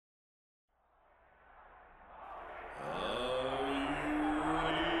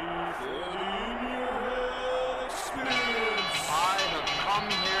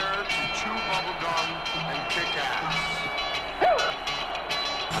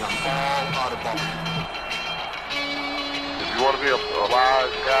all out of bubblegum. If you want to be a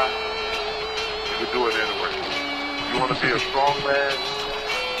wise guy, you can do it anyway. If you want to be a strong man,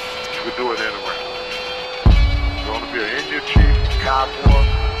 you can do it anyway. If you want to be an Indian chief, cowboy,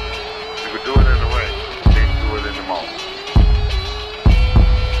 you can do it in the ring. You can do it in the mall.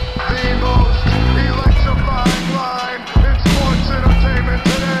 The most electrifying line in sports entertainment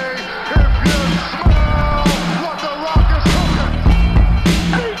today. If you smell what the Rock is cooking,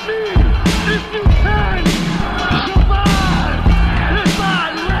 hate me if you can survive if I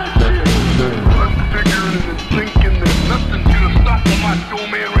let you. I'm figuring and thinking that nothing's gonna stop the Macho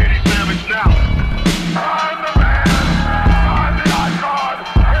Man Randy Savage now. I'm the man, I'm the icon,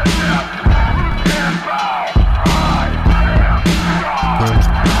 and yes, you can't bow. I am God.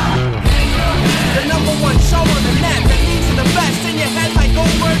 The number one show on the net that leads to the best in your head like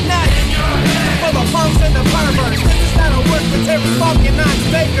Goldberg Net. For the punks and the perverts, this is how it works with Terry Funk and Knox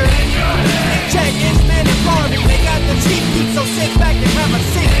Baker. Check Inchman and Barbie, they got the cheap heat, so sit back and have a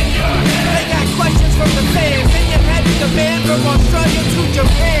seat. They got questions from the fans, in your head the man from Australia to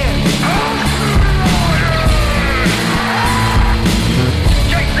Japan.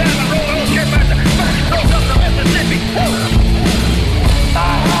 Check down the road, don't get back the first coast of the Mississippi.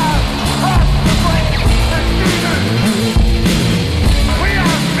 We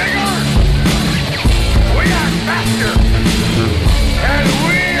are bigger, we are faster, and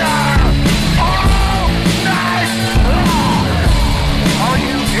we are all night long. All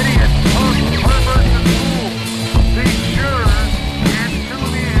you idiots, punks, perverts, and fools, be sure and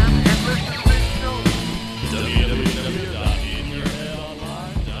tune in and listen to this show.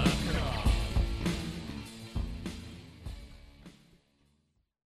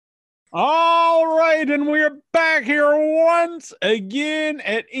 All right, and we're back here once again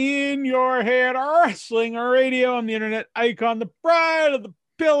at In Your Head Wrestling Radio on the internet icon, the pride of the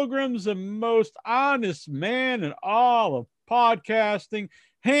pilgrims, and most honest man in all of podcasting,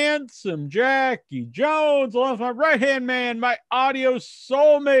 handsome Jackie Jones, along with my right-hand man, my audio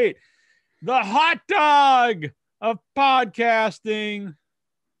soulmate, the hot dog of podcasting.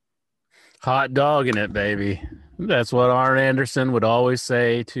 Hot dogging it, baby. That's what Arn Anderson would always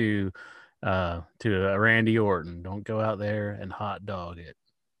say to Randy Orton. Don't go out there and hot dog it.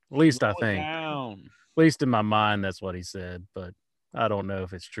 At least I think. Down. At least in my mind, that's what he said. But I don't know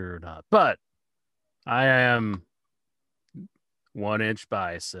if it's true or not. But I am 1-inch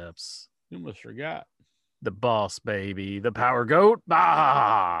biceps. You almost forgot. The boss, baby. The power goat.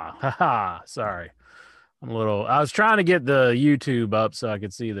 Ah, ha, ha. Sorry. I was trying to get the YouTube up so I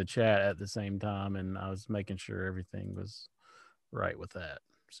could see the chat at the same time, and I was making sure everything was right with that.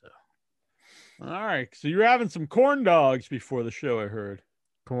 So, All right. So you're having some corn dogs before the show, I heard.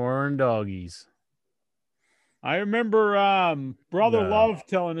 corn doggies. I remember Brother No. Love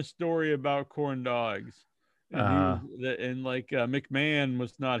telling a story about corn dogs. And, Uh-huh. McMahon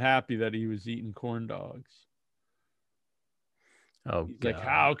was not happy that he was eating corn dogs. Oh, He's God. like,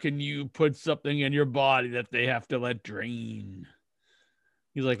 how can you put something in your body that they have to let drain?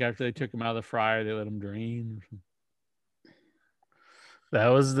 He's like, after they took him out of the fryer, they let him drain. That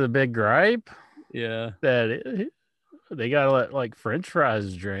was the big gripe? Yeah. They got to let, like, French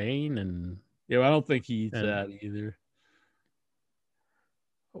fries drain and... Yeah, well, I don't think he eats And- that either.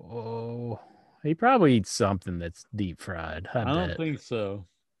 Oh, he probably eats something that's deep fried. I don't bet. think so.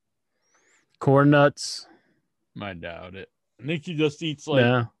 Corn nuts? I doubt it. I think he just eats like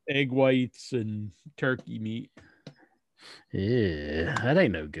No. egg whites and turkey meat. Yeah, that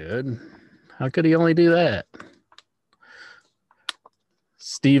ain't no good. How could he only do that?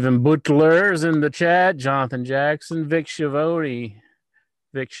 Stephen Butler's in the chat. Jonathan Jackson, Vic Schiavone.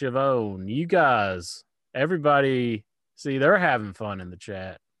 You guys, everybody, see, they're having fun in the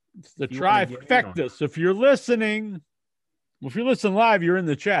chat. It's the If you wanna get in on trifecta. So if you're listening, if you're listening live, you're in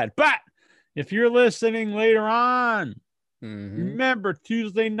the chat. But if you're listening later on, Mhm. remember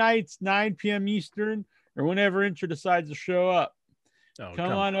Tuesday nights, 9 p.m. Eastern, or whenever Incher decides to show up. Oh,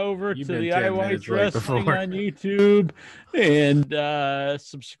 Come on over You've to been the 10 IY minutes late Wrestling before. on YouTube and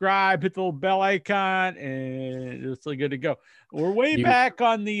subscribe, hit the little bell icon, and it's good to go. We're way You- back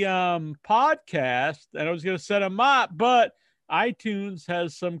on the podcast, and I was going to set them up, but iTunes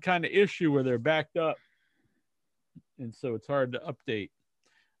has some kind of issue where they're backed up, and so it's hard to update.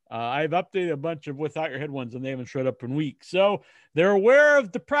 I've updated a bunch of Without Your Head ones, and they haven't showed up in weeks. So they're aware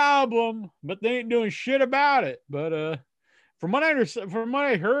of the problem, but they ain't doing shit about it. But from what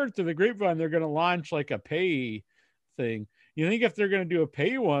I heard through the grapevine, they're going to launch like a pay thing. You think if they're going to do a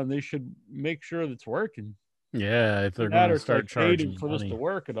pay one, they should make sure that's working. Yeah, if they're That going or to it's start like paid charging for this money. to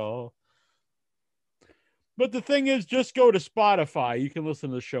work at all. But the thing is, just go to Spotify. You can listen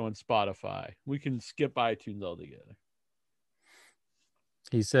to the show on Spotify. We can skip iTunes altogether.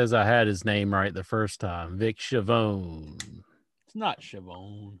 He says I had his name right the first time. Vic Schiavone. It's not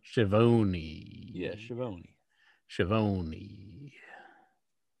Schiavone. Schiavone. Yeah, Schiavone. Schiavone.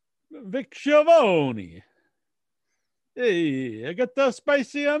 Vic Schiavone. Hey, I got the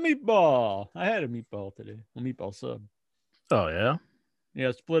spicy meatball. I had a meatball today. A meatball sub. Oh, yeah? Yeah,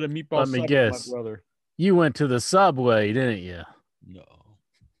 I split a meatball Let me sub guess. with my brother. You went to the Subway, didn't you? No,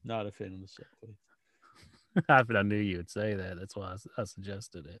 not a fan of the Subway. I knew you would say that. That's why I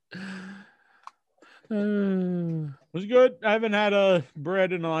suggested it. It was good. I haven't had a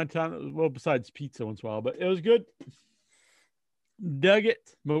bread in a long time. Well, besides pizza once in a while, but it was good. Dug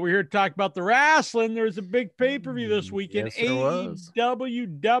it. But we're here to talk about the wrestling. There was a big pay-per-view this weekend. Yes, there was.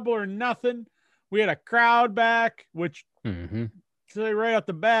 AEW Double or Nothing. We had a crowd back, which say right off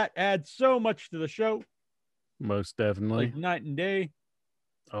the bat adds so much to the show. Most definitely. Like night and day.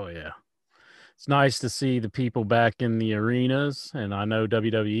 Oh, yeah. It's nice to see the people back in the arenas, and I know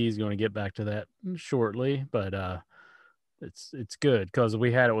WWE is going to get back to that shortly, but it's good because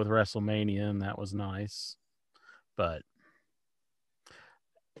we had it with WrestleMania, and that was nice. But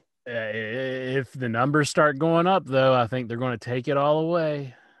if the numbers start going up, though, I think they're going to take it all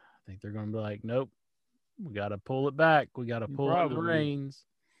away. I think they're going to be like, nope, we got to pull it back. We got to pull out the reins,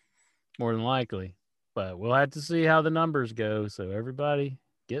 more than likely. But we'll have to see how the numbers go. So everybody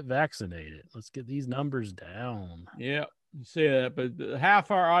get vaccinated. Let's get these numbers down. Yeah, you say that, but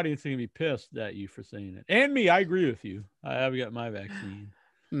half our audience is going to be pissed at you for saying it. And me, I agree with you. I have got my vaccine.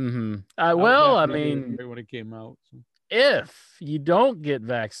 Well, I mean, when it came out. So. If you don't get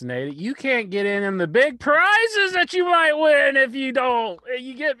vaccinated, you can't get in the big prizes that you might win if you don't.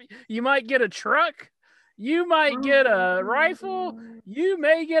 You might get a truck. You might get a rifle. You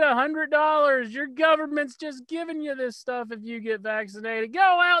may get $100. Your government's just giving you this stuff if you get vaccinated. Go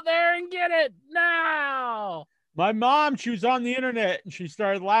out there and get it now. My mom, she was on the internet and she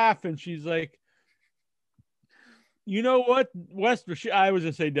started laughing. She's like, you know what? I was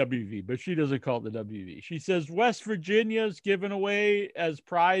going to say WV, but she doesn't call it the WV. She says West Virginia's given away as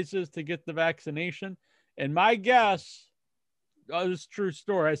prizes to get the vaccination. And my guess, this is a true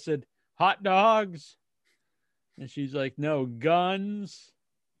story. I said, hot dogs. And she's like, no, guns,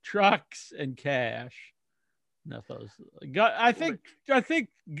 trucks, and cash. And I think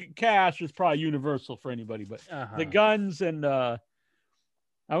cash is probably universal for anybody, but the guns and I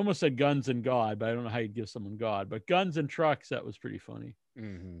almost said guns and God, but I don't know how you'd give someone God. But guns and trucks, that was pretty funny.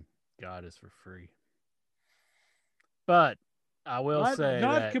 God is for free. But I will say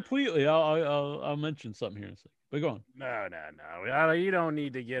not completely. I'll mention something here in a second. But go on. No. You don't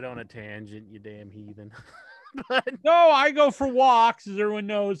need to get on a tangent, you damn heathen. No, I go for walks, as everyone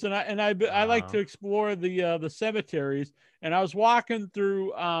knows, and I like to explore the cemeteries. And I was walking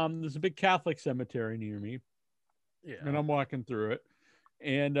through. There's a big Catholic cemetery near me, and I'm walking through it.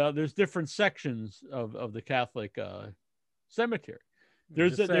 And there's different sections of the Catholic cemetery.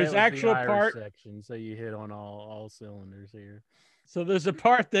 There's actual part section, so you hit on all cylinders here. So there's a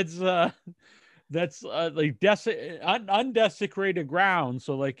part that's like undesecrated ground.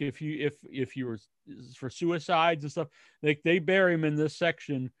 So like if you were for suicides and stuff, like they bury them in this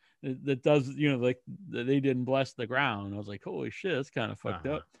section that does, like they didn't bless the ground. I was like, holy shit, that's kind of fucked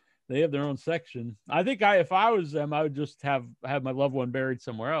up. They have their own section. I think if I was them, I would just have my loved one buried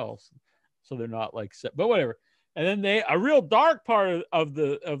somewhere else, so they're not like set. But whatever. And then a real dark part of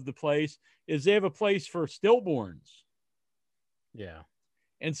the place is they have a place for stillborns. Yeah.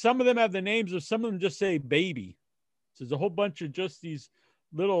 And some of them have the names of, some of them just say baby. So there's a whole bunch of just these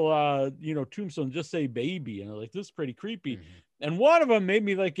little tombstones just say baby, and I'm like, this is pretty creepy. And one of them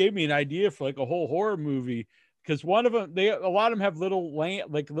gave me an idea for like a whole horror movie. Because one of them, a lot of them have little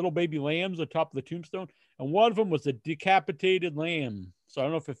little baby lambs on top of the tombstone, and one of them was a decapitated lamb. So I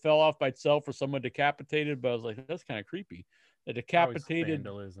don't know if it fell off by itself or someone decapitated, but I was like, that's kind of creepy. A decapitated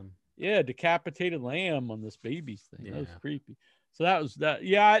vandalism. Yeah, decapitated lamb on this baby's thing. Yeah. That was creepy. So that was that.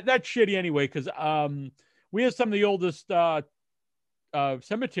 Yeah, that's shitty anyway. Because we have some of the oldest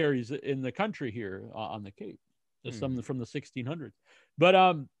cemeteries in the country here on the Cape. There's some from the 1600s.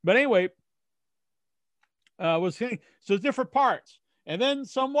 But anyway. Was saying, so different parts, and then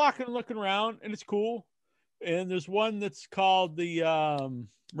some walking and looking around, and it's cool. And there's one that's called the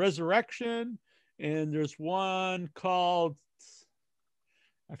Resurrection, and there's one called,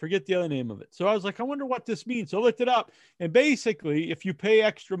 I forget the other name of it. So I was like, I wonder what this means. So I looked it up, and basically, if you pay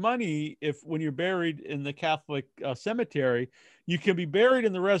extra money, when you're buried in the Catholic cemetery, you can be buried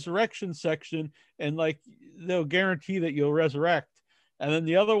in the resurrection section, and like they'll guarantee that you'll resurrect. And then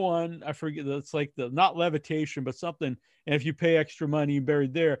the other one, I forget, it's like the not levitation, but something. And if you pay extra money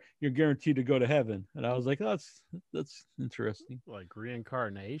buried there, you're guaranteed to go to heaven. And I was like, oh, that's interesting. Like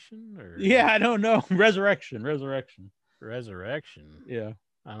reincarnation or Yeah, I don't know. Resurrection. resurrection. Yeah.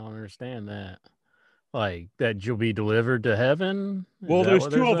 I don't understand that. Like that you'll be delivered to heaven. Is Well, that there's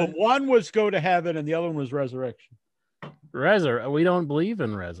what two they're of them. saying? One was go to heaven, and the other one was resurrection. We don't believe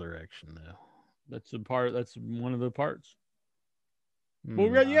in resurrection though. That's a part. That's one of the parts. Hmm,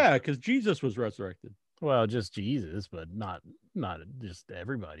 Well, yeah, because Jesus was resurrected. Well, just Jesus, but not just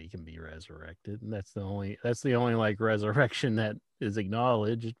everybody can be resurrected. And that's the only like resurrection that is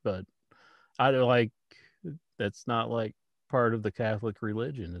acknowledged. But I don't like that's not like part of the Catholic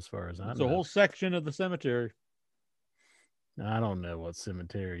religion, as far as I It's know. a whole section of the cemetery. I don't know what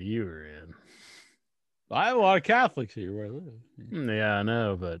cemetery you were in. I have a lot of Catholics here where I live. Yeah, I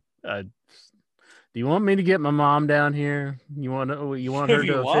know, but do you want me to get my mom down here? You want her If you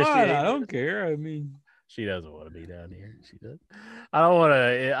to want, officiate? I don't care. I mean, She doesn't want to be down here. She does. I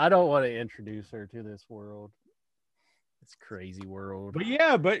don't want to introduce her to this world. This crazy world. but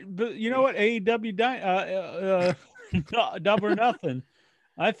yeah, but you know what? AEW Double or Nothing.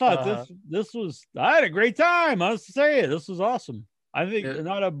 I thought this was. I had a great time. I was to say it. This was awesome. I think Yeah.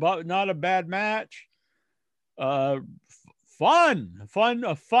 not a bad match. A fun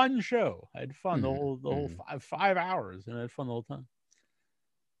show. I had fun the whole 5 hours, and I had fun the whole time.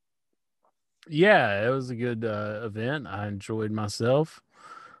 Yeah, it was a good event. I enjoyed myself.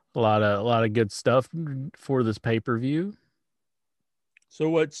 A lot of good stuff for this pay-per-view. So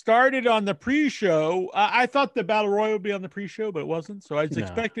what started on the pre-show, I thought the Battle Royal would be on the pre-show, but it wasn't. So I was No.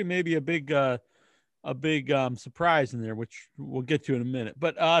 expecting maybe a big surprise in there, which we'll get to in a minute.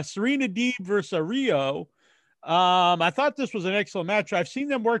 But Serena Deeb versus Rio. I thought this was an excellent match. I've seen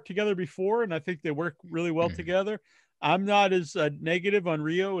them work together before, and I think they work really well together. I'm not as negative on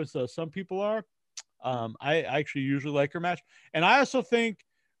Rio as some people are. I actually usually like her match. And I also think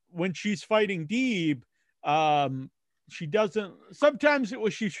when she's fighting Deeb, she doesn't, sometimes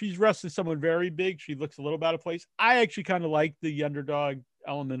she's wrestling someone very big, she looks a little out of place. I actually kind of like the underdog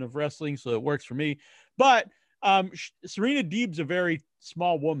element of wrestling, so it works for me. But Serena Deeb's a very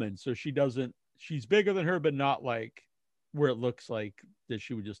small woman, so she's bigger than her, but not like where it looks like that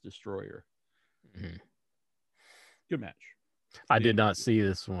she would just destroy her. Mm-hmm. Good match. I did not see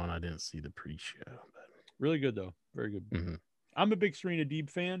this one. I didn't see the pre-show. But... Really good though. Very good. Mm-hmm. I'm a big Serena Deeb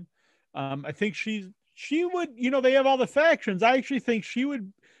fan. I think she would, they have all the factions. I actually think she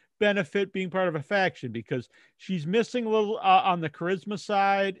would benefit being part of a faction because she's missing a little on the charisma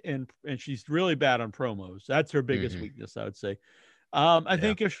side, and she's really bad on promos. That's her biggest weakness, I would say. I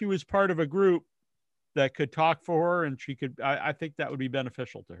think if she was part of a group that could talk for her, and she could, I think that would be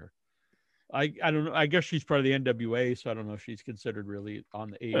beneficial to her. I don't know. I guess she's part of the NWA, so I don't know if she's considered really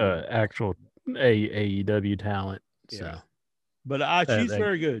on the actual AEW talent. So. Yeah. But she's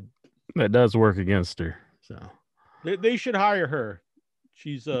very good. That does work against her. So they should hire her.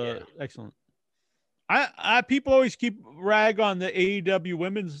 She's excellent. People always keep rag on the AEW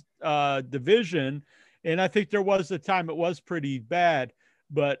women's division, and I think there was a time it was pretty bad,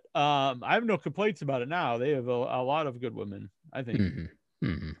 but I have no complaints about it now. They have a lot of good women, I think.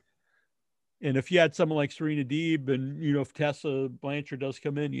 And if you had someone like Serena Deeb, and if Tessa Blanchard does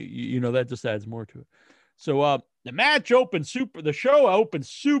come in, that just adds more to it. So the match opened the show opened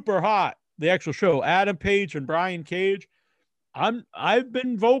super hot. The actual show, Adam Page and Brian Cage. I've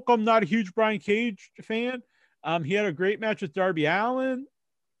been vocal. I'm not a huge Brian Cage fan. He had a great match with Darby Allin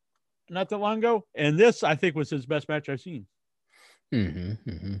not that long ago, and this I think was his best match I've seen.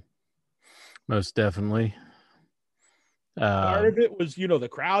 Most definitely. Part of it was, the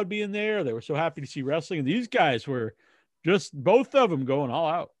crowd being there. They were so happy to see wrestling. And these guys were just, both of them, going all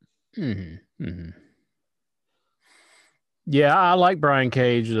out. Yeah, I like Brian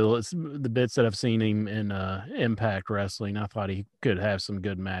Cage. The bits that I've seen him in Impact Wrestling, I thought he could have some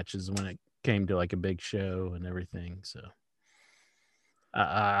good matches when it came to like a big show and everything. So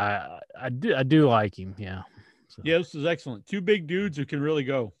I do like him. Yeah. So. Yeah, this is excellent. Two big dudes who can really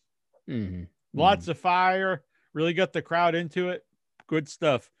go. Lots of fire. Really got the crowd into it. Good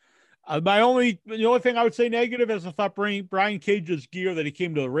stuff. The only thing I would say negative is I thought Brian Cage's gear that he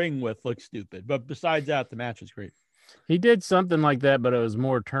came to the ring with looked stupid. But besides that, the match is great. He did something like that, but it was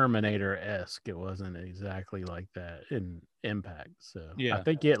more Terminator-esque. It wasn't exactly like that in Impact. So yeah. I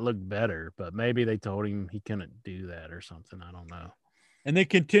think it looked better, but maybe they told him he couldn't do that or something. I don't know. And they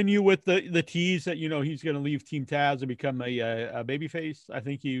continue with the tease that, he's going to leave Team Taz and become a babyface. I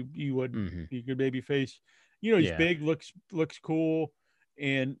think he would be a good babyface. He's big, looks cool,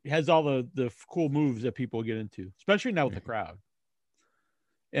 and has all the cool moves that people get into, especially now with the crowd.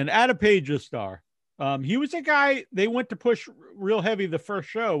 And Adam Page is a star. He was a guy they went to push real heavy. The first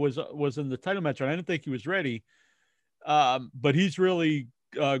show was in the title match, and I didn't think he was ready. But he's really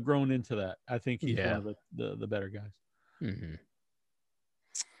grown into that. I think he's one of the better guys. Mm-hmm.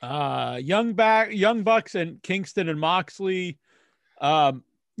 Young Bucks and Kingston and Moxley.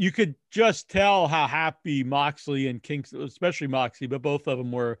 You could just tell how happy Moxley and Kingston, especially Moxley, but both of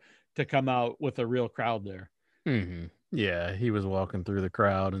them were to come out with a real crowd there. Mm-hmm. Yeah, he was walking through the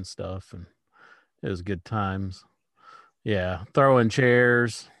crowd and stuff, and it was good times. Yeah, throwing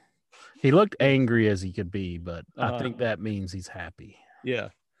chairs. He looked angry as he could be, but I think that means he's happy. Yeah.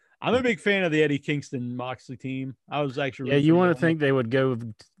 I'm a big fan of the Eddie Kingston Moxley team. I was actually you want to think they would go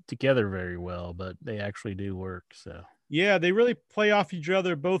together very well, but they actually do work. So yeah, they really play off each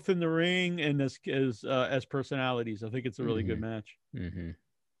other both in the ring and as personalities. I think it's a really good match.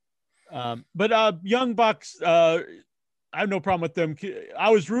 Mm-hmm. But Young Bucks, I have no problem with them.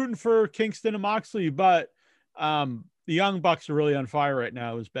 I was rooting for Kingston and Moxley, but the Young Bucks are really on fire right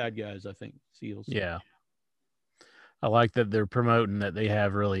now as bad guys, I think. Seals. Yeah. I like that they're promoting that they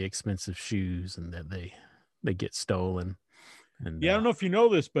have really expensive shoes and that they get stolen. And yeah, I don't know if you know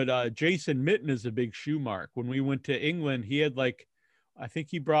this, but Jason Mitten is a big shoe mark. When we went to England, he had I think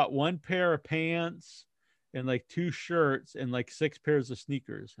he brought one pair of pants and 2 shirts and 6 pairs of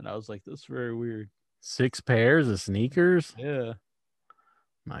sneakers. And I was like, this is very weird. 6 pairs of sneakers? Yeah.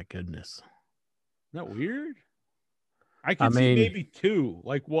 My goodness. Isn't that weird? I can see maybe 2,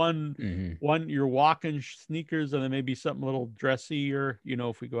 one you're walking sneakers and then maybe something a little dressy or,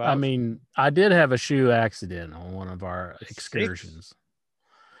 if we go out. I mean, I did have a shoe accident on one of our excursions. 6?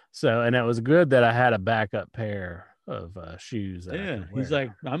 So, and it was good that I had a backup pair of shoes. Yeah. He's like,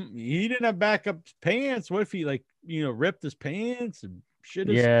 he didn't have backup pants. What if he ripped his pants and shit?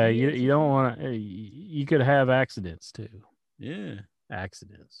 Yeah. You don't want to, you could have accidents too. Yeah.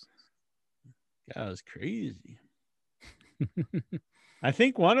 Accidents. That was crazy. I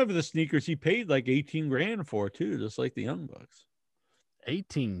think one of the sneakers he paid 18 grand for too, just like the Young Bucks.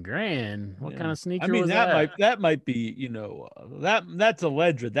 18 grand? What kind of sneaker? I mean, was that might be, that's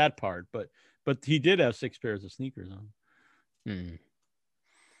alleged, that part, but he did have 6 pairs of sneakers on.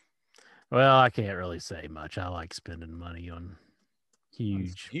 Well, I can't really say much. I like spending money on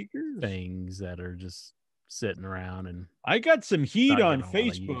huge things that are just sitting around. And I got some heat on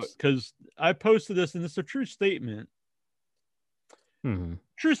Facebook because I posted this, and it's a true statement.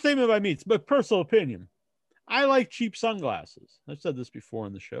 True statement by me, but personal opinion. I like cheap sunglasses. I've said this before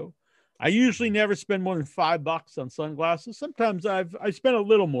on the show. I usually never spend more than $5 on sunglasses. Sometimes I spend a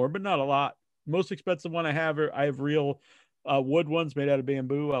little more, but not a lot. Most expensive one I have real wood ones made out of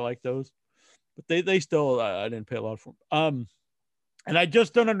bamboo. I like those, but they still I didn't pay a lot for them. And I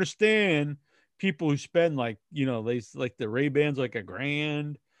just don't understand people who spend they the Ray-Bans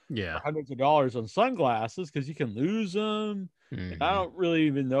 $1,000. Yeah, hundreds of dollars on sunglasses because you can lose them. And I don't really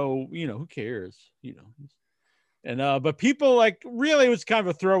even know, who cares, and but people really, it was kind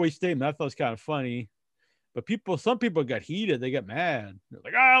of a throwaway statement. I thought it was kind of funny, but some people got heated. They got mad. They're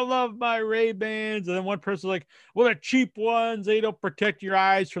like, I love my Ray-Bans. And then one person was like, well, they're cheap ones. They don't protect your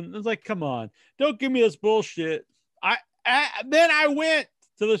eyes from, it's like, come on, don't give me this bullshit. Then I went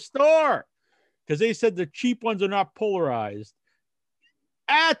to the store because they said the cheap ones are not polarized.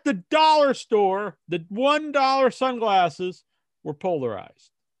 At the dollar store, the $1 sunglasses were polarized.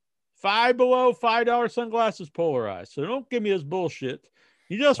 $5 sunglasses polarized. So don't give me this bullshit.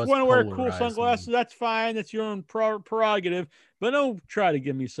 You just want to wear cool sunglasses. That's fine. That's your own prerogative. But don't try to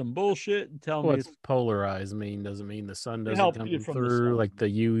give me some bullshit and tell me. What's polarized mean? Doesn't mean the sun doesn't come through the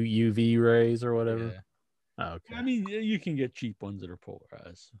UV rays or whatever. Yeah. Oh, okay. I mean, you can get cheap ones that are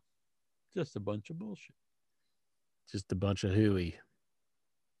polarized. Just a bunch of bullshit. Just a bunch of hooey.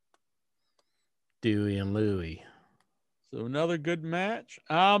 Dewey and Louie. So another good match.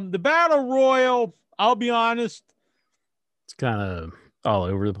 The Battle Royal, I'll be honest, it's kind of all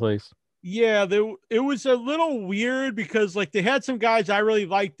over the place. Yeah, it was a little weird because they had some guys I really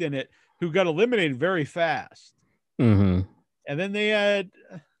liked in it who got eliminated very fast. And then they had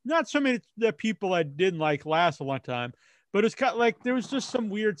not so many the people I didn't last a long time, but it's kind of there was just some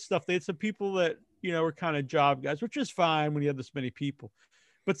weird stuff. They had some people that were kind of job guys, which is fine when you have this many people.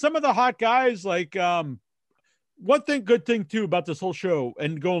 But some of the hot guys, good thing too about this whole show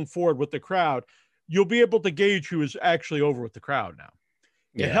and going forward with the crowd, you'll be able to gauge who is actually over with the crowd now.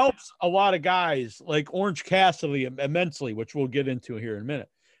 Yeah. It helps a lot of guys like Orange Cassidy immensely, which we'll get into here in a minute.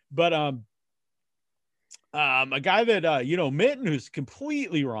 But a guy that Mitten, who's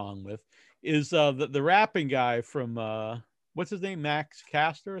completely wrong with, is the rapping guy from what's his name, Max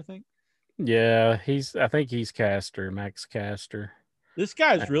Caster, I think. Yeah, I think he's Caster, Max Caster. This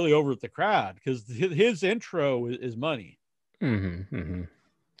guy's really over with the crowd because his intro is money. Mm-hmm, mm-hmm.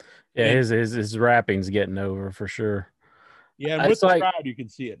 Yeah, And- his rapping's getting over for sure. Yeah, and It's with the like- crowd, you can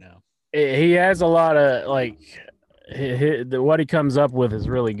see it now. He has a lot of like what he comes up with is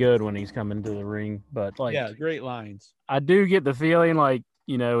really good when he's coming to the ring. But like, Yeah, great lines. I do get the feeling like,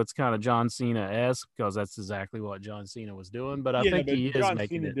 you know, it's kind of John Cena-esque because that's exactly what John Cena was doing. But I think but he is John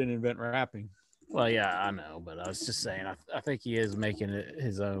making Cena it. didn't invent rapping. Well, yeah, I know, but I was just saying, I think he is making it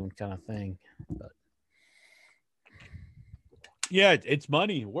his own kind of thing. But Yeah, it's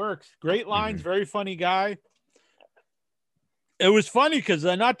money. It works. Great lines. Mhm. Very funny guy. It was funny because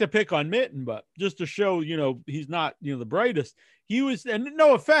not to pick on Mitten, but just to show, he's not, the brightest. He was, and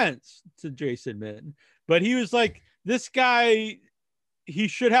no offense to Jason Mitten, but he was like, this guy, he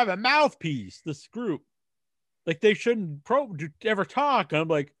should have a mouthpiece, this group. Like they shouldn't ever talk. And I'm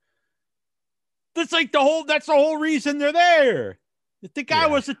like, that's like that's the whole reason they're there. If the guy Yeah.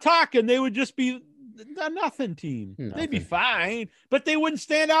 wasn't talking, they would just be a nothing team. They'd be Nothing. fine, but they wouldn't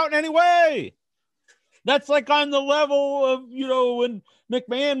stand out in any way. That's like on the level of, when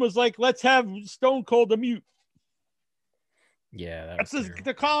McMahon was like, let's have Stone Cold the mute. yeah, That's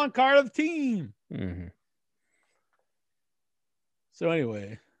the calling card of the team. Mm-hmm. So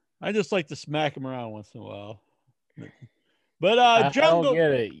anyway, I just like to smack him around once in a while. But I Jungle, don't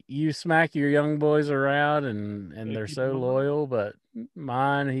get it. You smack your young boys around and Gotta they're keep so them on. loyal, but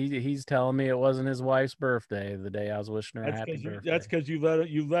mine, he's telling me it wasn't his wife's birthday the day I was wishing her a happy birthday. that's because you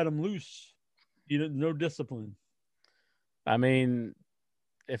let him loose. No discipline. I mean,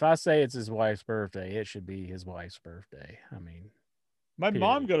 if I say it's his wife's birthday, it should be his wife's birthday. I mean, My Period.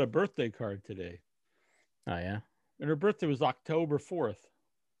 mom got a birthday card today, oh yeah, and her birthday was October 4th.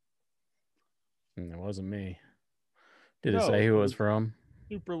 it wasn't me. Did it No, say who it was from?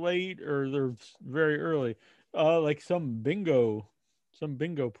 Super late, or they're very early. Like some bingo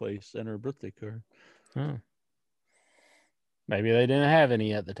place sent her a birthday card. Oh. Maybe they didn't have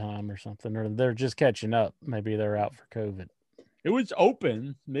any at the time or something, or they're just catching up. Maybe they're out for COVID. It was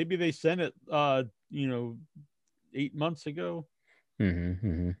open. Maybe they sent it 8 months ago. Mm-hmm,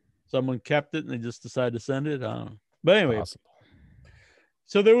 mm-hmm. Someone kept it and they just decided to send it. I don't know. But anyway, Possible.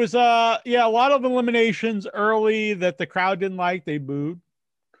 so there was a lot of eliminations early that the crowd didn't like. They booed,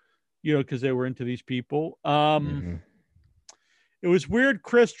 because they were into these people. Mhm. It was weird.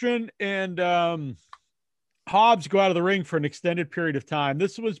 Christian and Hobbs go out of the ring for an extended period of time.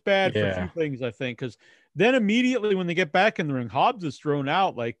 This was bad for a few things, I think, because then immediately when they get back in the ring, Hobbs is thrown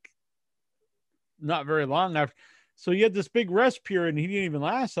out like not very long after. So you had this big rest period, and he didn't even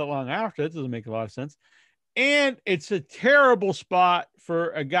last that long after. That doesn't make a lot of sense. And it's a terrible spot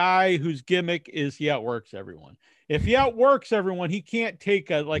for a guy whose gimmick is he outworks everyone. If he outworks everyone, he can't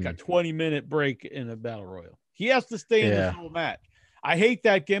take a 20-minute break in a battle royal. He has to stay in this whole match. I hate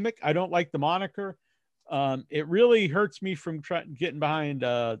that gimmick. I don't like the moniker. It really hurts me from getting behind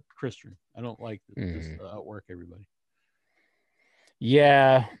Christian. I don't like just outwork everybody.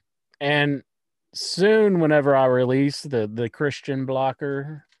 Yeah, and soon, whenever I release the Christian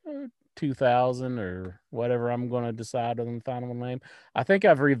Blocker 2000 or whatever I'm going to decide on the final name, I think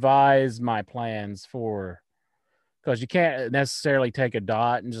I've revised my plans for, because you can't necessarily take a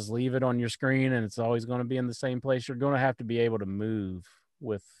dot and just leave it on your screen and it's always going to be in the same place. You're going to have to be able to move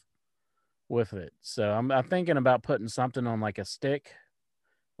with it. So I'm thinking about putting something on like a stick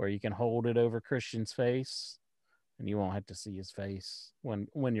where you can hold it over Christian's face and you won't have to see his face when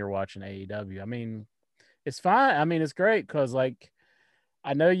you're watching AEW. I mean, it's fine. I mean, it's great because like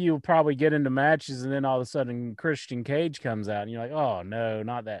I know you'll probably get into matches and then all of a sudden Christian Cage comes out and you're like, oh no,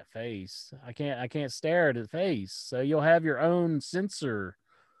 not that face. I can't stare at his face. So you'll have your own censor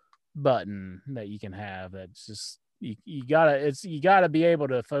button that you can have. That's just you gotta be able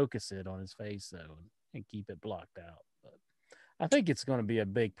to focus it on his face though and keep it blocked out. But I think it's going to be a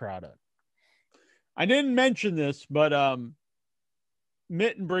big product. I didn't mention this, but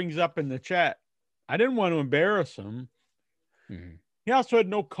Mitten brings up in the chat, I didn't want to embarrass him. Mm-hmm. He also had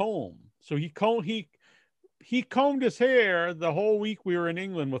no comb, so he combed his hair the whole week we were in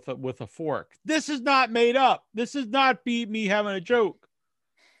England with a fork. This is not made up. This is not me having a joke.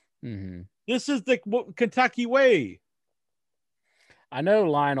 Mm-hmm. This is the Kentucky way. I know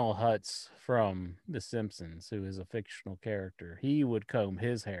Lionel Hutz from The Simpsons, who is a fictional character. He would comb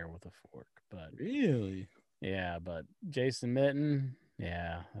his hair with a fork, but Really? yeah, but Jason Mitten,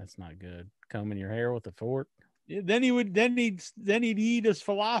 yeah, that's not good. Combing your hair with a fork. Yeah, then he'd eat his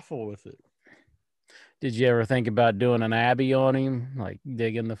falafel with it. Did you ever think about doing an Abby on him, like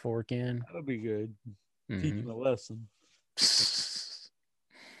digging the fork in? That'll be good. Mhm. Teach him a lesson.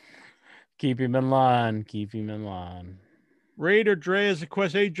 Keep him in line. Keep him in line. Raider Dre has a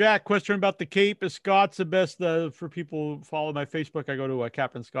question. Hey, Jack, question about the Cape. Is Scott's the best? For people who follow my Facebook, I go to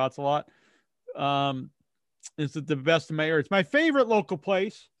Captain Scott's a lot. Is it the best in my area? It's my favorite local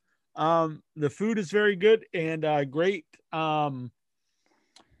place. The food is very good and great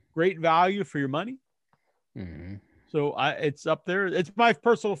value for your money. Mm-hmm. So it's up there. It's my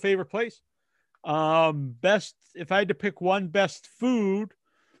personal favorite place. Best, if I had to pick one best food,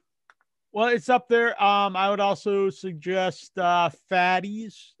 well, it's up there. I would also suggest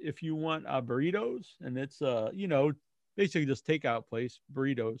Fatty's if you want burritos, and it's basically just takeout place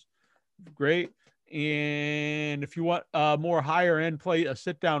burritos, great. And if you want a more higher end plate, a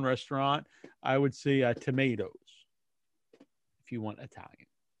sit down restaurant, I would say Tomatoes. If you want Italian,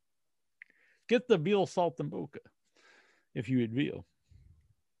 get the veal salt and boca. If you eat veal,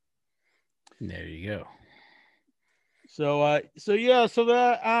 there you go. So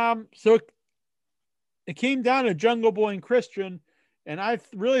it came down to Jungle Boy and Christian, and I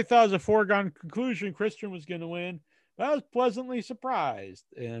really thought it was a foregone conclusion Christian was going to win, but I was pleasantly surprised,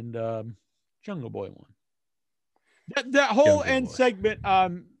 and Jungle Boy won. That whole Jungle end Boy. segment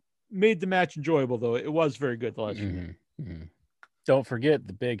made the match enjoyable, though. It was very good the last few minutes. Mm-hmm. Don't forget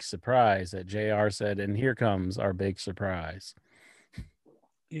the big surprise that JR said, and here comes our big surprise.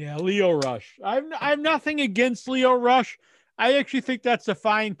 Yeah, Leo Rush. I have nothing against Leo Rush. I actually think that's a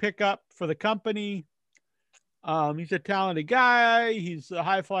fine pickup for the company. He's a talented guy. He's a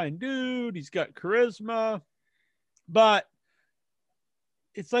high flying dude. He's got charisma, but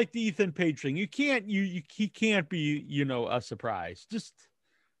it's like the Ethan Page thing. He can't be a surprise. Just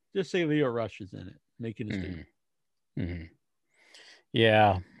say Leo Rush is in it, making his debut. Mm-hmm.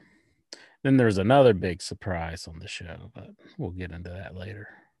 Yeah. Then there's another big surprise on the show, but we'll get into that later.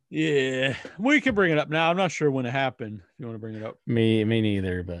 Yeah, we can bring it up now. I'm not sure when it happened. If you want to bring it up, Me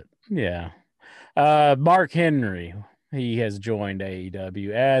neither. But yeah, Mark Henry, he has joined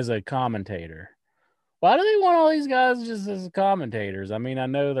AEW as a commentator. Why do they want all these guys just as commentators? I mean, I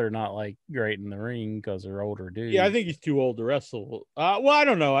know they're not like great in the ring because they're older dudes. yeah, I think he's too old to wrestle. Well, I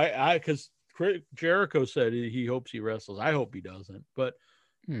don't know. I because Jericho said he hopes he wrestles. I hope he doesn't. But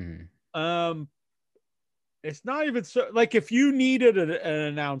it's not even so. Like if you needed an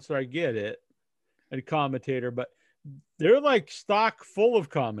announcer, I get it, a commentator, but they're like stock full of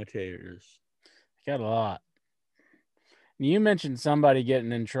commentators. Got a lot. You mentioned somebody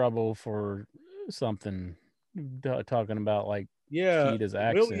getting in trouble for something, talking about like Cheetah's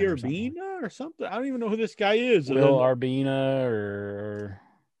accent. Will Urbina or something. I don't even know who this guy is. Will Arbina or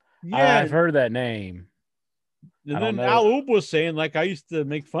yeah, I've heard that name. And then Al Oop was saying, like, I used to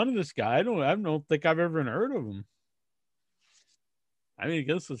make fun of this guy. I don't think I've ever heard of him. I mean, I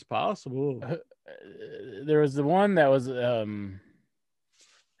guess it's possible. There was the one that was who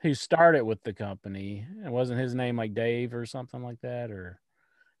started with the company. It wasn't his name like Dave or something like that, or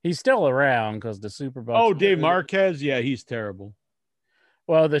he's still around because the Super Bucks. Oh, Dave Marquez. Yeah, he's terrible.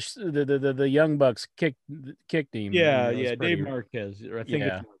 Well, the Young Bucks kicked him. Yeah, Dave Marquez. I think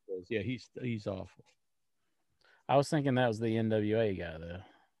yeah. it's Marquez. Yeah, he's awful. I was thinking that was the NWA guy, though.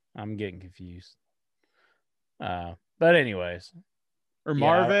 I'm getting confused. But anyways. Or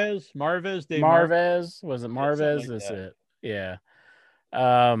Marvez? Dave Marvez? Was it Marvez? That's it. Yeah.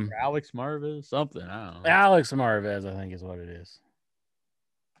 Alex Marvez? Something. I don't know. Alex Marvez, I think is what it is.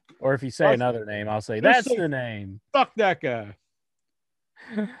 Or if you say another name, I'll say, that's the name. Fuck that guy.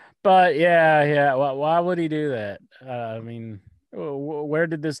 But, yeah. Why would he do that? I mean... Where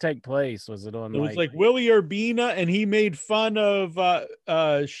did this take place? Was it on? It was like Willie Urbina, and he made fun of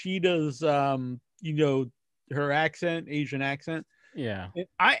Sheeta's, her accent, Asian accent. Yeah,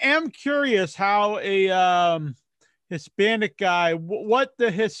 I am curious how a Hispanic guy, what the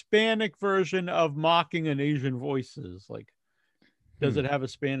Hispanic version of mocking an Asian voice is like. Does it have a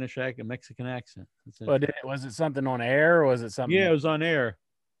Spanish accent, a Mexican accent? But was it something on air, or was it something? Yeah, it was on air.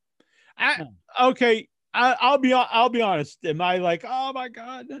 Okay. I'll be honest. Am I like, oh my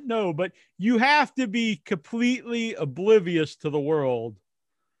God? No, but you have to be completely oblivious to the world.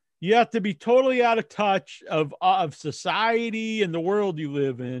 You have to be totally out of touch of society and the world you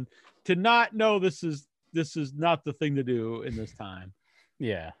live in to not know this is not the thing to do in this time.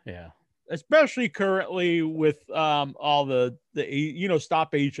 Yeah. Especially currently with all the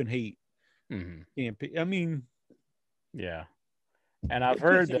Stop Asian Hate. Mm-hmm. I mean, yeah. And I've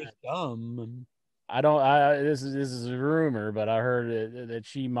heard that dumb. This is a rumor, but I heard that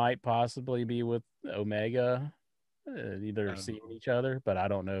she might possibly be with Omega, either seeing each other, but I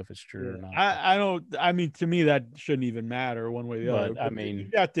don't know if it's true or not. I don't. I mean, to me, that shouldn't even matter one way or the other. I mean, you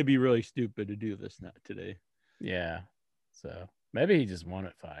have to be really stupid to do this today. Yeah. So maybe he just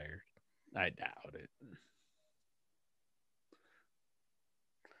wanted fired. I doubt it.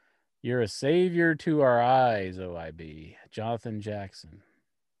 You're a savior to our eyes, OIB. Jonathan Jackson.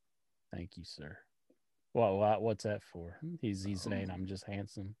 Thank you, sir. What's that for? He's saying I'm just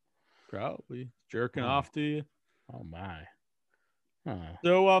handsome. Probably jerking Oh. off to you. Oh my. Huh.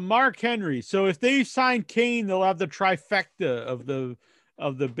 So Mark Henry. So if they sign Kane, they'll have the trifecta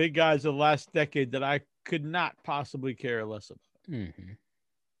of the big guys of the last decade that I could not possibly care less about. Mm-hmm.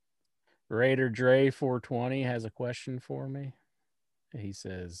 Raider Dre 420 has a question for me. He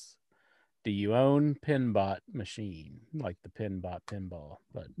says, "Do you own Pinbot machine, like the Pinbot pinball?"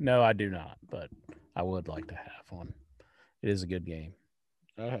 But no, I do not. But I would like to have one. It is a good game.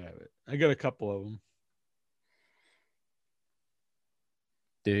 I have it. I got a couple of them.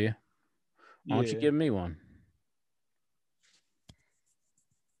 Do you? Why don't you give me one?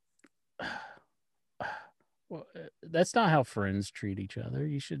 Well, that's not how friends treat each other.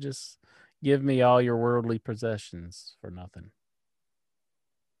 You should just give me all your worldly possessions for nothing.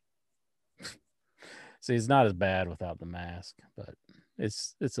 See, it's not as bad without the mask, but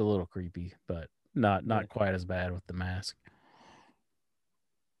it's a little creepy, but not quite as bad with the mask.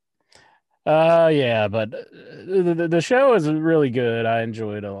 Yeah, but the show is really good. I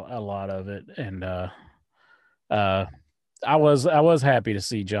enjoyed a lot of it, and I was happy to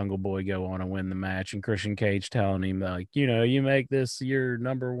see Jungle Boy go on and win the match, and Christian Cage telling him, like, you make this your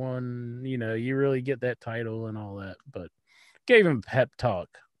number one, you really get that title and all that, but gave him a pep talk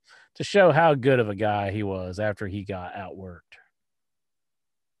to show how good of a guy he was after he got outworked.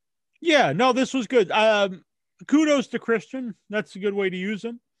 Yeah, no, this was good. Kudos to Christian. That's a good way to use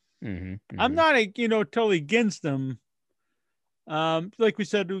him. Mm-hmm. I'm not, totally against him. Like we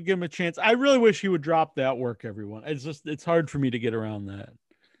said, we'll give him a chance. I really wish he would drop that work, everyone. It's hard for me to get around that.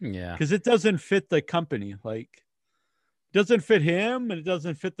 Yeah. Because it doesn't fit the company. Like, it doesn't fit him and it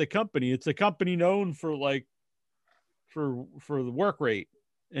doesn't fit the company. It's a company known for for the work rate.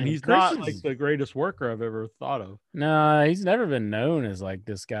 And he's not like the greatest worker I've ever thought of. No, he's never been known as like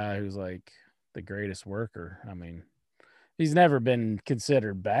this guy who's like the greatest worker. I mean, he's never been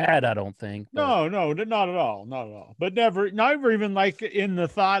considered bad, I don't think. But... No, not at all. Not at all. But never even like in the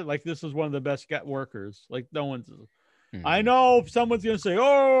thought, like this is one of the best workers. Like no one's, I know someone's going to say,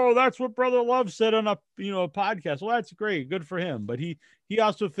 oh, that's what Brother Love said on a podcast. Well, that's great. Good for him. But he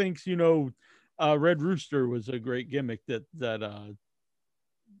also thinks, Red Rooster was a great gimmick that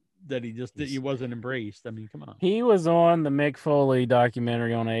he wasn't embraced. I mean, come on. He was on the Mick Foley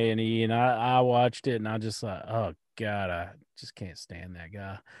documentary on A&E, and I watched it, and I just thought, oh God, I just can't stand that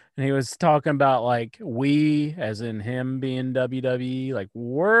guy. And he was talking about like we, as in him being WWE, like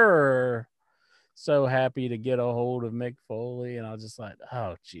we're so happy to get a hold of Mick Foley, and I was just like,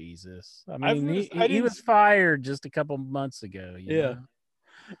 oh Jesus. I mean, he was fired just a couple months ago. You know?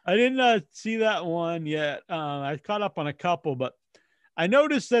 I didn't see that one yet. I caught up on a couple, but I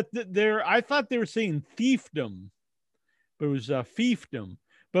noticed that I thought they were saying thiefdom, but it was fiefdom.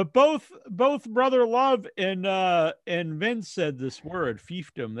 But both Brother Love and Vince said this word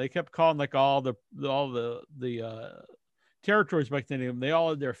fiefdom. They kept calling like all the territories back then. They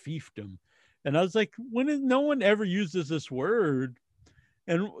all had their fiefdom, and I was like, no one ever uses this word,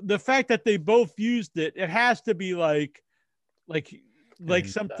 and the fact that they both used it, it has to be like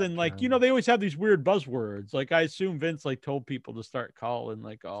something like, they always have these weird buzzwords. Like I assume Vince like told people to start calling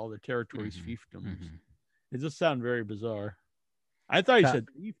like all the territories fiefdoms. Mm-hmm. It just sounded very bizarre. I thought he said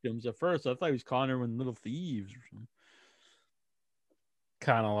fiefdoms at first. I thought he was calling everyone little thieves or something.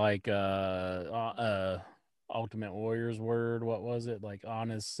 Kind of like Ultimate Warrior's word. What was it? Like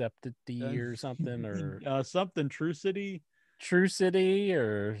honest septity or something, or something True City. True City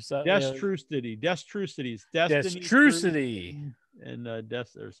or something. True City. True Cities. Destiny. True City. And or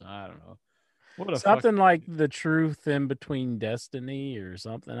something. I don't know. What something like the truth in between destiny or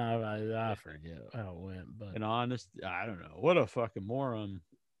something. I forget how it went, but an honest. I don't know. What a fucking moron.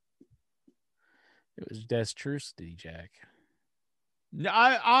 It was Destrucity, Jack.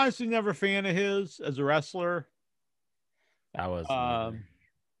 I honestly never a fan of his as a wrestler. I was.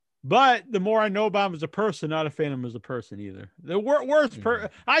 But the more I know about him as a person, not a fan of him as a person either. The worst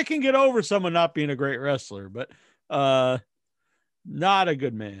I can get over someone not being a great wrestler, but not a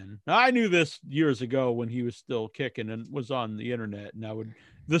good man. I knew this years ago when he was still kicking and was on the internet, and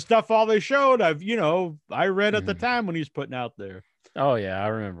the stuff all they showed, I read at the time when he was putting out there. Oh yeah, I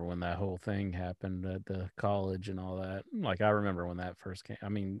remember when that whole thing happened at the college and all that. Like I remember when that first came. I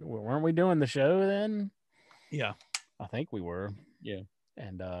mean, weren't we doing the show then? Yeah, I think we were. Yeah,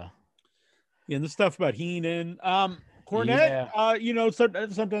 and and the stuff about Heenan, Cornette.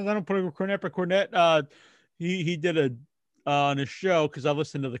 Sometimes I don't put a Cornette, but Cornette, he did on his show, because I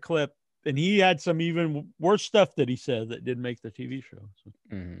listened to the clip, and he had some even worse stuff that he said that didn't make the TV show. So.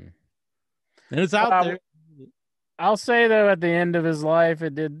 Mm-hmm. And it's out Well, there. I'll say though, at the end of his life,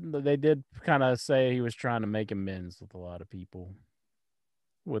 they did kind of say he was trying to make amends with a lot of people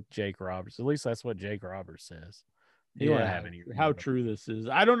with Jake Roberts. At least that's what Jake Roberts says. He wouldn't have any. How true this is.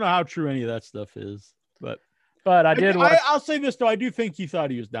 I don't know how true any of that stuff is, but I did watch. I'll say this though. I do think he thought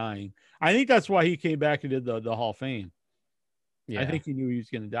he was dying. I think that's why he came back and did the Hall of Fame. Yeah. I think he knew he was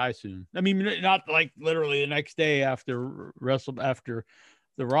going to die soon. I mean, not like literally the next day after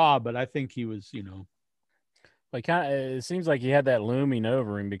the Raw, but I think he was, Like, it seems like he had that looming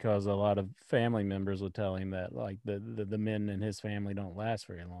over him because a lot of family members would tell him that, like, the men in his family don't last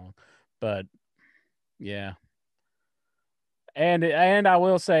very long. But yeah, and I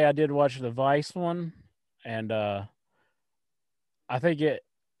will say I did watch the Vice one, and I think it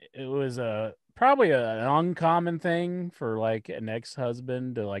was probably an uncommon thing for like an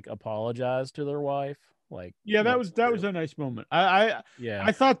ex-husband to like apologize to their wife. Like, yeah, that was a nice moment. I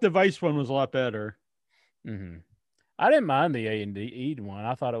thought the Vice one was a lot better. Mm-hmm. I didn't mind the A&E one.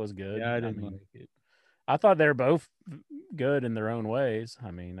 I thought it was good. Yeah, I didn't like it. I thought they're both good in their own ways. I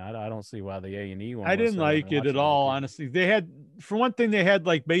mean, I don't see why the A&E one. I didn't like it at all, honestly. They had, for one thing, they had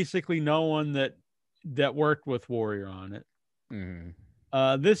like basically no one that worked with Warrior on it.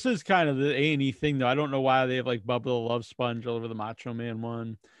 Mm-hmm. This is kind of the A&E thing, though. I don't know why they have like Bubba the Love Sponge all over the Macho Man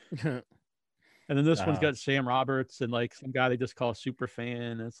one. And then this one's got Sam Roberts and like some guy they just call a super fan.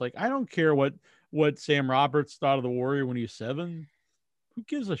 And it's like, I don't care what Sam Roberts thought of the Warrior when he was 7. Who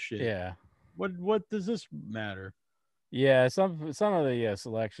gives a shit? Yeah. What does this matter? Yeah, some of the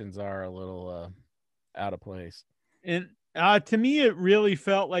selections are a little out of place. And to me, it really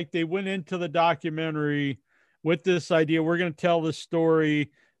felt like they went into the documentary with this idea. We're going to tell the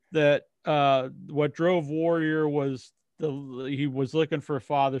story that what drove Warrior was he was looking for a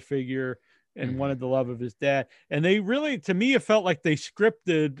father figure and wanted the love of his dad. And they really, to me, it felt like they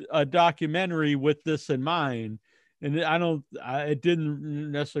scripted a documentary with this in mind. And it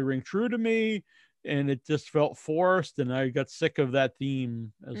didn't necessarily ring true to me. And it just felt forced. And I got sick of that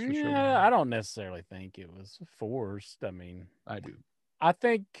theme. I don't necessarily think it was forced. I mean, I do. I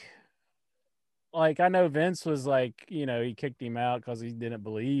think, like, I know Vince was like, he kicked him out because he didn't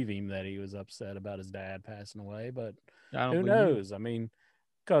believe him that he was upset about his dad passing away. But who knows? I mean,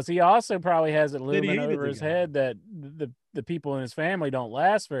 because he also probably has it looming over his head that the people in his family don't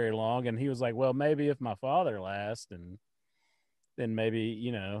last very long. And he was like, well, maybe if my father lasts, and then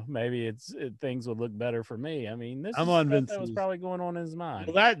maybe, maybe things would look better for me. I mean, that was probably going on in his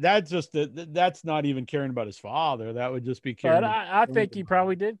mind. Well, that's not even caring about his father. That would just be caring. But I think he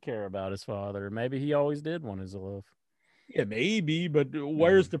probably did care about his father. Maybe he always did want his love. Yeah, maybe, but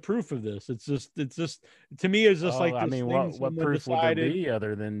where's the proof of this? It's just to me, it's just like, I mean, what proof would there be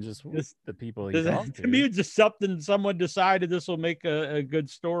other than just the people he talked to? To me, it's just something someone decided this will make a good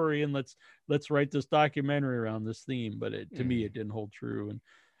story, and let's write this documentary around this theme. But to me, it didn't hold true.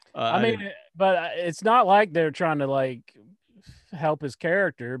 And but it's not like they're trying to like help his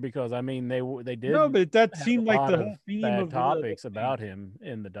character, because I mean they did. No, but that seemed like the whole theme of topics about him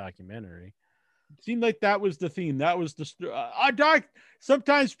in the documentary. Seemed like that was the theme. That was the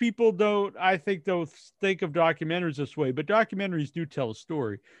sometimes people don't think of documentaries this way, but documentaries do tell a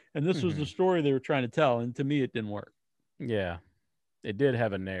story, and this was the story they were trying to tell, and to me it didn't work. Yeah, it did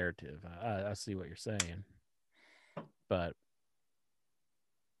have a narrative. I see what you're saying, but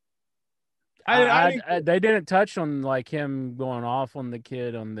they didn't touch on like him going off on the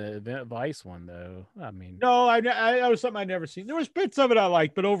kid on the Event Vice one, though. I mean, no, I was something I'd never seen. There was bits of it I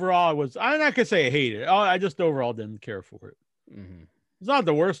liked, but overall, I'm not gonna say I hate it. I just overall didn't care for it. It's not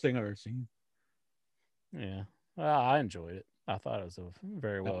the worst thing I've ever seen. Yeah, well, I enjoyed it. I thought it was a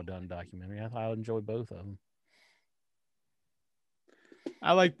very well done documentary. I enjoyed both of them.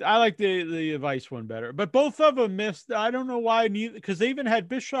 I like the Vice one better, but both of them missed. I don't know why, neither, because they even had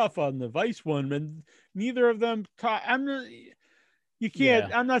Bischoff on the Vice one, and neither of them. You can't.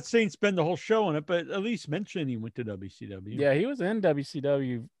 Yeah. I'm not saying spend the whole show on it, but at least mention he went to WCW. Yeah, he was in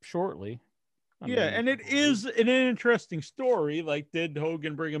WCW shortly. And it is an interesting story. Like, did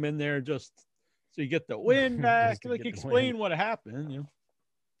Hogan bring him in there just so you get the win back? Like, explain what happened.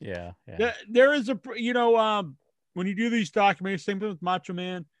 Yeah. There is when you do these documentaries, same thing with Macho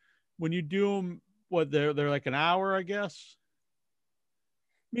Man, when you do them, they're like an hour, I guess.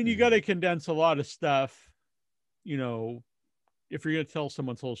 I mean, you got to condense a lot of stuff, if you're going to tell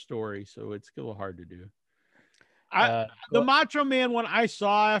someone's whole story. So it's a little hard to do. The Macho Man one I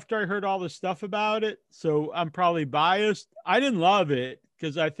saw after I heard all this stuff about it, so I'm probably biased. I didn't love it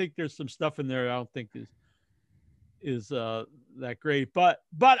because I think there's some stuff in there I don't think is that great, but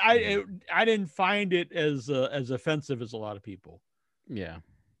I didn't find it as offensive as a lot of people. Yeah,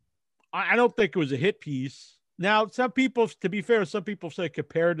 I don't think it was a hit piece. Now, some people, to be fair, some people say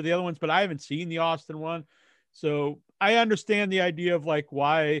compared to the other ones, but I haven't seen the Austin one. So I understand the idea of like,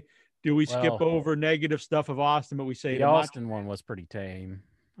 why do we skip Well, over negative stuff of Austin, but we say the Austin one was pretty tame.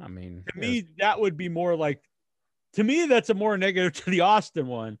 I mean, to me, that would be more like, to me, that's a more negative to the Austin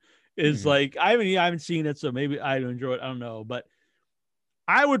one is Mhm. like, I haven't seen it. So maybe I'd enjoy it. I don't know, but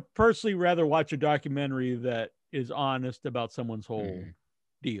I would personally rather watch a documentary that is honest about someone's whole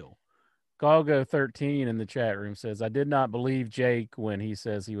deal. Galgo 13 in the chat room says, I did not believe Jake when he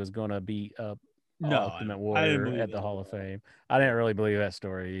says he was going to beat up No, Ultimate I didn't Warrior believe at the that. Hall of Fame. I didn't really believe that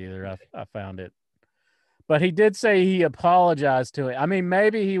story either. I found it. But he did say he apologized to it. I mean,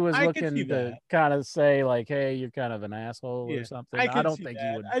 maybe he was I could see looking to that. kind of say, like, hey, you're kind of an asshole Yeah, or something. I I could don't see think that.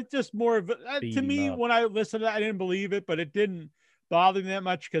 he would. I just more of beat to him me up. when I listened to that, I didn't believe it, but it didn't bother me that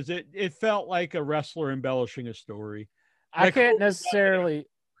much because it felt like a wrestler embellishing a story. I Like can't Hogan necessarily.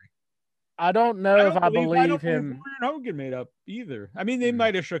 I don't know if I I believe don't believe him. Warrior and Hogan made up either. I mean, they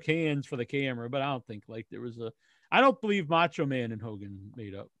might have shook hands for the camera, but I don't think like there was a. I don't believe Macho Man and Hogan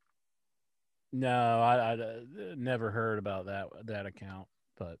made up. No, I never heard about that account,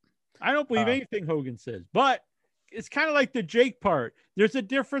 but I don't believe anything Hogan says, but it's kind of like the Jake part. There's a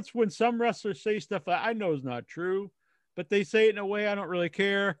difference when some wrestlers say stuff that I know is not true, but they say it in a way I don't really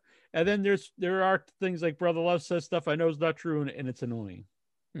care. And then there are things like Brother Love says stuff I know is not true and it's annoying.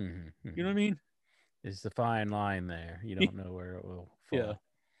 You know what I mean? It's the fine line there. You don't know where it will fall. Yeah.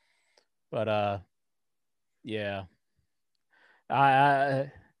 But yeah.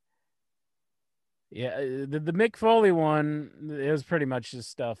 I yeah, the Mick Foley one, it was pretty much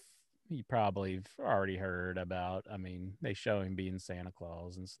just stuff you probably already heard about. I mean, they show him being Santa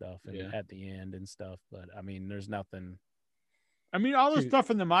Claus and stuff and at the end and stuff, but I mean, there's nothing. I mean, all the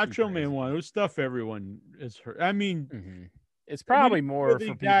stuff in the Macho crazy. Man one, it was stuff everyone has heard. I mean, it's probably more the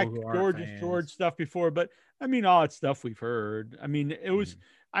for exact people who aren't Gorgeous fans. George stuff before, but I mean, all that stuff we've heard. I mean, it was.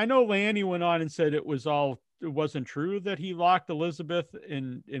 I know Lanny went on and said it wasn't true that he locked Elizabeth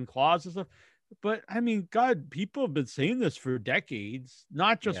in closets and stuff. But I mean, God, people have been saying this for decades,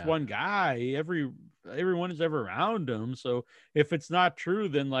 not just one guy. Everyone is ever around him. So if it's not true,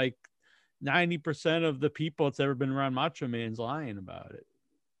 then like 90% of the people that's ever been around Macho Man's lying about it.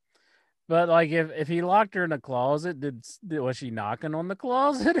 But like, if he locked her in a closet, was she knocking on the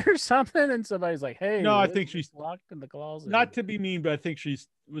closet or something? And somebody's like, "Hey, no, I think she's locked in the closet." Not to be mean, but I think she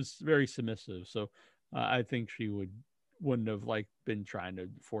was very submissive. So I think she wouldn't have like been trying to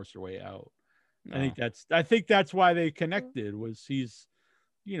force her way out. No. I think that's why they connected. Was he's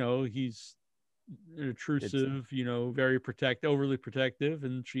intrusive, very overly protective,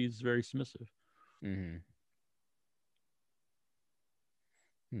 and she's very submissive.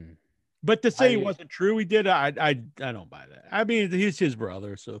 But to say he wasn't true, he did. I don't buy that. I mean, he's his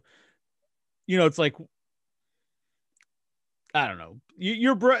brother, so it's like, I don't know.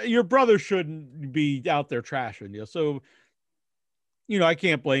 Your brother shouldn't be out there trashing you. So, I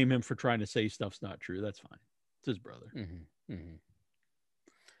can't blame him for trying to say stuff's not true. That's fine. It's his brother.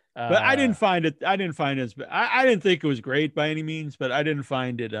 But I didn't find it. I didn't think it was great by any means, but I didn't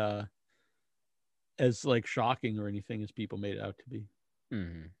find it as like shocking or anything as people made it out to be.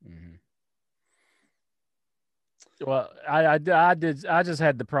 Well, I just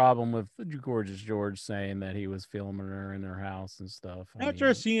had the problem with Gorgeous George saying that he was filming her in her house and stuff.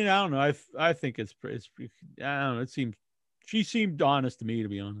 After seeing it, I don't know. I think it's I don't know. She seemed honest to me, to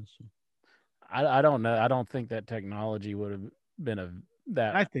be honest. I don't know. I don't think that technology would have been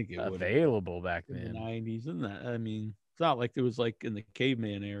I think it available back then. In the 90s, isn't that? I mean, it's not like it was like in the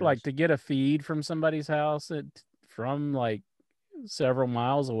caveman era. Like to get a feed from somebody's house from like several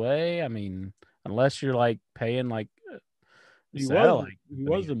miles away. I mean, unless you're like paying like he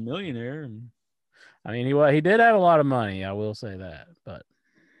was a millionaire. I mean, he did have a lot of money. I will say that, but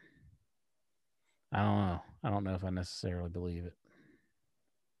I don't know. I don't know if I necessarily believe it.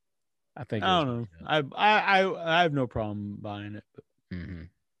 I think I don't know. I have no problem buying it. But...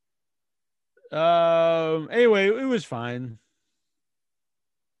 Anyway, it was fine.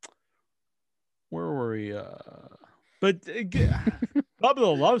 Where were we? But Bubba the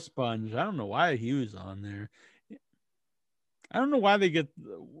Love Sponge, I don't know why he was on there. I don't know why they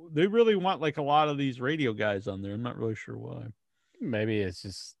really want like a lot of these radio guys on there. I'm not really sure why. Maybe it's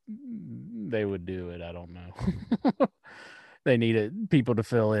just they would do it. I don't know. They needed people to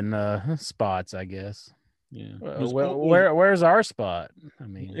fill in spots, I guess. Yeah. Where's our spot? I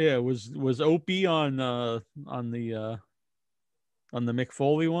mean, yeah, was Opie on the Mick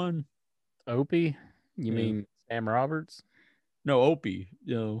Foley one? Opie? You mean Sam Roberts? No, Opie.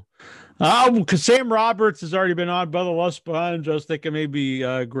 Because Sam Roberts has already been on Bubba Love Sponge. I was thinking maybe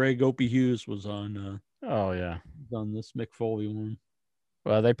Greg Opie Hughes was on Oh yeah. this Mick Foley one.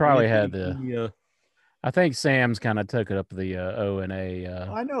 Well, they probably had the. I think Sam's kind of took it up the O&A.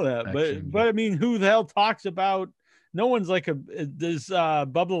 I know that, section. but I mean, who the hell talks about? No one's like does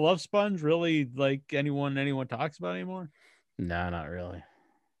Bubba the Love Sponge really like anyone talks about anymore? No, not really.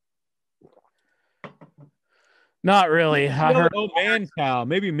 Not really. I heard. Oh, Man Cow.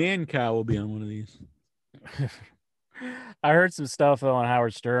 Maybe Man Cow will be on one of these. I heard some stuff on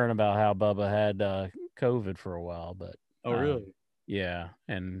Howard Stern about how Bubba had COVID for a while, but oh really? Yeah,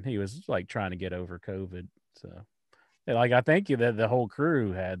 and he was like trying to get over COVID. So, like, I think that the whole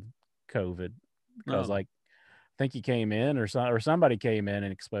crew had COVID because, like, I think he came in or somebody came in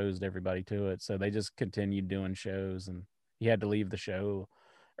and exposed everybody to it. So they just continued doing shows, and he had to leave the show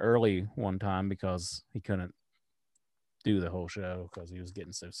early one time because he couldn't do the whole show because he was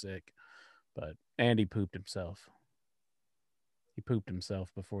getting so sick. But Andy pooped himself. He pooped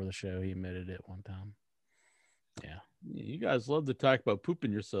himself before the show. He admitted it one time. Yeah. You guys love to talk about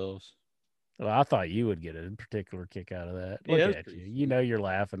pooping yourselves. Well, I thought you would get a particular kick out of that. Look at you. You know you're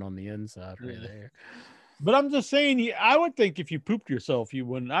laughing on the inside right there. But I'm just saying, I would think if you pooped yourself, you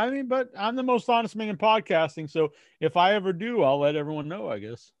wouldn't. I mean, but I'm the most honest man in podcasting. So if I ever do, I'll let everyone know, I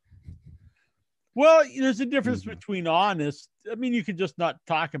guess. Well, there's a difference between honest. I mean, you could just not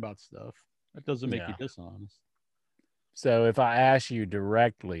talk about stuff. That doesn't make you dishonest. So if I ask you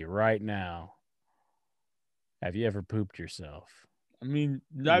directly right now, have you ever pooped yourself? I mean,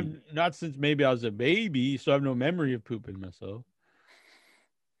 not since maybe I was a baby, so I have no memory of pooping myself.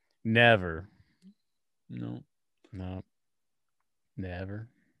 Never. No. Never.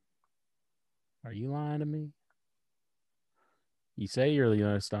 Are you lying to me? You say you're the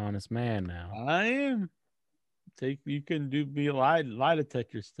most honest man now. I am. You can be a lie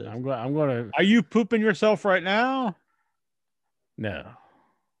detector stuff. I'm gonna. Are you pooping yourself right now? No.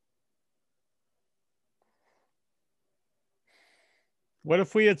 What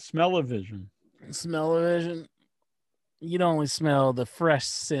if we had smell-o-vision? Smell-o-vision? You'd only smell the fresh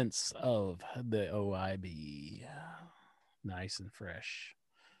scents of the OIB. Nice and fresh.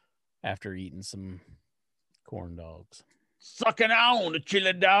 After eating some corn dogs. Sucking on the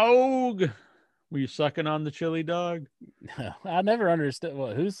chili dog. Were you sucking on the chili dog? No, I never understood.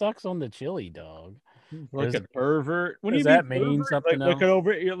 Who sucks on the chili dog? Like a pervert. What does that mean? Something like else?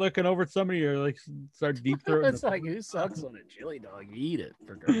 You're looking over at somebody. You're like start deep throating. It's like who sucks on a chili dog? Eat it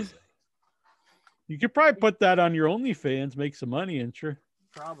for Christ's sake. You could probably put that on your OnlyFans, make some money, ain't you?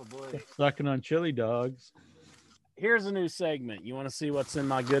 Probably. Sucking on chili dogs. Here's a new segment. You want to see what's in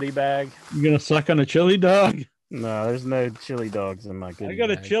my goodie bag? You gonna suck on a chili dog? No, there's no chili dogs in my goodie bag. I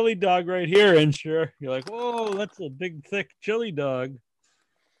got a chili dog right here, and sure, you're like, whoa, that's a big, thick chili dog.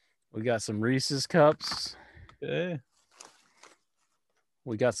 We got some Reese's cups. Okay.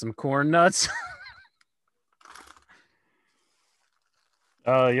 We got some corn nuts.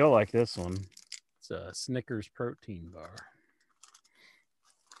 Oh, you'll like this one. It's a Snickers protein bar.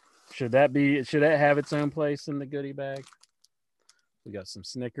 Should that have its own place in the goodie bag? We got some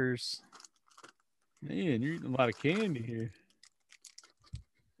Snickers. Man, you're eating a lot of candy here.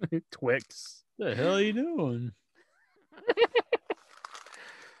 Twix. What the hell are you doing?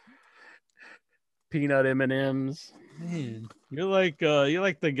 Peanut M&Ms. Man, you're like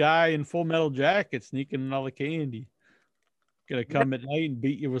the guy in Full Metal Jacket sneaking in all the candy. Gonna come at night and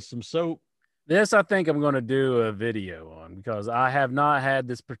beat you with some soap. This I think I'm going to do a video on because I have not had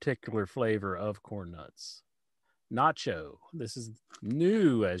this particular flavor of corn nuts. Nacho. This is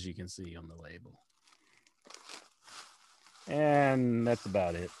new, as you can see on the label. And that's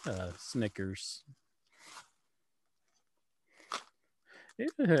about it. Snickers.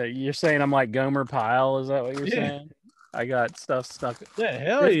 You're saying I'm like Gomer Pyle? Is that what you're saying? I got stuff stuck. The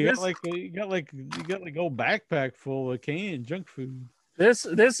hell, you got like old backpack full of canned junk food. This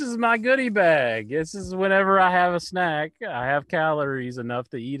is my goodie bag. This is whenever I have a snack, I have calories enough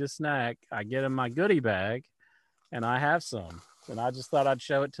to eat a snack. I get in my goodie bag, and I have some. And I just thought I'd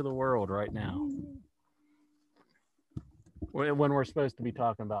show it to the world right now. When we're supposed to be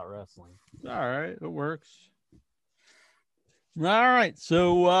talking about wrestling. All right, it works. All right,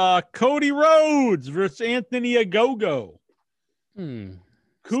 so Cody Rhodes versus Anthony Ogogo.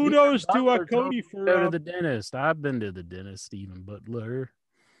 Kudos to Cody for go to the dentist. I've been to the dentist, Stephen Butler.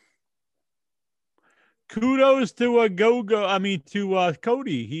 Kudos to Ogogo. I mean to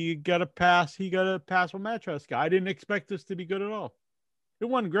Cody. He got a pass. He got a pass from Matt Trask. I didn't expect this to be good at all. It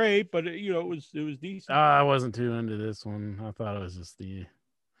wasn't great, but it was decent. I wasn't too into this one. I thought it was just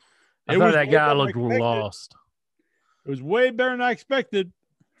I thought that guy looked lost. It was way better than I expected.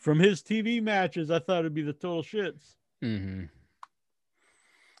 From his TV matches, I thought it'd be the total shits. Mm-hmm.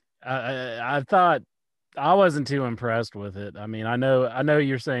 I thought I wasn't too impressed with it. I mean, I know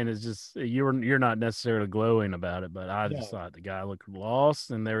you're saying it's just you're not necessarily glowing about it, but I just thought the guy looked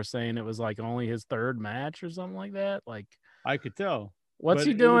lost, and they were saying it was like only his third match or something like that. Like, I could tell. what's But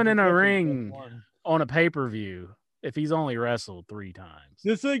he it was doing in a definitely ring the best one. on a pay-per-view if he's only wrestled 3 times?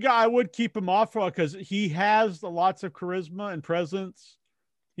 This is a guy I would keep him off for because he has lots of charisma and presence.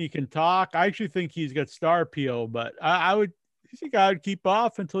 He can talk. I actually think he's got star appeal, but he's a guy I'd keep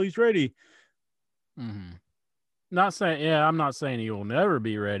off until he's ready. Mm-hmm. I'm not saying he will never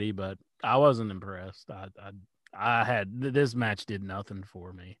be ready, but I wasn't impressed. I had this match did nothing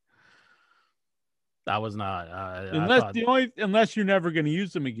for me. I was not. Unless you're never going to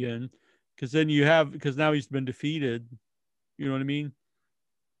use him again, because now he's been defeated. You know what I mean?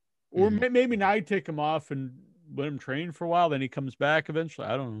 Or maybe now you take him off and let him train for a while, then he comes back eventually.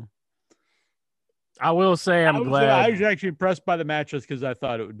 I don't know. I will say I'm glad. I was actually impressed by the matches because I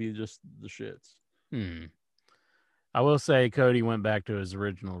thought it would be just the shits. I will say Cody went back to his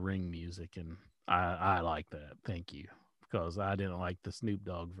original ring music, and I like that. Thank you, because I didn't like the Snoop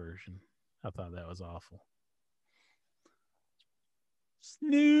Dogg version. I thought that was awful.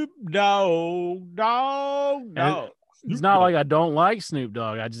 Snoop Dogg, dog. It's not like I don't like Snoop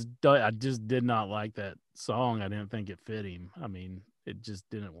Dogg. I just did not like that song. I didn't think it fit him. I mean, it just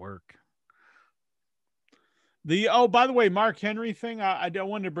didn't work. By the way, Mark Henry thing. I don't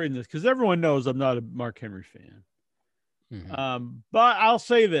want to bring this because everyone knows I'm not a Mark Henry fan. But I'll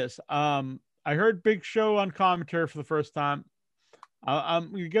say this. I heard Big Show on commentary for the first time. I'm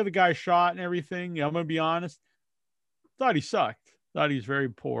gonna give the guy a shot and everything. I'm gonna be honest. Thought he sucked. Thought he was very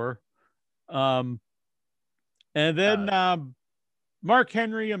poor. And then Mark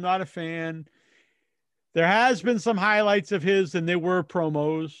Henry, I'm not a fan. There has been some highlights of his, and they were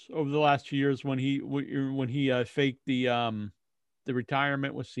promos over the last few years when he faked the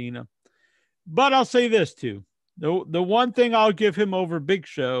retirement with Cena. But I'll say this too: the one thing I'll give him over Big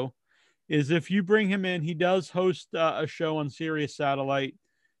Show is if you bring him in, he does host a show on Sirius Satellite,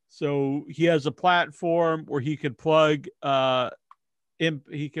 so he has a platform where he could plug.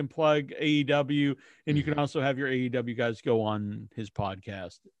 He can plug AEW, and you can also have your AEW guys go on his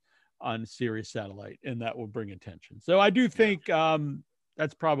podcast on Sirius Satellite, and that will bring attention. So I do think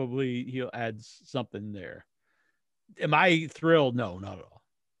that's probably he'll add something there. Am I thrilled? No, not at all.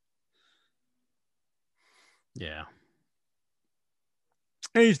 Yeah.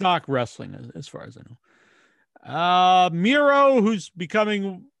 And he's not wrestling as far as I know. Miro, who's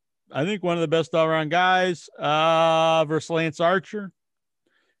becoming, I think, one of the best all-around guys, versus Lance Archer.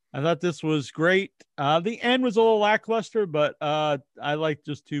 I thought this was great. The end was a little lackluster, but I like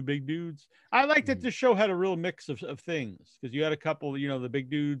just 2 big dudes. I like that this show had a real mix of things because you had a couple, the big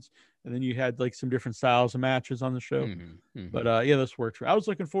dudes, and then you had like some different styles of matches on the show. But yeah, this worked. I was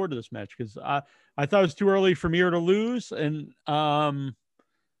looking forward to this match because I thought it was too early for Miro to lose, and I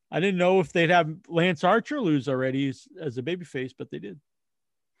didn't know if they'd have Lance Archer lose already as a babyface, but they did.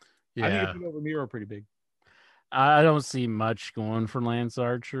 Yeah. I think it put over Miro pretty big. I don't see much going for Lance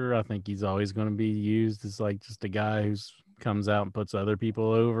Archer. I think he's always going to be used as like just a guy who comes out and puts other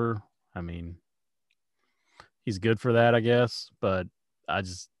people over. I mean, he's good for that, I guess, but I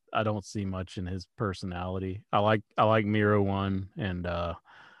don't see much in his personality. I like Miro 1, and I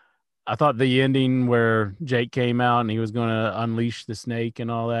thought the ending where Jake came out and he was going to unleash the snake and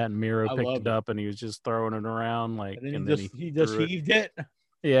all that, and Miro picked it up and he was just throwing it around and then he just heaved it.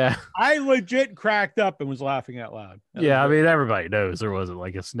 Yeah. I legit cracked up and was laughing out loud. I mean, everybody knows there wasn't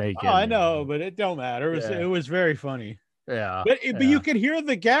like a snake. Oh, I know, but it don't matter. It was very funny. Yeah. But you could hear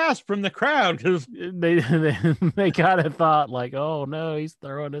the gasp from the crowd because they kind of thought like, oh no, he's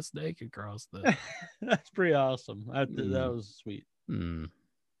throwing a snake across the. That's pretty awesome. That was sweet.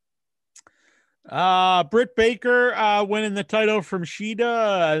 Britt Baker winning the title from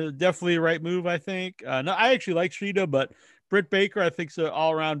Shida. Definitely the right move, I think. No, I actually like Shida, but Britt Baker, I think, is an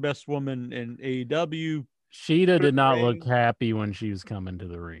all-around best woman in AEW. Shida did not look happy when she was coming to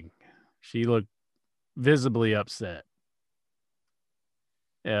the ring. She looked visibly upset.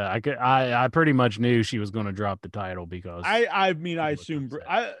 Yeah, I pretty much knew she was going to drop the title because I assume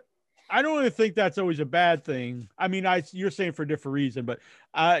I don't really think that's always a bad thing. I mean, you're saying for a different reason, but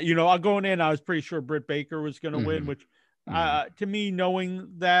I'll going in, I was pretty sure Britt Baker was going to win, which to me, knowing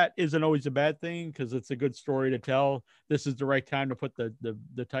that isn't always a bad thing because it's a good story to tell. This is the right time to put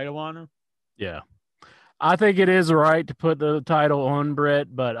the title on her. Yeah. I think it is right to put the title on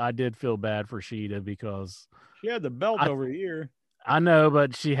Britt, but I did feel bad for Shida because she had the belt over a year. I know,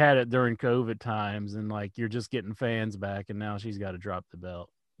 but she had it during COVID times, and like you're just getting fans back, and now she's got to drop the belt.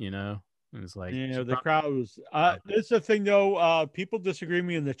 And it's like The crowd was. This is the thing, though. People disagree with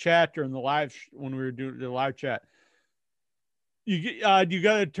me in the chat during the live when we were doing the live chat. You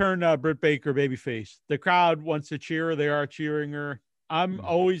got to turn Britt Baker babyface. The crowd wants to cheer her. They are cheering her. I'm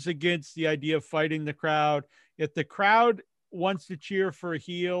always against the idea of fighting the crowd. If the crowd wants to cheer for a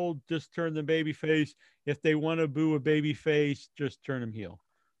heel, just turn them babyface. If they want to boo a babyface, just turn them heel.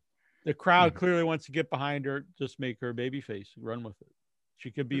 The crowd clearly wants to get behind her. Just make her babyface. Run with it. She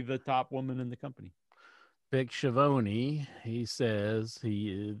could be the top woman in the company. Vic Schiavone, he says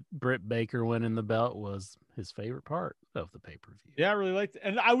Britt Baker winning the belt was his favorite part of the pay-per-view. Yeah, I really liked it.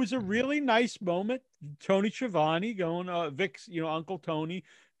 And I was a really nice moment. Tony Schiavone going, Vic's, Uncle Tony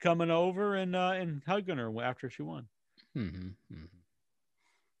coming over and hugging her after she won.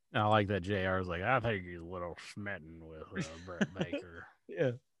 I like that JR was like, I think he's a little smitten with Britt Baker.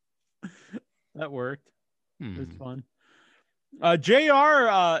 Yeah, that worked. It was fun.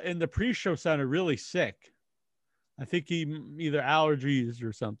 JR in the pre-show sounded really sick. I think he either allergies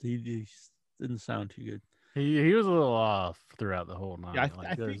or something. He didn't sound too good. He was a little off throughout the whole night. Yeah,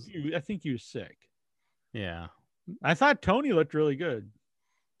 I think he was sick. Yeah, I thought Tony looked really good.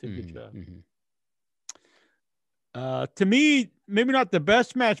 Did a good job. To me, maybe not the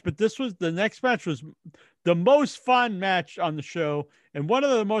best match, but the next match was the most fun match on the show, and one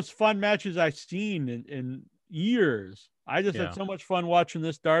of the most fun matches I've seen in years. I just had so much fun watching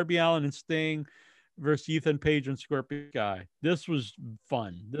this. Darby Allin and Sting versus Ethan Page and Scorpio Sky. This was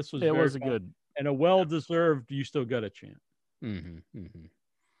fun. It was good and a well-deserved "You Still Got a Chance."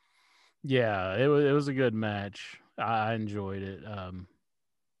 Yeah, it was a good match. I enjoyed it.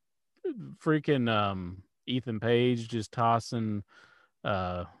 Ethan Page just tossing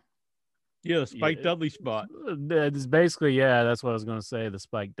the Spike Dudley spot. It's basically, that's what I was going to say, the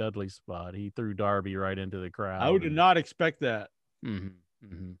Spike Dudley spot. He threw Darby right into the crowd. I did not expect that.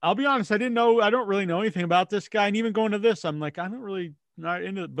 I'll be honest, I don't really know anything about this guy. And even going to this, I'm like, I don't really not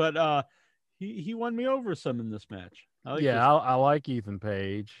into it. But he won me over some in this match. I like Ethan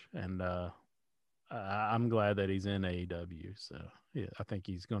Page, and I'm glad that he's in AEW. So yeah, I think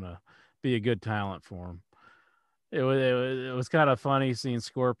he's going to be a good talent for him. It was kind of funny seeing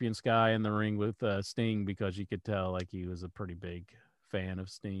Scorpion Sky in the ring with Sting, because you could tell like he was a pretty big fan of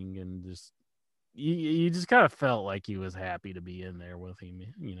Sting, and just you just kind of felt like he was happy to be in there with him,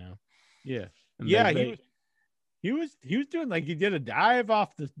 Yeah, and he was doing, like, he did a dive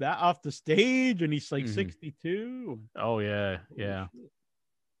off the stage, and he's like 62. Oh yeah.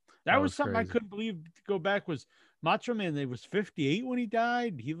 That was something crazy. I couldn't believe to go back was Macho Man. He was 58 when he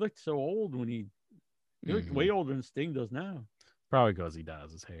died. He looked so old when he looked way older than Sting does now. Probably because he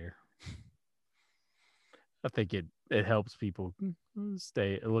dyes his hair. I think it helps people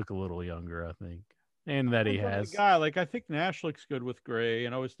look a little younger, I think. And that he has the guy, like, I think Nash looks good with gray,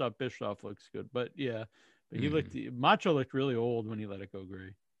 and I always thought Bischoff looks good. But yeah, he Macho looked really old when he let it go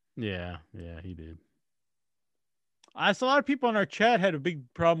gray. Yeah, he did. I saw a lot of people in our chat had a big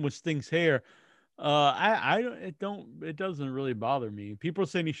problem with Sting's hair. It doesn't really bother me. People are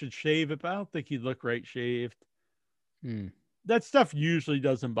saying he should shave it, but I don't think he'd look right shaved. That stuff usually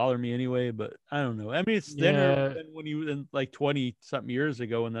doesn't bother me anyway, but I don't know. I mean, it's thinner than when he was in like 20 something years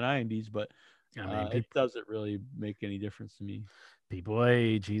ago in the 90s, but it doesn't really make any difference to me. People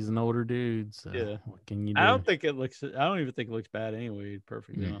age. He's an older dude, so what can you do? I don't even think it looks bad anyway.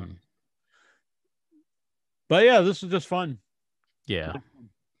 Perfectly honest. But yeah, this was just fun. Yeah.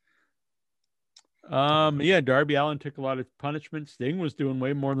 Darby Allin took a lot of punishment. Sting was doing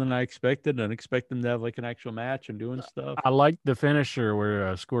way more than I expected, and expect him to have like an actual match and doing stuff. I liked the finisher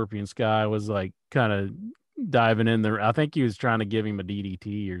where Scorpion Sky was like kind of diving in there. I think he was trying to give him a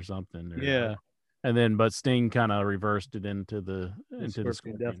DDT or something. But Sting kind of reversed it into the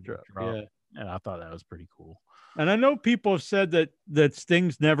Scorpion Death Drop. Yeah, and I thought that was pretty cool. And I know people have said that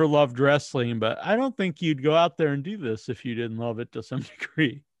Sting's never loved wrestling, but I don't think you'd go out there and do this if you didn't love it to some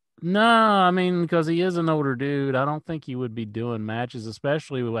degree. No, I mean, because he is an older dude, I don't think he would be doing matches,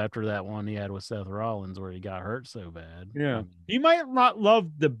 especially after that one he had with Seth Rollins where he got hurt so bad. Yeah. He might not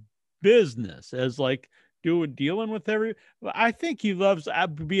love the business as like dealing with I think he loves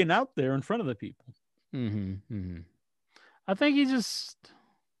being out there in front of the people. I think he just...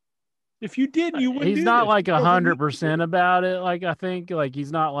 If you did, you wouldn't. He's not like 100% about it. Like, I think like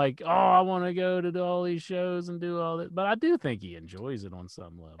he's not like, oh, I want to go to all these shows and do all that. But I do think he enjoys it on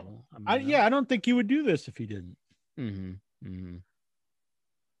some level. I don't think he would do this if he didn't.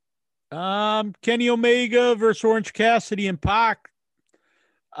 Kenny Omega versus Orange Cassidy and Pac.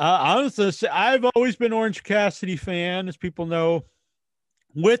 Honestly, I've always been Orange Cassidy fan, as people know.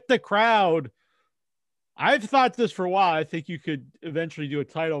 With the crowd, I've thought this for a while. I think you could eventually do a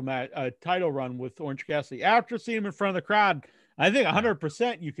title run with Orange Cassidy after seeing him in front of the crowd. I think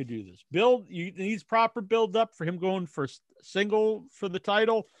 100% you could do this. Needs proper build up for him going for single for the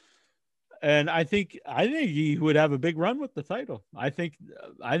title, and I think he would have a big run with the title. I think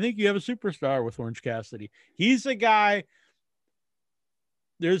you have a superstar with Orange Cassidy. He's a guy.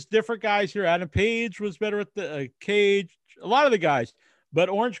 There's different guys here. Adam Page was better at the cage. A lot of the guys. But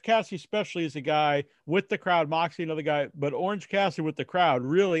Orange Cassidy especially is a guy with the crowd. Moxley, another guy. But Orange Cassidy with the crowd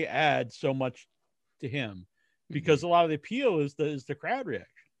really adds so much to him because a lot of the appeal is the crowd reaction.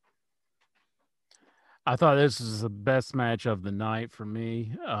 I thought this was the best match of the night for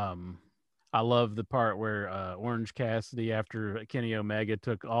me. I love the part where Orange Cassidy, after Kenny Omega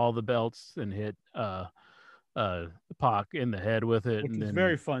took all the belts and hit Pac in the head with it. Which and is then,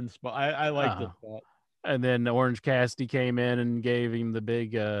 very fun spot. I like this spot. And then Orange Cassidy came in and gave him the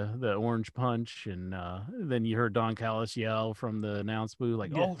big the orange punch, and then you heard Don Callis yell from the announce booth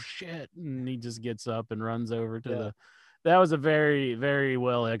like, "Oh shit!" and he just gets up and runs over to the. That was a very, very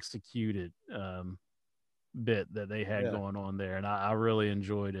well executed bit that they had going on there, and I really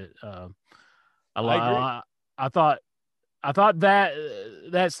enjoyed it. I thought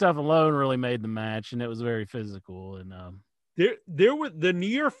that stuff alone really made the match, and it was very physical. And there were the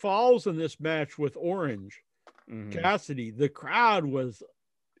near falls in this match with Orange Cassidy. The crowd was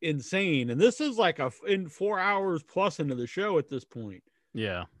insane, and this is like in 4 hours plus into the show at this point.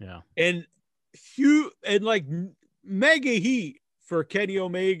 Yeah, and huge and like mega heat for Kenny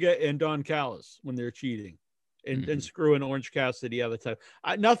Omega and Don Callis when they're cheating and screwing Orange Cassidy out of the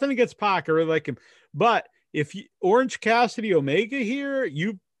time. Nothing against Pac, I really like him, but if Orange Cassidy Omega here,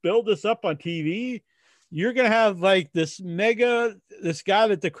 you build this up on TV, you're going to have like this guy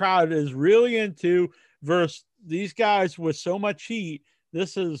that the crowd is really into versus these guys with so much heat.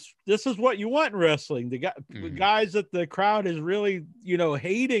 This is what you want in wrestling. The guys that the crowd is really,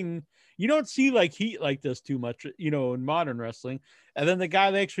 hating. You don't see like heat like this too much, in modern wrestling. And then the guy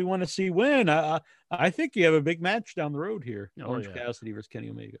they actually want to see win. I think you have a big match down the road here. Orange Cassidy versus Kenny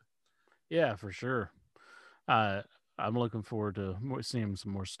Omega. Yeah, for sure. I'm looking forward to seeing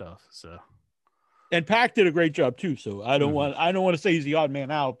some more stuff. So, and Pac did a great job too. So I don't want to say he's the odd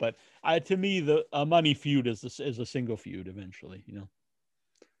man out, but to me the money feud is a single feud eventually.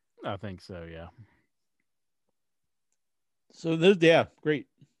 I think so. Yeah. So great.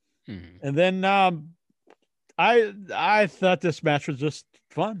 And then I thought this match was just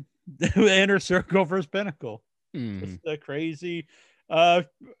fun. Inner Circle versus Pinnacle. Just a crazy.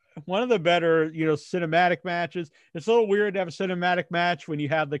 One of the better, cinematic matches. It's a little weird to have a cinematic match when you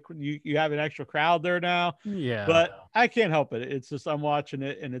have you have an actual crowd there now. Yeah, but I can't help it. It's just I'm watching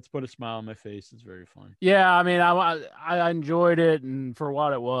it and it's put a smile on my face. It's very fun. Yeah, I mean, I enjoyed it and for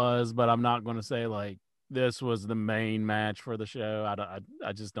what it was, but I'm not going to say like this was the main match for the show.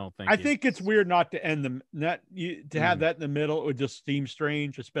 I just don't think. I think it's weird not to end to have that in the middle. It would just seem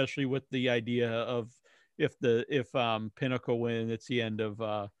strange, especially with the idea of if Pinnacle win, it's the end of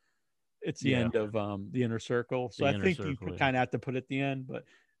the Inner Circle. So I think you kind of have to put it at the end, but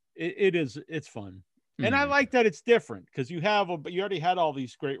it's fun. And I like that it's different because you already had all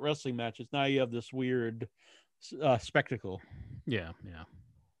these great wrestling matches. Now you have this weird spectacle. Yeah.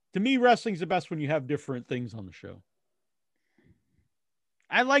 To me, wrestling's the best when you have different things on the show.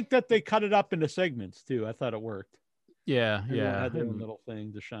 I like that they cut it up into segments too. I thought it worked. Yeah. Had their little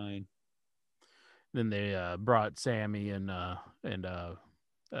thing to shine. Then they brought Sammy and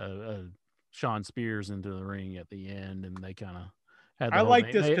Sean Spears into the ring at the end, and they kind of had. I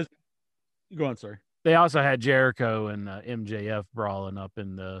like this because. Go on, sorry. They also had Jericho and MJF brawling up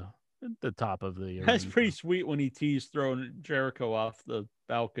in the top of the. That's pretty sweet when he teased throwing Jericho off the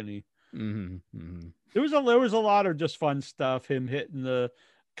balcony. There was a lot of just fun stuff. Him hitting the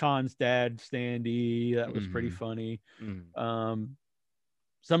Khan's dad, Standy. That was pretty funny.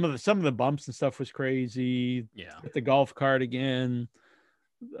 Some of the bumps and stuff was crazy. Yeah. With the golf cart again.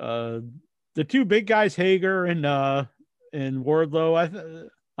 The two big guys, Hager and Wardlow.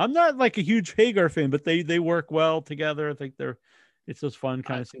 I'm not like a huge Hager fan, but they work well together. I think it's just fun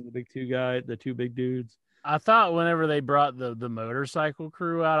kind of seeing the two big dudes. I thought whenever they brought the motorcycle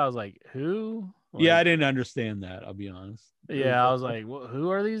crew out, I was like, who? Like, yeah, I didn't understand that. I'll be honest. Yeah, I was like, who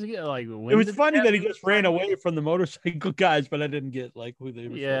are these guys? Like, it was funny that he just ran away from the motorcycle guys, but I didn't get like who they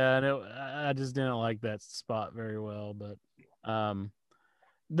were. Yeah, and I just didn't like that spot very well. But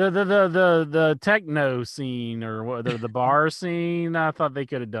the techno scene or the bar scene, I thought they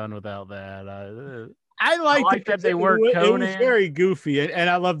could have done without that. I liked like it that 'cause they worked it was Conan. very goofy, and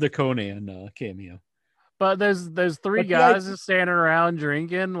I love the Conan cameo. But there's three But the guys just standing around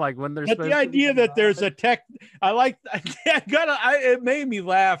drinking, like when they're But the supposed to be idea that there's driving. a tech, I like. It made me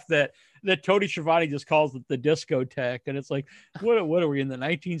laugh that Tony Schiavone just calls it the discotheque, and it's like, what are we in the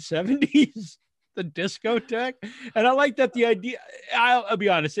 1970s? The discotheque, and I like that the idea. I'll be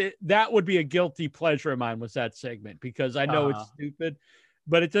honest, that would be a guilty pleasure of mine was that segment because I know it's stupid,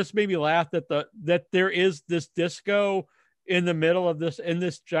 but it just made me laugh that there is this disco in the middle of this in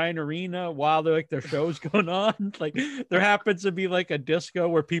this giant arena while their show's going on. Like there happens to be like a disco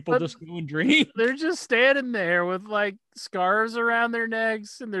where people just go and drink. They're just standing there with like scarves around their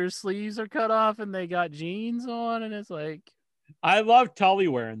necks and their sleeves are cut off and they got jeans on, and it's like, I love Tully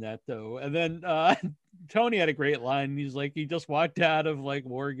wearing that though. And then Tony had a great line. He's like, he just walked out of like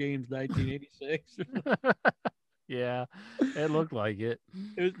War Games 1986. yeah, it looked like it.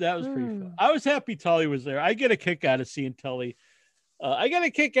 That was pretty fun. I was happy Tully was there. I get a kick out of seeing Tully. I get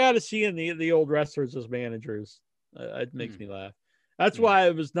a kick out of seeing the old wrestlers as managers. It makes me laugh. That's why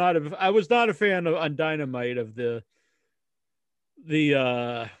I was not a fan of on Dynamite of the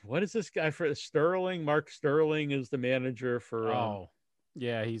what is this guy for Sterling? Mark Sterling is the manager for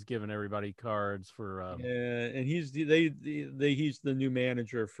yeah, he's giving everybody cards for and he's he's the new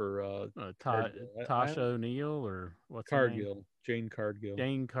manager for Tasha O'Neil or what's Cargill, Jane Cargill.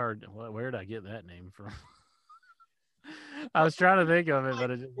 Jane Cargill. Where did I get that name from? I was trying to think of it,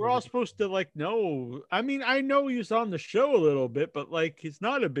 but we're all supposed to like know. I mean, I know he's on the show a little bit, but like it's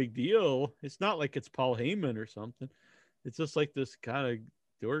not a big deal. It's not like it's Paul Heyman or something. It's just like this kind of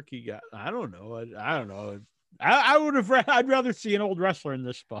dorky guy. I don't know. I don't know. I'd rather see an old wrestler in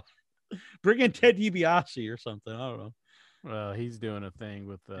this spot. Bring in Ted DiBiase or something. I don't know. Well, he's doing a thing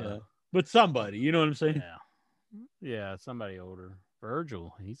with but somebody, you know what I'm saying? Yeah, somebody older.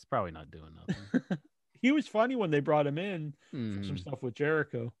 Virgil, he's probably not doing nothing. He was funny when they brought him in for some stuff with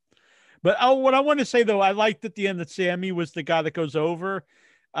Jericho. But what I want to say though, I liked at the end that Sammy was the guy that goes over.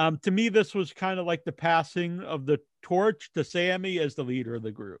 To me, this was kind of like the passing of the torch to Sammy as the leader of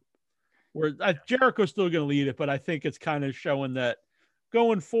the group. Where Jericho's still going to lead it, but I think it's kind of showing that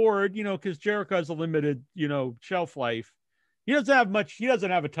going forward, because Jericho has a limited, shelf life. He doesn't have much. He doesn't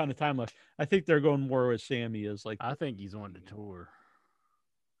have a ton of time left. I think they're going more with Sammy as like. I think he's wanting to tour.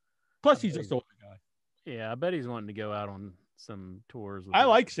 Plus, he's just an older guy. Yeah, I bet he's wanting to go out on some tours. I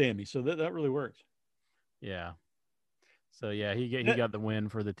like Sammy, so that really works. Yeah. So yeah, he got the win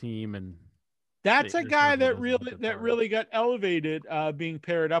for the team, and that's a guy that really got elevated, being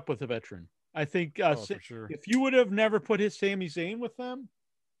paired up with a veteran. I think for sure. If you would have never put his Sami Zayn with them,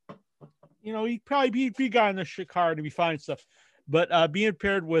 he'd probably be a guy in the shit card and be fine and stuff. But being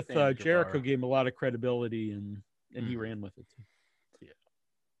paired with Jericho gave him a lot of credibility, and he ran with it too. Yeah.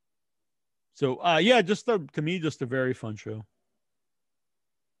 So just to me, just a very fun show.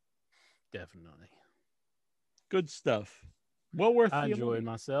 Definitely. Good stuff. Well worth. I enjoyed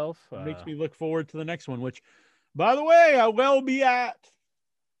myself. Makes me look forward to the next one, which, by the way, I will be at.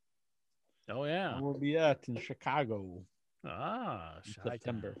 Oh yeah, I will be at in Chicago. In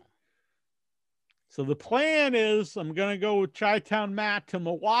September. So the plan is I'm gonna go with Chi-Town Matt to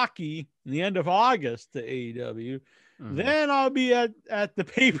Milwaukee in the end of August to AEW. Mm-hmm. Then I'll be at the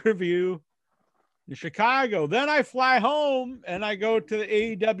pay-per-view in Chicago. Then I fly home and I go to the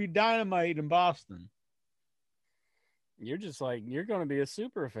AEW Dynamite in Boston. You're just like, you're going to be a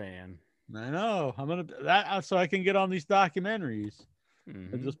super fan. I know. I'm going to that so I can get on these documentaries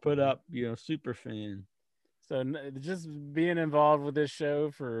and just put up, super fan. So just being involved with this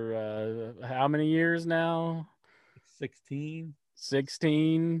show for how many years now? 16.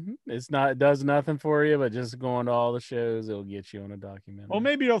 16. It does nothing for you, but just going to all the shows, it'll get you on a documentary. Well,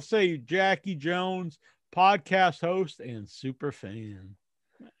 maybe it'll say Jackie Jones, podcast host, and super fan.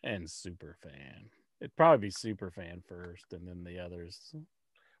 It'd probably be super fan first, and then the others.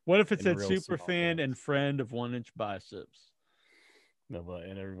 What if it said super fan and friend of 1 inch biceps? No,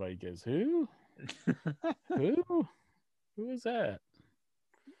 and everybody goes, who? Who is that?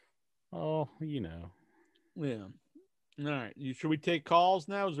 Oh, Yeah. All right. Should we take calls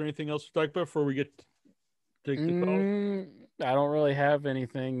now? Is there anything else to talk about before we get to take the calls? I don't really have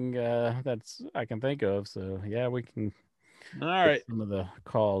anything that's I can think of. So yeah, we can. All right. Some of the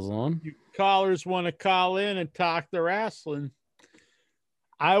calls on. You callers want to call in and talk the wrestling.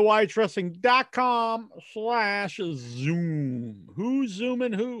 iWatchWrestling.com/Zoom. Who's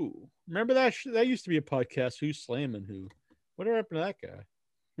zooming who? Remember that? That used to be a podcast. Who's slamming who? Whatever happened to that guy?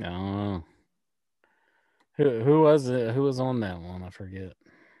 No. Who was it? Who was on that one? I forget.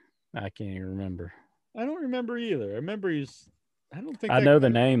 I can't even remember. I don't remember either. I remember I don't think I know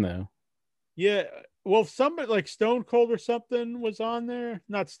the name though. Yeah. Well, somebody like Stone Cold or something was on there.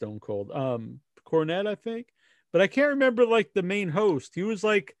 Not Stone Cold. Cornette, I think. But I can't remember like the main host. He was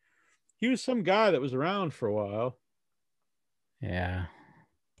some guy that was around for a while. Yeah.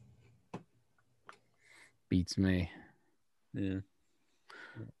 Beats me. Yeah.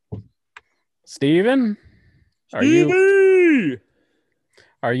 Steven? Are Stevie!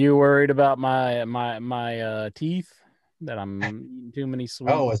 you worried about my teeth that I'm eating too many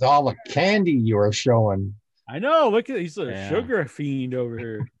sweets? Oh, it's all the candy you were showing. I know. Look at he's a Yeah. sugar fiend over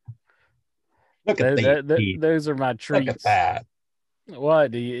here. Look at these. Those are my treats. Look at that.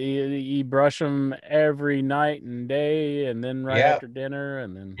 What do you brush them every night and day, and then right Yep. after dinner,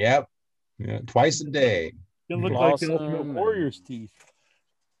 and then Yep. Yeah, twice a day. It looked like the Ultimate Warrior's teeth.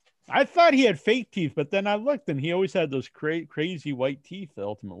 I thought he had fake teeth, but then I looked and he always had those crazy white teeth, the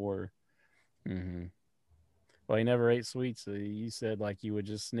Ultimate Warrior. Mm-hmm. Well, he never ate sweets. So you said like he would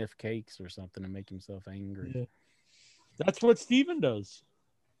just sniff cakes or something to make himself angry. Yeah. That's what Steven does.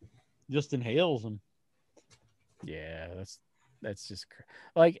 Just inhales them. Yeah, that's just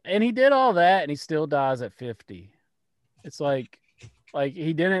like, and he did all that and he still dies at 50. It's like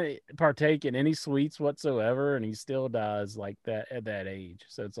he didn't partake in any sweets whatsoever and he still dies like that at that age.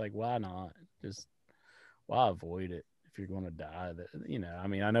 So it's like, why not? Just why avoid it if you're going to die? That, you know, I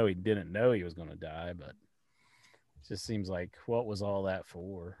mean, I know he didn't know he was going to die, but it just seems like, what was all that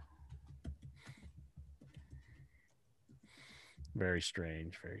for? Very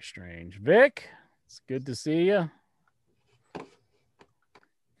strange, very strange. Vic, it's good to see you.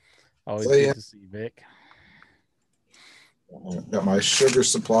 Always good to see Vic. Got my sugar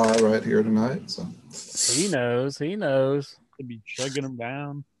supply right here tonight. So He knows. To be chugging them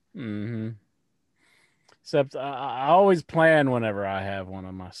down. Mm-hmm. Except I always plan whenever I have one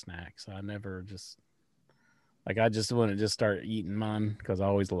of my snacks. I never just I just want to just start eating mine because I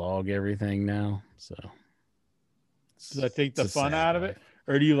always log everything now. So does that take the fun out of it? life.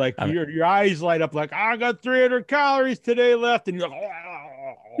 Or do you like your eyes light up like, I got 300 calories today left, and you're like,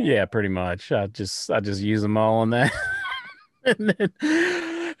 Yeah, pretty much. I just use them all on that. and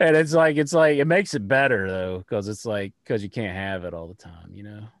it's like it makes it better though, because you can't have it all the time, you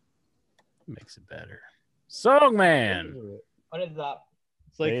know. It makes it better. Songman. What is that?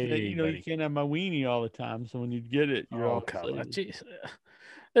 it's like Hey, you buddy. can't have my weenie all the time. So when you get it, you're all excited. Jeez.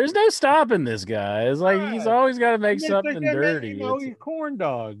 There's no stopping this guy. It's like he's always got to make It's something like, dirty. your corn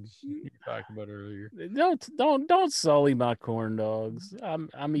dogs you were talking about earlier. Don't sully my corn dogs. I'm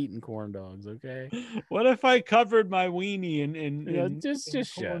eating corn dogs, okay? What if I covered my weenie in Just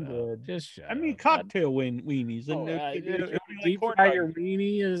shut up. cornbread? Just shut I mean up. cocktail weenies. Oh, And it'd be like deep corn fry dogs. your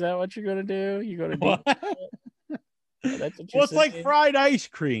weenie? Is that what you're gonna do? You're gonna deep What? That's what Well, it's like saying? fried ice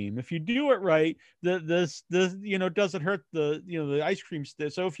cream. If you do it right, this doesn't hurt the ice cream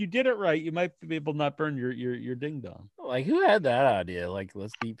stick. So if you did it right, you might be able to not burn your ding dong. Like, who had that idea? Like,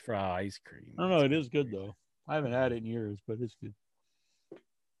 let's deep fry ice cream. I don't know. It is good though. I haven't had it in years, but it's good.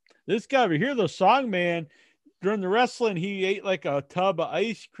 This guy over here, the song man, during the wrestling, he ate like a tub of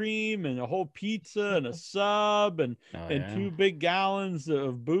ice cream and a whole pizza and a sub and Oh, and yeah? 2 big gallons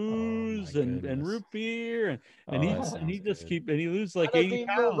of booze and goodness. root beer and Oh, that he sounds just good. he loses like How does 80 he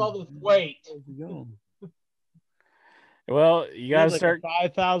pounds. lose all this weight? How's it going? Well, you gotta Like a start.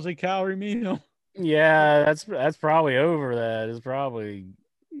 5,000 calorie meal. Yeah, that's probably over that. It's probably,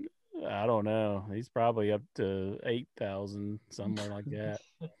 I don't know. He's probably up to 8,000, somewhere like that.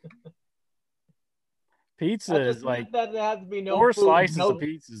 Pizza That is just like means that there has to be no 4 food, slices no- of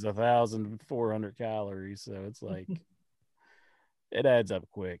pizza is 1,400 calories, so it's like it adds up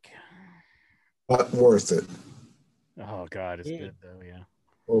quick. not worth it. Oh God, it's Yeah. good though. Yeah.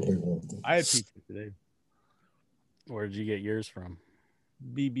 Totally worth it. I had pizza today. Where did you get yours from?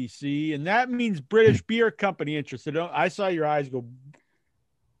 BBC, and that means British Beer Company interested. I saw your eyes go.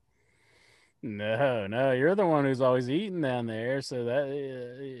 No, you're the one who's always eating down there, so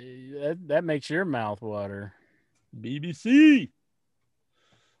that makes your mouth water. BBC.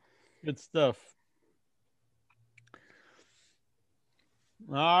 Good stuff.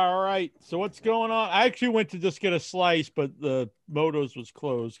 All right. So what's going on? I actually went to just get a slice, but the Moto's was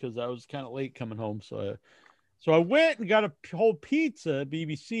closed because I was kind of late coming home. So I went and got a whole pizza at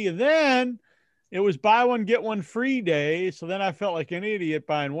BBC, and then it was buy one get one free day. So then I felt like an idiot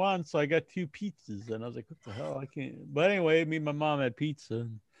buying one, so I got 2 pizzas, and I was like, "What the hell? I can't." But anyway, me and my mom had pizza.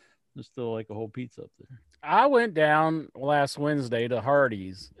 And there's still like a whole pizza up there. I went down last Wednesday to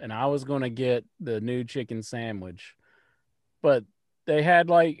Hardee's, and I was going to get the new chicken sandwich, but they had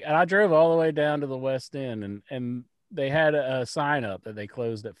and I drove all the way down to the West End, and they had a sign up that they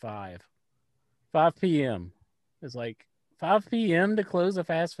closed at 5 p.m. It's like 5 p.m. to close a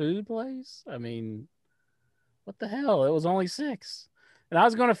fast food place? I mean, what the hell? It was only 6. And I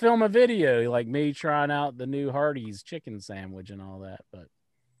was going to film a video, like me trying out the new Hardee's chicken sandwich and all that, but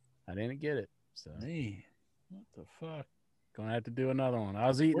I didn't get it. So, Hey, what the fuck? gonna have to do another one. I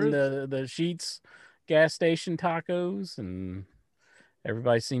was eating the Sheetz gas station tacos, and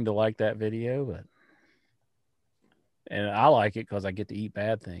everybody seemed to like that video, and I like it because I get to eat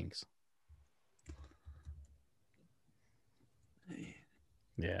bad things.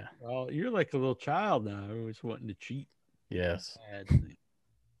 Yeah. Well, you're like a little child now, always wanting to cheat. Yes. Bad thing.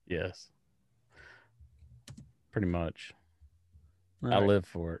 Yes. Pretty much. All I right. live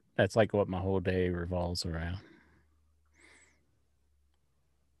for it. That's like what my whole day revolves around.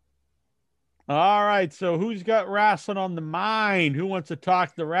 All right, so who's got wrestling on the mind? Who wants to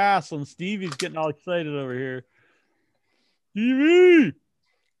talk the wrestling? Stevie's getting all excited over here. Stevie!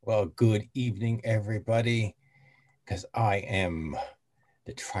 Well, good evening, everybody, because I am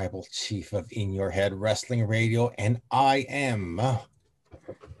the tribal chief of In Your Head Wrestling Radio, and I am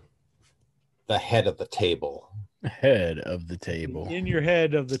the head of the table. Head of the table. In your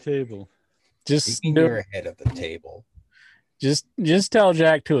head of the table. Just In your head of the table. Just tell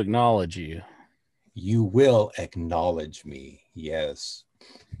Jack to acknowledge you. You will acknowledge me, yes.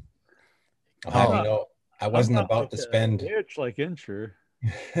 I'll have you know, I wasn't I'm not about like to a spend. bitch like Insure.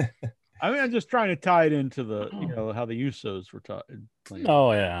 I mean, I'm just trying to tie it into the, how the Usos were taught.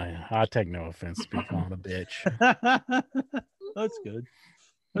 Oh yeah. I take no offense to be called a bitch. That's good.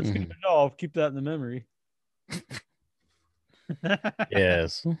 That's good to know. I'll keep that in the memory.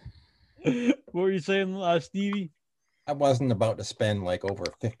 Yes. What were you saying, Stevie? I wasn't about to spend like over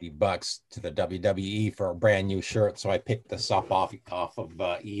 $50 to the WWE for a brand new shirt, so I picked this up off of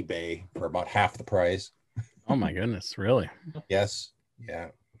eBay for about half the price. Oh my goodness, really? Yes, yeah.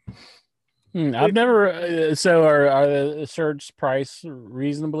 I've never. So are the shirts priced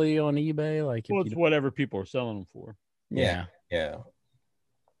reasonably on eBay? Like, Well, it's whatever people are selling them for. Yeah. Yeah.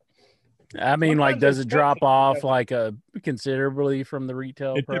 I mean, like, Sometimes does it it's drop special, off like considerably from the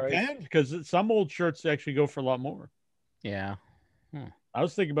retail It price? depends, because some old shirts actually go for a lot more. Yeah. I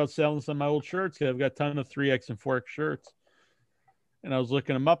was thinking about selling some of my old shirts. I've got a ton of 3X and 4X shirts, and I was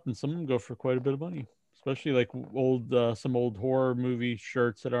looking them up, and some of them go for quite a bit of money, especially like some old horror movie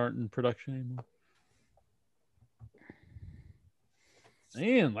shirts that aren't in production anymore.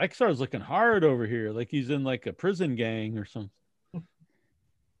 Man, Lexar's looking hard over here, like he's in like a prison gang or something. I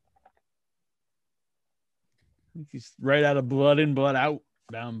think he's right out of Blood In, Blood Out,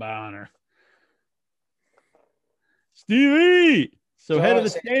 Bound by Honor. Stevie! So head of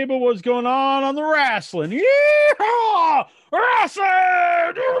the table, what's going on the wrestling? Yeehaw! Wrestling!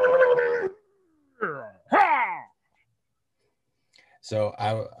 So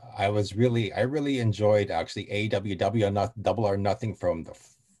I really enjoyed actually AWW not Double or Nothing from the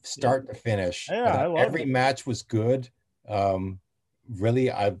start to finish. Yeah, I love every it. match was good. Really,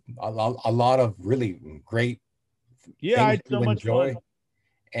 a lot of really great. Yeah, I things had so to much enjoy. fun.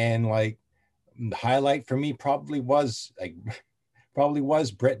 And like the highlight for me probably was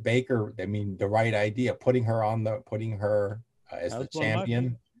Britt Baker. I mean, the right idea, putting her as the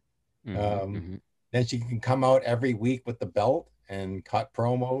champion. Then she can come out every week with the belt and cut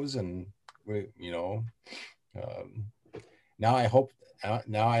promos, and now I hope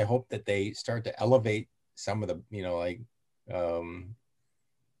that they start to elevate some of the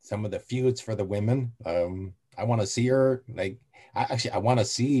some of the feuds for the women. I want to see her I want to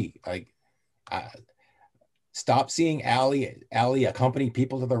see stop seeing Allie accompany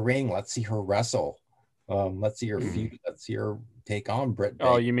people to the ring. Let's see her wrestle. Let's see her feud. Let's see her take on Britt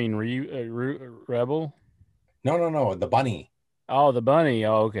Baker. Oh, you mean Rebel? No, the bunny. Oh, the bunny.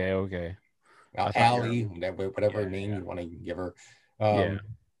 Oh, okay. Allie, whatever name you want to give her.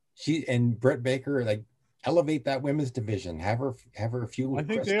 She and Britt Baker, like, elevate that women's division. Have her feud. I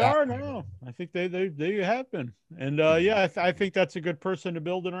think they are now. I think they have been. And I think that's a good person to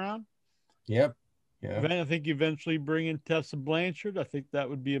build it around. Yep. Yeah. I think eventually bring in Tessa Blanchard. I think that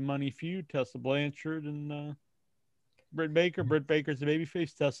would be a money feud. Tessa Blanchard and Britt Baker. Britt Baker's the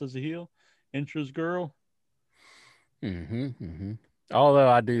babyface. Tessa's a heel. Intra's girl. Although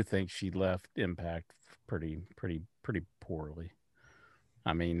I do think she left Impact pretty poorly.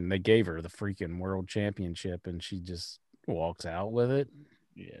 I mean, they gave her the freaking world championship, and she just walks out with it.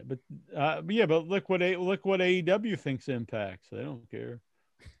 Yeah, but look what AEW thinks Impact. So they don't care.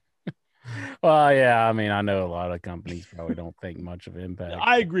 Well, yeah, I mean, I know a lot of companies probably don't think much of Impact.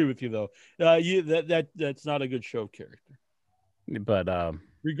 I agree with you though. That's not a good show character. But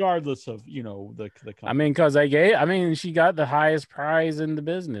regardless of the company. I mean, because she got the highest prize in the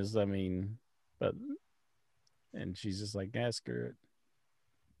business. I mean, but And she's just like, yeah, screw it.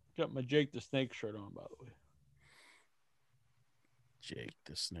 Got my Jake the Snake shirt on, by the way. Jake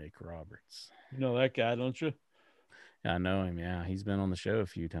the Snake Roberts. You know that guy, don't you? I know him. Yeah, he's been on the show a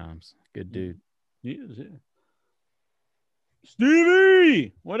few times. Good dude. He is, yeah.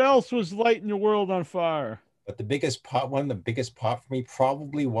 Stevie, what else was lighting your world on fire? But the biggest pop, one of the biggest pop for me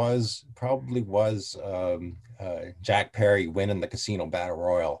probably was Jack Perry winning the Casino Battle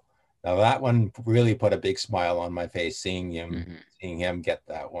Royal. Now that one really put a big smile on my face seeing him get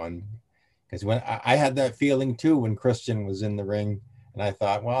that one. Because when I had that feeling too when Christian was in the ring, and I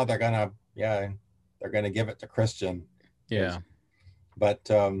thought, well, they're gonna give it to Christian. Yeah. But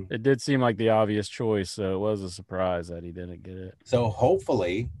it did seem like the obvious choice, so it was a surprise that he didn't get it. So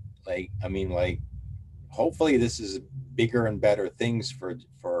hopefully, hopefully this is bigger and better things for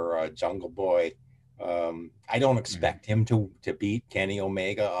Jungle Boy. I don't expect him to beat Kenny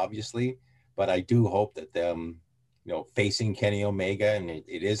Omega, obviously, but I do hope that facing Kenny Omega, and it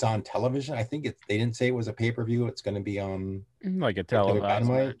is on television. I think they didn't say it was a pay-per-view. It's going to be on like a televised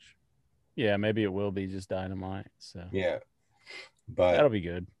match. Yeah, maybe it will be just Dynamite. So yeah, but that'll be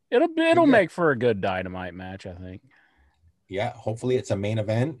good. It'll make for a good Dynamite match, I think. Yeah, hopefully it's a main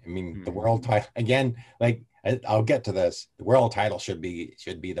event. I mean, the world title again. Like I'll get to this. The world title should be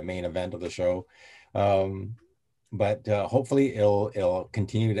the main event of the show. But hopefully it'll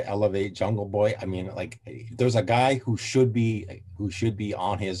continue to elevate Jungle Boy. I mean, like there's a guy who should be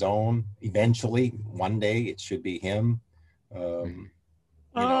on his own eventually. One day it should be him.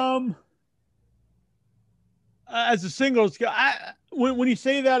 As a singles guy, when you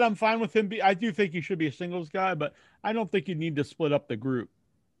say that, I'm fine with him. I do think he should be a singles guy, but I don't think you need to split up the group.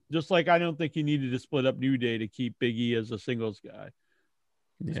 Just like I don't think you needed to split up New Day to keep Big E as a singles guy.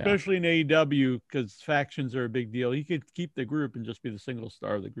 Yeah. Especially in AEW, because factions are a big deal. He could keep the group and just be the single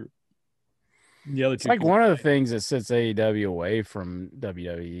star of the group. The other it's like one of the things that sets AEW away from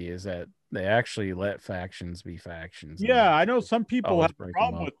WWE is that they actually let factions be factions. Yeah, I know some people have a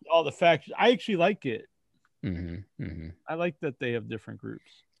problem with all the factions. I actually like it. I like that they have different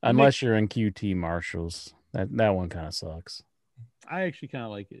groups. Unless you're in QT Marshals. That one kind of sucks. I actually kind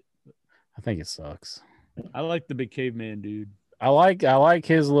of like it. I think it sucks. I like the big caveman dude. I like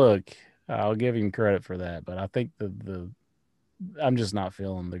his look. I'll give him credit for that, but I think I'm just not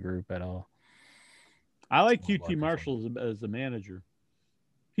feeling the group at all. I like QT Marshall as the manager.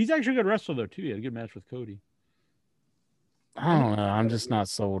 He's actually a good wrestler though too. He had a good match with Cody. I don't know. I'm just not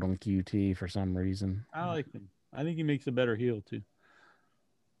sold on QT for some reason. I like him. I think he makes a better heel too.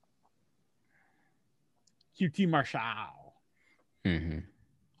 QT Marshall.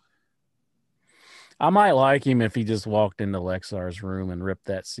 I might like him if he just walked into Lexar's room and ripped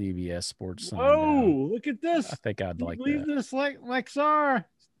that CBS Sports sign down. Look at this. I think I'd like believe that. This Lexar.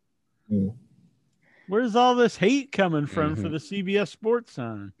 Where's all this hate coming from for the CBS Sports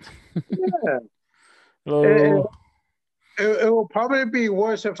sign? Yeah. It will probably be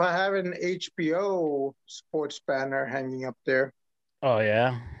worse if I have an HBO Sports banner hanging up there. Oh,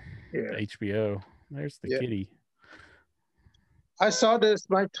 yeah? Yeah. HBO. There's the kitty. I saw this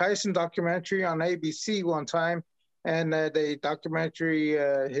Mike Tyson documentary on ABC one time, and they documentary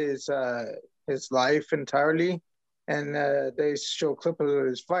his life entirely, and they show clips of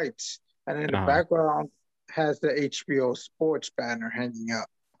his fights, and in the background has the HBO Sports banner hanging up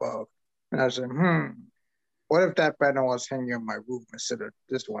above. And I was like, what if that banner was hanging in my room instead of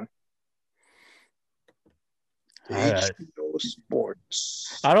this one? HBO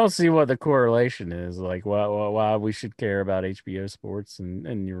Sports. I don't see what the correlation is. Like, why we should care about HBO Sports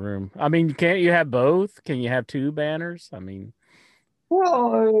in your room. I mean, can't you have both? Can you have two banners? I mean,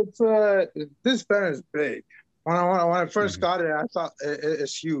 well, it's this banner is big. When I first got it, I thought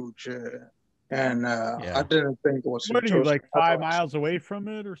it's huge, and I didn't think it was. What are you, like 5 miles away from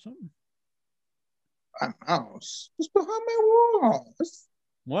it or something? I don't know. It's behind my wall.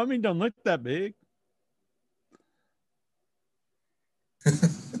 Well, I mean, don't look that big.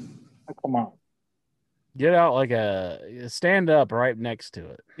 Come on. Get out stand up right next to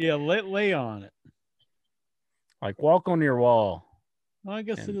it. Yeah, lay on it. Like walk on your wall. Well, I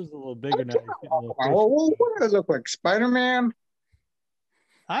guess it is a little bigger now. What does it look like? Spider-Man?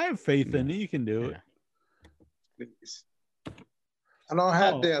 I have faith in it. You can do it. Please. I don't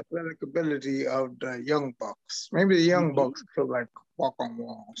have the athletic ability of the Young Bucks. Maybe the Young Bucks could like walk on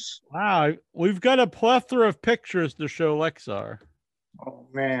walls. Wow, we've got a plethora of pictures to show Lexar. Oh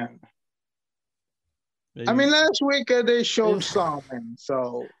man! I mean, last week they showed something.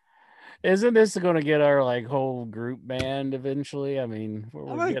 So, isn't this going to get our like whole group banned eventually? I mean,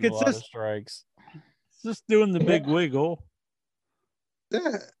 we're getting a lot of strikes. It's just doing the big wiggle.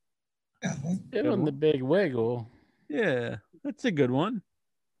 Yeah. Doing the big wiggle. Yeah, that's a good one.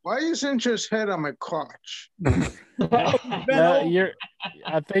 Why is Incher's head on my crotch? You're.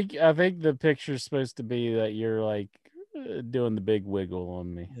 I think the picture's supposed to be that you're like doing the big wiggle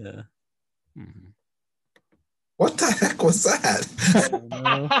on me. Yeah. Mhm. What the heck was that?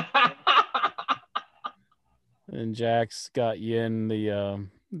 And Jack's got you in the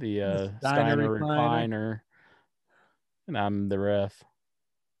Steiner recliner, and I'm the ref.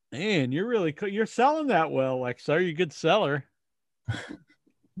 Man, you're selling that well, Lexar. You're a good seller.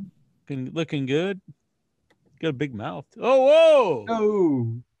 Looking good. Got a big mouth. Oh, whoa!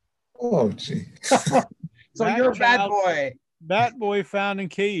 Oh, Oh, gee. so you're a bad boy. Bat boy found in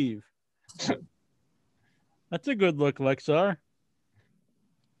cave. That's a good look, Lexar.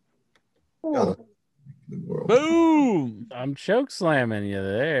 Yeah, the world. Boom! I'm choke slamming you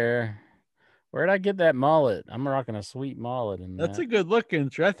there. Where'd I get that mullet? I'm rocking a sweet mullet in that. That's a good look,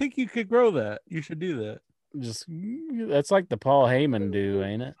 Incher. I think you could grow that. You should do that. Just that's like the Paul Heyman do,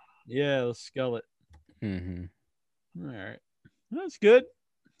 ain't it? Yeah, the skillet. Mm-hmm. All right. That's good.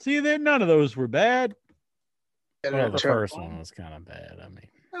 See, none of those were bad. Well, the first one was kind of bad. I mean,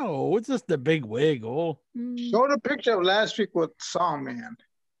 No, it's just the big wiggle. Show the picture of last week with Songman.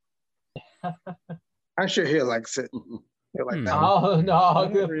 I'm sure he likes it. He'll like that. Oh no, I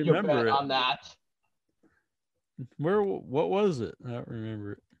don't good remember it. on that. What was it? I don't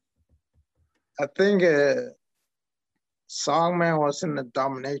remember it. I think Songman was in the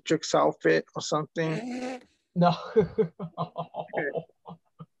dominatrix outfit or something. No.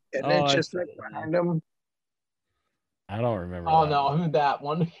 And Oh, then I just see. like behind him. I don't remember. Oh that no, one. that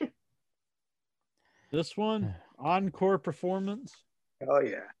one. This one, encore performance. Oh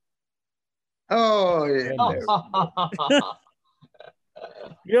yeah. Oh yeah. Goodness.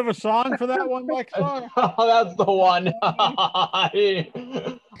 You have a song for that one, Lexar? Oh, that's the one. I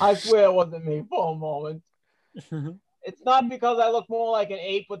swear it wasn't me for a moment. It's not because I look more like an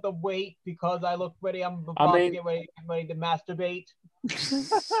ape with the weight, because I look ready. I'm about to get ready to masturbate.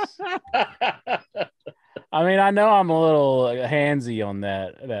 I mean, I know I'm a little handsy on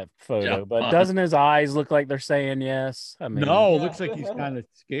that photo, but doesn't his eyes look like they're saying yes? I mean, No, looks like he's kind of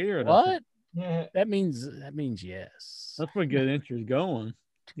scared. What? Yeah. That means yes. That's what good Incher's going.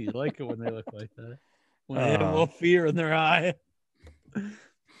 You like it when they look like that. When they have a little fear in their eye.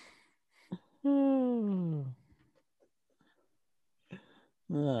 All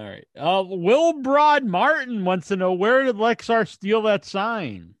right. Will Broad Martin wants to know, where did Lexar steal that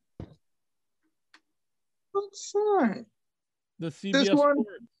sign? What sign? The CBS This one?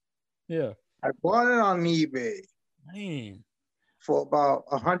 Sports. Yeah. I bought it on eBay Man. for about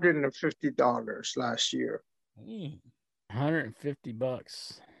 $150 last year. Man.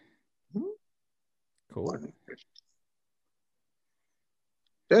 $150. Cool.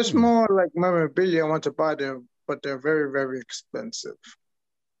 There's more like memorabilia I want to buy them, but they're very, very expensive.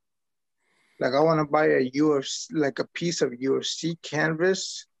 Like I want to buy a UFC, like a piece of UFC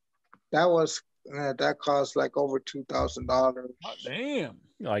canvas. That cost like over $2,000. Oh, damn.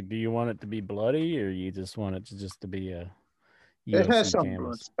 Like, do you want it to be bloody, or you just want it to be a It has UFC some blood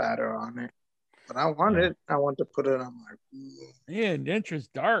canvas? spatter on it, but I want it. I want to put it on my. Man, Incher's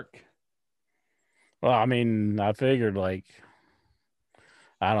dark. Well, I mean, I figured like,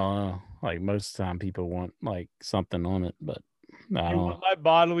 I don't know, like most of the time people want like something on it, but I You don't. want my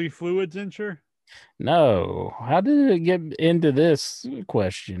bodily fluids, Incher? No. How did it get into this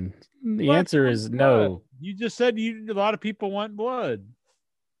question? The What? answer is no. You just said a lot of people want blood.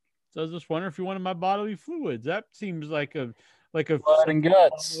 So I was just wondering if you wanted my bodily fluids. That seems like a Blood and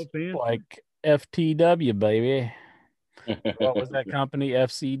guts, answer. like FTW, baby. What was that company?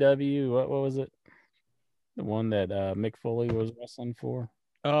 FCW. What was it? The one that Mick Foley was wrestling for.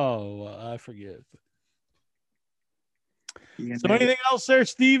 Oh, I forget. So anything else there,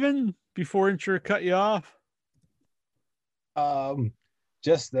 Steven, before Incher cut you off?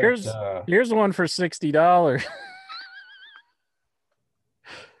 Just that. Here's one for $60.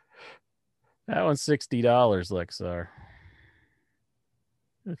 That one's $60, Lexar.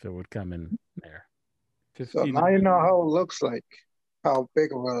 If it would come in there. So now you know how it looks like, how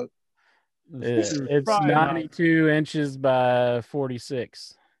big of a. It's 92 inches by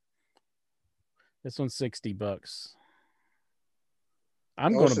 46. This one's $60.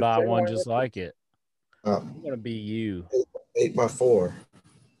 I'm going to buy one just like it. I'm going to be you. 8x4.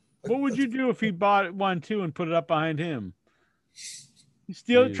 What would you do if he bought one too and put it up behind him? He's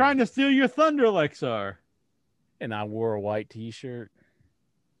Dude. trying to steal your thunder, Lexar. And I wore a white t-shirt.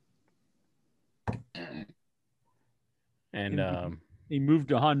 And he moved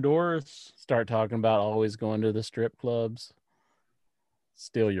to Honduras. Start talking about always going to the strip clubs.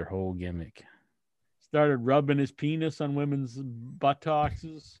 steal your whole gimmick. Started rubbing his penis on women's buttocks.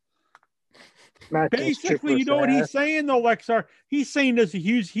 Basically, you know what he's saying though, Lexar? He's saying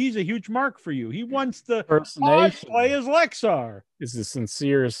he's a huge mark for you. He wants to play as Lexar. It's the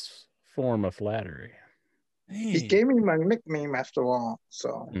sincerest form of flattery. He gave me my nickname after all,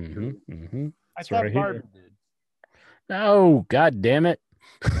 so. I thought Marvin did. No, God damn it.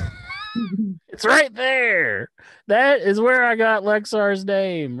 It's right there. That is where I got Lexar's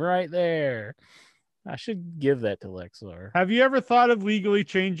name, right there. I should give that to Lexar. Have you ever thought of legally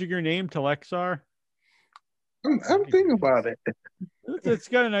changing your name to Lexar? I'm thinking about it. It's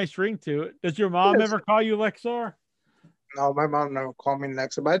got a nice ring to it. Does your mom ever call you Lexar? No, my mom never called me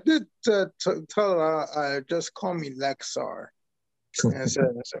Lexar, but I did tell her, just call me Lexar. And I said,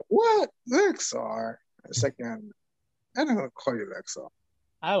 what? Lexar? I said, I'm not going to call you Lexar.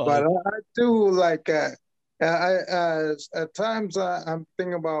 I do like, at times I'm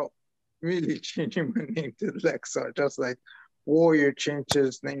thinking about really changing my name to Lexar, just like Warrior changed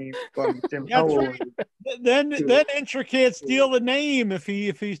his name from Jim Howard. Then Intra can't steal the name if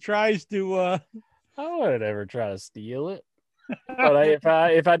he tries to. I wouldn't ever try to steal it. But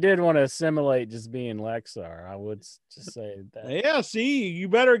if I did want to assimilate just being Lexar, I would just say that. Yeah, see, you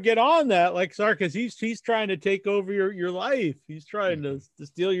better get on that, Lexar, because he's trying to take over your life. He's trying to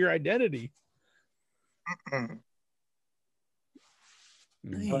steal your identity.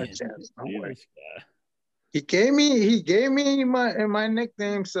 He gave me my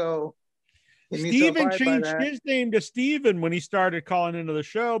nickname, so Steven changed his name to Steven when he started calling into the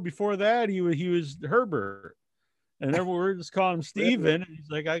show. Before that, he was Herbert, and then we're just calling him Steven. And he's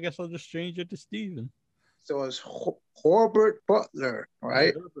like, I guess I'll just change it to Steven. So it's Herbert Butler,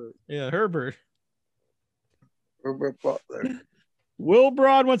 right? Herbert. Herbert Butler. Will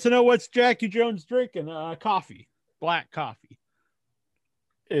Broad wants to know what's Jackie Jones drinking. Coffee, black coffee.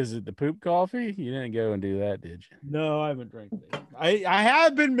 Is it the poop coffee? You didn't go and do that, did you? No, I haven't drank it. I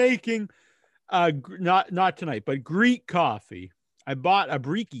have been making, not tonight, but Greek coffee. I bought a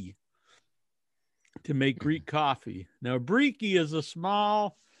Briki to make Greek coffee. Now, a Briki is a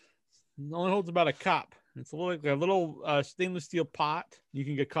small, it only holds about a cup. It's a little stainless steel pot. You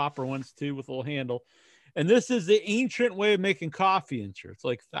can get copper ones too with a little handle. And this is the ancient way of making coffee. It's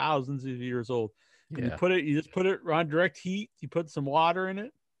like thousands of years old. And you just put it on direct heat. You put some water in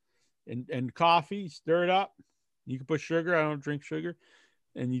it and coffee, stir it up. You can put sugar. I don't drink sugar.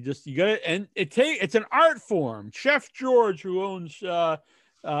 And you got it. And it's an art form. Chef George, who owns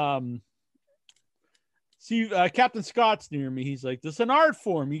Captain Scott's near me. He's like, this is an art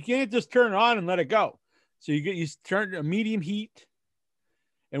form. You can't just turn it on and let it go. So you turn a medium heat.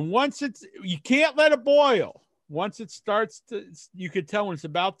 And you can't let it boil. Once it starts to, you could tell when it's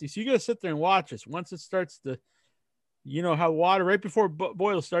about to. So you got to sit there and watch this. Once it starts to, you know how water right before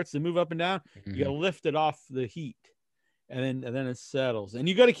boil starts to move up and down, you got to lift it off the heat, and then it settles. And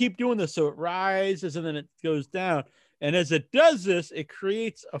you got to keep doing this so it rises and then it goes down. And as it does this, it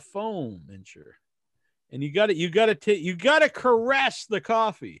creates a foam mixture. And you got to caress the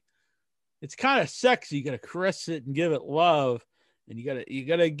coffee. It's kind of sexy. You got to caress it and give it love. And you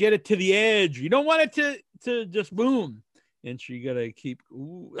gotta get it to the edge. You don't want it to just boom. And so you gotta keep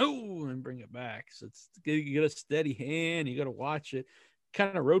and bring it back. So you get a steady hand. You gotta watch it,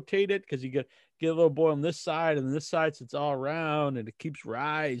 kind of rotate it because you get a little boil on this side and this side, so it's all around and it keeps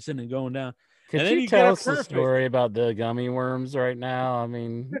rising and going down. Could you tell us the story about the gummy worms right now? I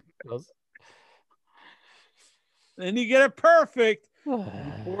mean, and you get it perfect. You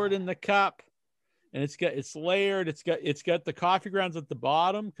pour it in the cup. And it's layered. It's got the coffee grounds at the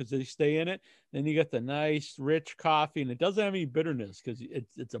bottom because they stay in it. Then you got the nice rich coffee, and it doesn't have any bitterness because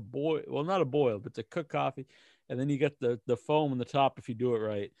it's a boil. Well, not a boil, but it's a cooked coffee. And then you got the foam on the top if you do it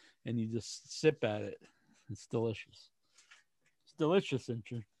right, and you just sip at it. It's delicious. It's delicious, isn't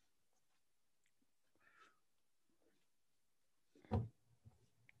it?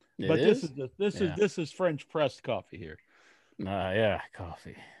 But this is French pressed coffee here.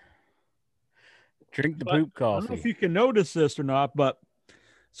 Coffee. Drink the poop coffee. I don't know if you can notice this or not, but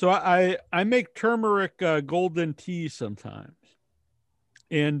so I make turmeric golden tea sometimes,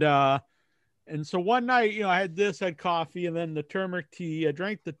 and so one night, I had coffee and then the turmeric tea. I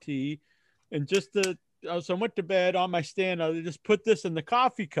drank the tea, and so I went to bed on my stand. I just put this in the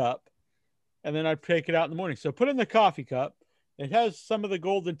coffee cup, and then I'd take it out in the morning. So I put it in the coffee cup. It has some of the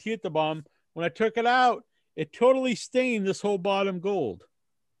golden tea at the bottom. When I took it out, it totally stained this whole bottom gold.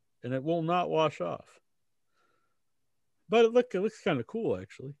 And it will not wash off. But it looks kind of cool,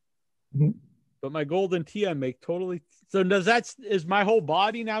 actually. Mm-hmm. But my golden tea I make totally. So is my whole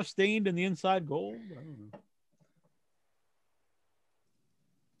body now stained in the inside gold? I don't know.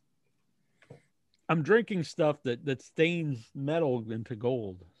 I'm drinking stuff that stains metal into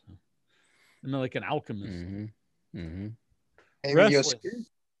gold. So I'm like an alchemist. Mm-hmm. Mm-hmm. Maybe your Restless. skin.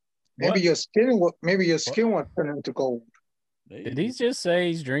 What? Maybe your skin will turn into gold. Did he just say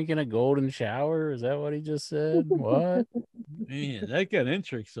he's drinking a golden shower? Is that what he just said? What? Man, that got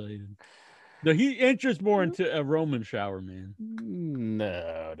Incher excited. No, he enters more into a Roman shower, man.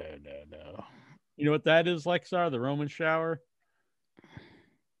 No. You know what that is, Lexar? The Roman shower?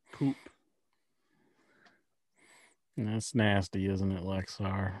 Poop. That's nasty, isn't it,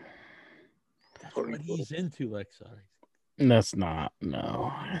 Lexar? That's what he's into, Lexar. That's not.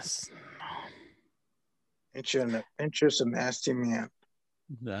 No. Incher's a nasty man.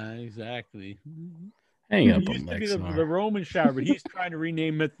 Nah, exactly. Hang up It on used to be Lexar. the Roman shower, but he's trying to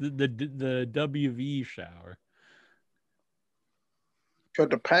rename it the WV shower.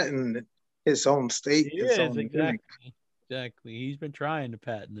 Tried to patent his own state. He his is, own exactly. gimmick. Exactly. He's been trying to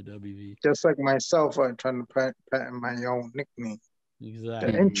patent the WV. Just like myself, I'm trying to patent my own nickname.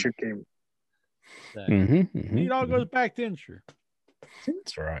 Exactly. The Incher game. Exactly. It all goes back to Incher.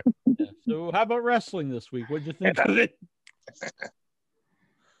 That's right. Yeah. So how about wrestling this week? What'd you think of it?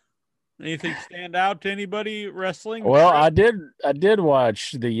 Anything stand out to anybody wrestling? Well, I did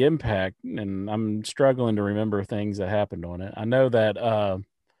watch the Impact, and I'm struggling to remember things that happened on it. I know that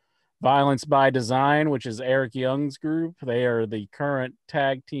Violence by Design, which is Eric Young's group, they are the current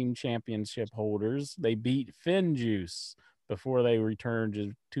tag team championship holders. They beat FinJuice before they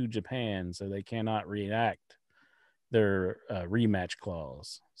returned to Japan, so they cannot reenact their rematch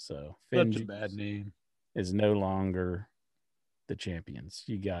clause. So Such a bad name. is no longer the champions.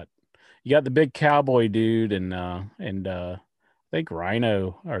 You got the big cowboy dude and I think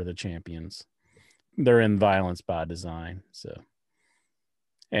Rhino are the champions. They're in Violence by Design. So,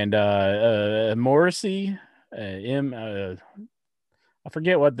 and Morrissey, I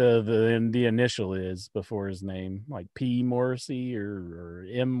forget what the initial is before his name, like P Morrissey or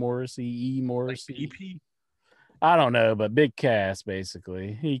M Morrissey, E Morrissey. Like EP? I don't know, but Big Cass,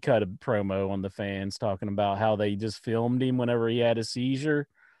 basically, he cut a promo on the fans talking about how they just filmed him whenever he had a seizure.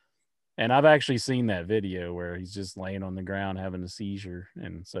 And I've actually seen that video where he's just laying on the ground having a seizure.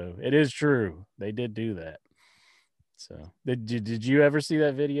 And so it is true. They did do that. So did you ever see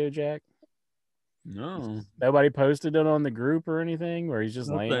that video, Jack? No. Nobody posted it on the group or anything where he's just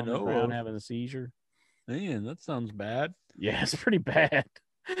Not laying that I on the know ground of. having a seizure? Man, that sounds bad. Yeah, it's pretty bad.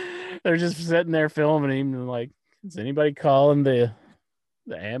 They're just sitting there filming him and like, is anybody calling the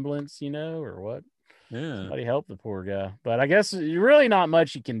ambulance, or what? Yeah. Somebody help the poor guy. But I guess really not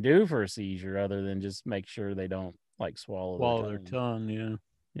much you can do for a seizure other than just make sure they don't like swallow their tongue. Yeah.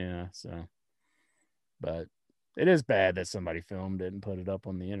 Yeah. So, but it is bad that somebody filmed it and put it up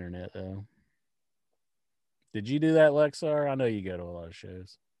on the internet, though. Did you do that, Lexar? I know you go to a lot of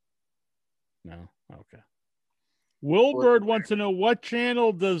shows. No? Okay. Wilbert wants to know, what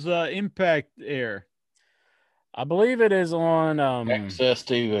channel does Impact air? I believe it is on Access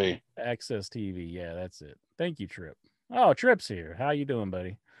TV. Access TV. Yeah, that's it. Thank you, Trip. Oh, Trip's here. How you doing,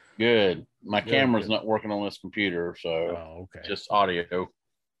 buddy? Good. My Good, camera's good. not working on this computer, so okay. Just audio.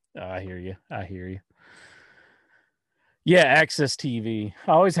 I hear you. Yeah, Access TV.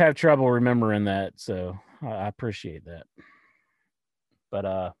 I always have trouble remembering that, so I appreciate that.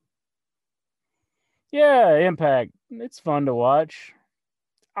 But yeah, Impact. It's fun to watch.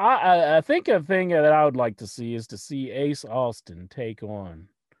 I think a thing that I would like to see is to see Ace Austin take on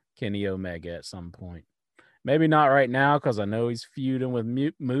Kenny Omega at some point. Maybe not right now because I know he's feuding with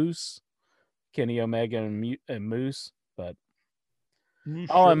Moose, Kenny Omega and Moose. But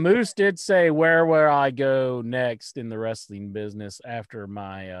and Moose did say, "Where will I go next in the wrestling business after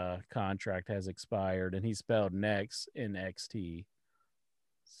my contract has expired?" And he spelled next in NXT.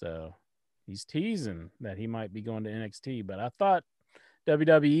 So he's teasing that he might be going to NXT. But I thought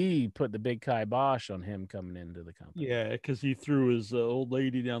WWE put the big kibosh on him coming into the company. Yeah, because he threw his old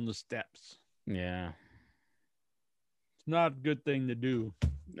lady down the steps. Yeah. It's not a good thing to do.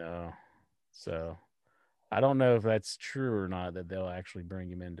 No. So I don't know if that's true or not that they'll actually bring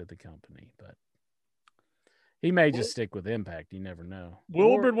him into the company, but he may just stick with Impact. You never know.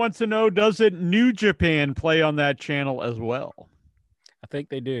 Wilbert wants to know, does it New Japan play on that channel as well? I think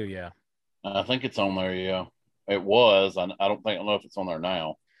they do, yeah. I think it's on there, yeah. It was. I don't know if it's on there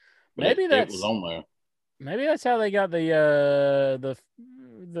now. But Maybe it was on there. Maybe that's how they got the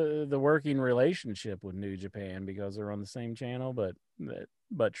working relationship with New Japan, because they're on the same channel.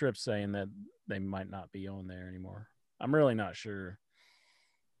 But Tripp's saying that they might not be on there anymore. I'm really not sure.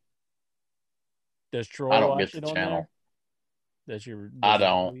 Does Troy? I don't watch get it the on channel. There? I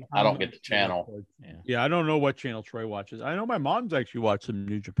don't get the channel. Yeah, I don't know what channel Troy watches. I know my mom's actually watched some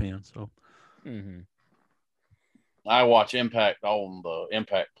New Japan, so Mm-hmm. I watch Impact on the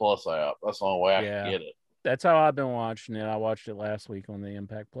Impact Plus app. That's the only way I can get it. That's how I've been watching it. I watched it last week on the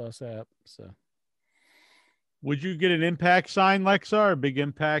Impact Plus app. So, would you get an Impact sign, Lexar? A big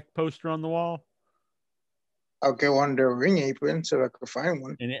Impact poster on the wall? I'll get one of the ring aprons if I could find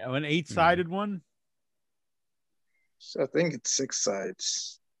one. An 8-sided one? So I think it's 6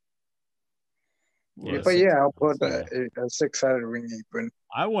 sides. Yeah, but yeah, I'll put a 6-sided ring apron.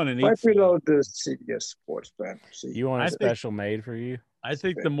 I want an 8 8-sided. below the CBS Sports banner. You want a special made for you? I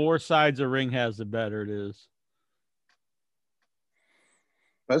think the more sides a ring has, the better it is.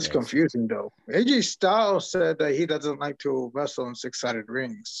 That's confusing, though. AJ Styles said that he doesn't like to wrestle in 6-sided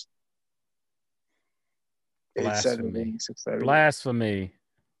rings. Blasphemy. Blasphemy.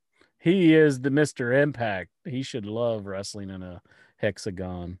 He is the Mr. Impact. He should love wrestling in a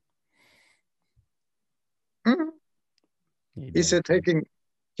hexagon. He said taking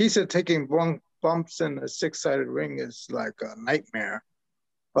bumps in a 6-sided ring is like a nightmare.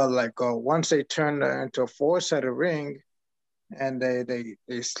 But like once they turn into a 4-sided ring, and they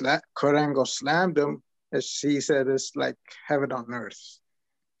Kurt Angle slammed him, he said it's like heaven on earth.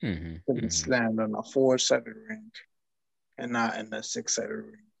 Mm-hmm. Slammed on a 4-sided ring, and not in a 6-sided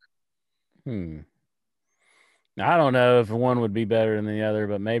ring. I don't know if one would be better than the other,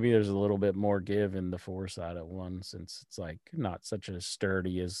 but maybe there's a little bit more give in the 4-sided one since it's like not such as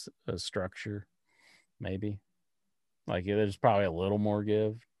sturdy as a structure. Maybe like there's probably a little more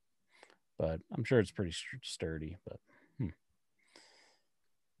give, but I'm sure it's pretty sturdy. But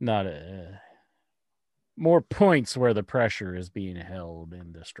not more points where the pressure is being held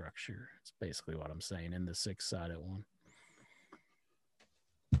in the structure. It's basically what I'm saying in the 6-sided one.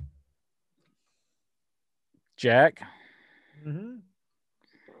 Jack,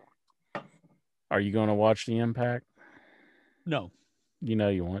 are you going to watch the Impact? No. You know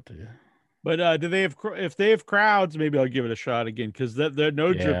you want to. But do they have? If they have crowds, maybe I'll give it a shot again because they're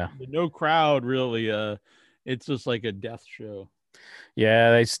no crowd really. It's just like a death show.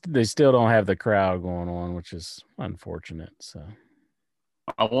 Yeah, they still don't have the crowd going on, which is unfortunate. So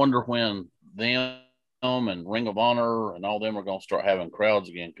I wonder when them and Ring of Honor and all them are going to start having crowds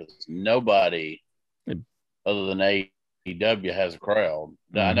again because nobody other than AEW has a crowd.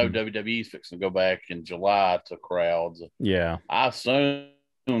 I know WWE's fixing to go back in July to crowds. Yeah. I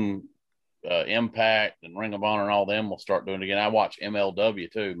assume Impact and Ring of Honor and all them will start doing it again. I watch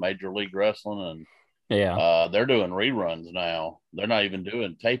MLW too, Major League Wrestling, and they're doing reruns now. They're not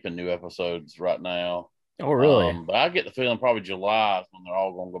even taping new episodes right now. Oh, really? But I get the feeling probably July is when they're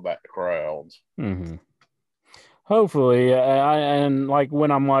all going to go back to crowds. Mm-hmm. Hopefully, and like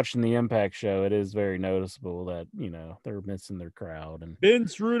when I'm watching the Impact show, it is very noticeable that they're missing their crowd. And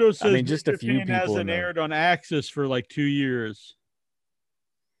Vince Rudo says just a few people hasn't aired on Axis for like 2 years.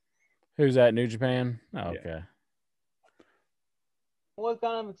 Who's that? New Japan? Oh, okay. It was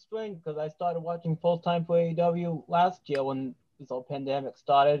kind of strange because I started watching full time for AEW last year when this whole pandemic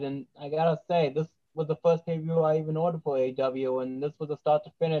started, and I gotta say this was the first pay-per-view I even ordered for AEW, and this was a start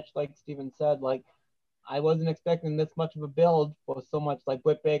to finish, like Steven said, like. I wasn't expecting this much of a build for so much. Like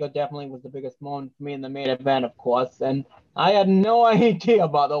Britt Baker definitely was the biggest moment for me in the main event, of course. And I had no idea,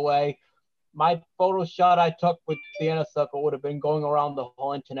 by the way, my photo shot I took with the Inner Circle would have been going around the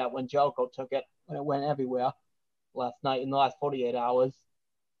whole internet when Jericho took it, when it went everywhere last night in the last 48 hours.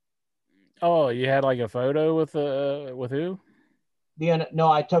 Oh, you had like a photo with who?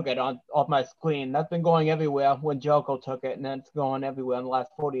 No, I took it off my screen. That's been going everywhere when Jericho took it, and then it's going everywhere in the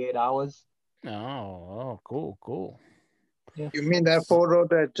last 48 hours. Oh, cool. Yeah. You mean that photo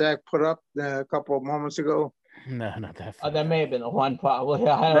that Jack put up a couple of moments ago? No, not that photo. That may have been the one, probably.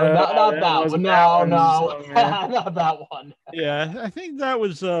 Not that one. No, not that one. Yeah, I think that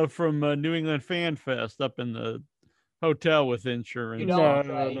was from New England Fan Fest up in the hotel with insurance. No.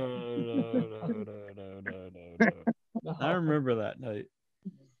 I remember that night.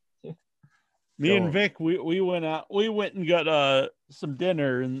 Me and Vic, we went out. We went and got some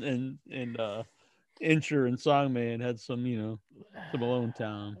dinner and Insurance Songman had some, some Alone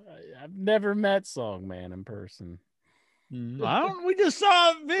Town. I've never met Songman in person. We just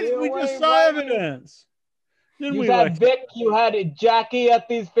saw evidence. You had Vic, you had Jackie at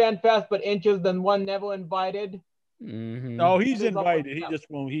these fan fests, but Inches, then one never invited. Mm-hmm. Oh, he's invited. He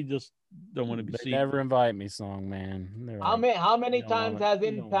just don't want to be seen. Never invite me, Songman. How many times has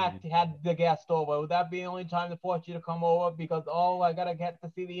Impact had the guest over? Would that be the only time to force you to come over? Because I gotta get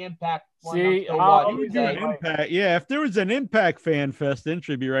to see the Impact. Impact. Yeah, if there was an Impact fan fest, then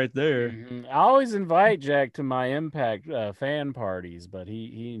should be right there. Mm-hmm. I always invite Jack to my Impact fan parties, but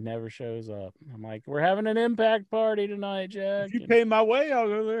he never shows up. I'm like, we're having an Impact party tonight, Jack. If you pay my way, I'll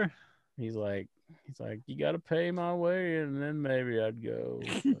go there. He's like, you got to pay my way, and then maybe I'd go.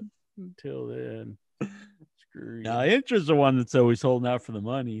 But until then, screw you. Now, Intra's the one that's always holding out for the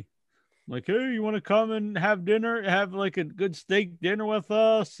money. Like, hey, you want to come and have dinner, have like a good steak dinner with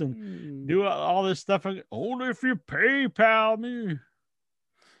us and do all this stuff? Only if you PayPal me.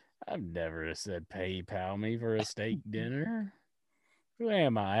 I've never said PayPal me for a steak dinner. Who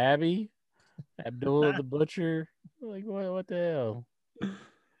am I, Abby? Abdullah the Butcher? Like, what the hell?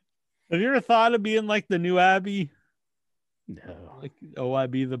 Have you ever thought of being like the new Abby? No. Like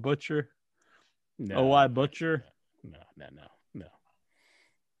OIB the Butcher? No. OI Butcher? No.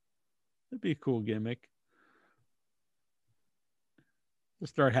 That'd be a cool gimmick.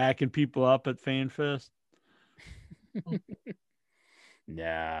 Just start hacking people up at FanFest.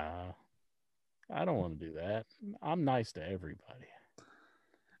 No. I don't want to do that. I'm nice to everybody.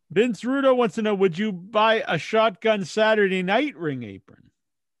 Vince Rudo wants to know, would you buy a Shotgun Saturday Night ring apron?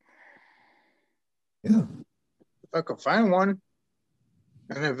 Yeah. If I could find one.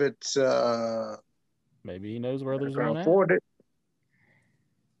 And if it's maybe he knows where there's I can one at. afford it.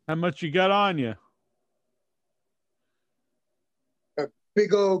 How much you got on you? A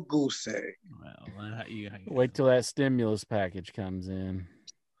big old goose egg. Well, Wait till that stimulus package comes in.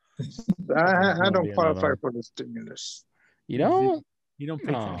 I don't qualify for the stimulus. You don't? You don't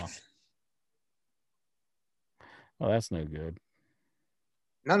pay Oh. tax. Well, that's no good.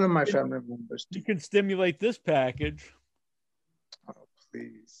 None of my family members do. You can stimulate this package. Oh,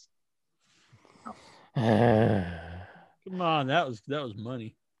 please. Come on, that was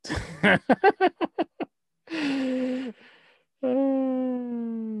money.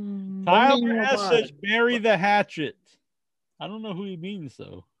 Tyler S says bury the hatchet. I don't know who he means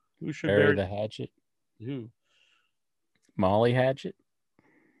though. Who should bury the hatchet? Who? Molly Hatchet?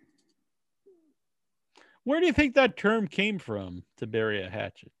 Where do you think that term came from, to bury a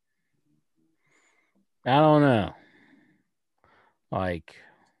hatchet? I don't know. Like,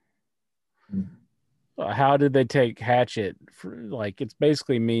 how did they take hatchet? Like, it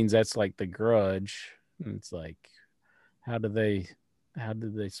basically means that's like the grudge. And it's like, how did they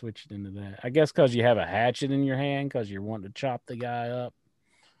switch it into that? I guess because you have a hatchet in your hand because you're wanting to chop the guy up.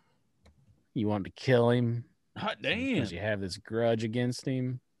 You want to kill him. Hot damn. Because you have this grudge against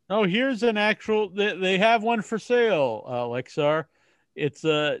him. Oh, here's an actual. They have one for sale, Lexar. It's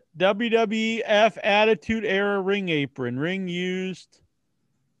a WWF Attitude Era ring apron. Ring used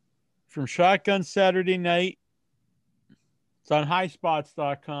from Shotgun Saturday Night. It's on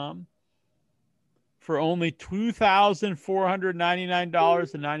highspots.com for only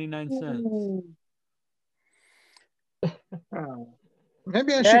 $2,499.99.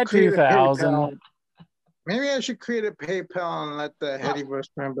 Maybe I should create a $2,000. PayPal. Maybe I should create a PayPal and let the Headyverse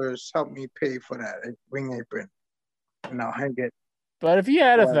members help me pay for that ring apron. And I'll hang it. But if you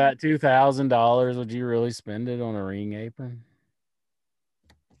had that $2,000, would you really spend it on a ring apron?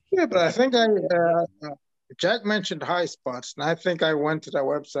 Yeah, but I think Jack mentioned High Spots, and I think I went to that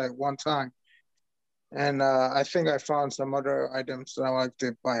website one time. And I think I found some other items that I like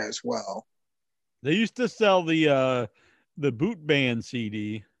to buy as well. They used to sell the Boot Band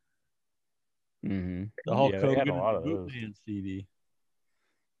CD. Mm-hmm. The Hulk they Hogan had a lot of Boot those. Band CD.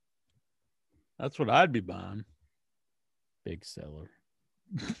 That's what I'd be buying. Big seller.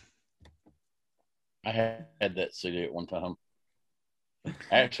 I had that CD at one time.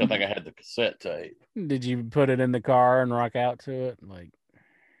 Actually, I think I had the cassette tape. Did you put it in the car and rock out to it? Like,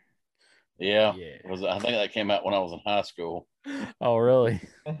 yeah. I think that came out when I was in high school. Oh, really?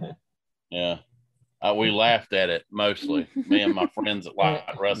 Yeah. We laughed at it mostly. Me and my friends that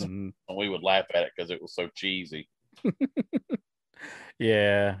liked wrestling, and we would laugh at it because it was so cheesy.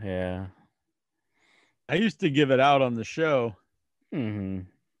 Yeah. I used to give it out on the show. Mm-hmm.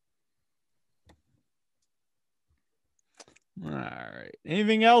 All right.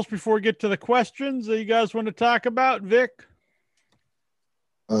 Anything else before we get to the questions that you guys want to talk about, Vic?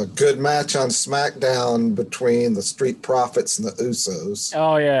 A good match on SmackDown between the Street Profits and the Usos.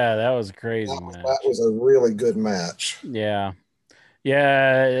 Oh, yeah. That was a crazy match. That was a really good match. Yeah.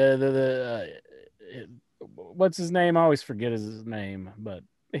 What's his name? I always forget his name, but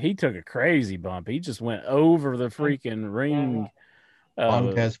he took a crazy bump. He just went over the freaking ring.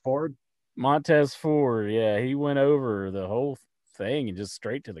 Montez Ford? Montez Ford, yeah. He went over the whole thing and just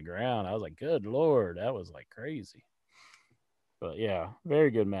straight to the ground. I was like, good Lord. That was like crazy. But, yeah, very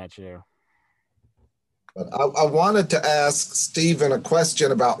good match there. But I wanted to ask Steven a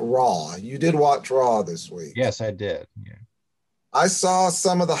question about Raw. You did watch Raw this week. Yes, I did. Yeah. I saw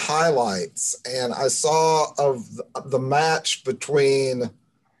some of the highlights, and I saw of the match between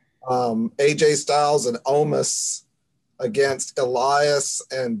AJ Styles and Omos against Elias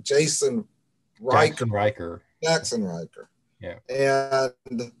and Jackson Riker. Jackson Riker. Yeah.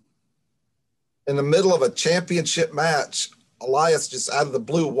 And in the middle of a championship match, Elias just out of the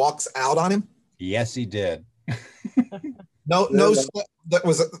blue walks out on him. Yes, he did.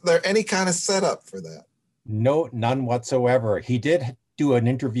 Was there any kind of setup for that? No, none whatsoever. He did do an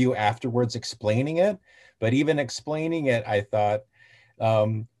interview afterwards explaining it, but even explaining it, I thought,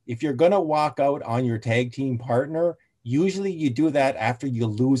 if you're going to walk out on your tag team partner, usually you do that after you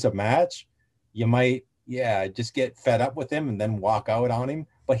lose a match. You might, just get fed up with him and then walk out on him.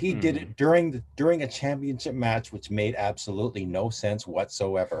 But he did it during a championship match, which made absolutely no sense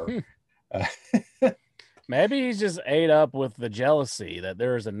whatsoever. Maybe he's just ate up with the jealousy that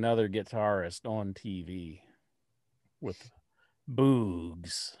there's another guitarist on TV with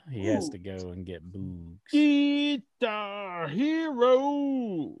Boogs. He has to go and get Boogs. Guitar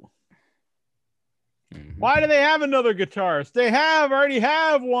Hero. Why do they have another guitarist? They already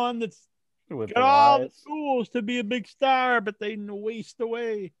have one that's got all the tools to be a big star, but they waste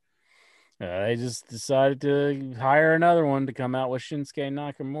away. They just decided to hire another one to come out with Shinsuke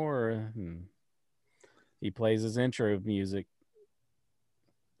Nakamura. He plays his intro music.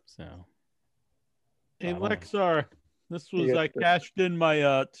 So, hey, Lexar, this was I cashed in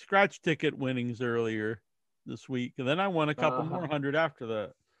my scratch ticket winnings earlier this week, and then I won a couple more hundred after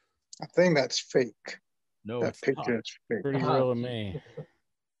that. I think that's fake. No, that picture is fake. Pretty real to me.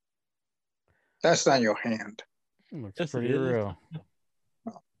 That's not your hand. Looks pretty real.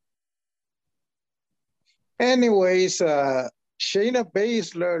 Anyways, Shayna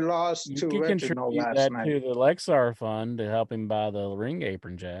Baszler lost to Reginald last night. To the Lexar Fund to help him buy the ring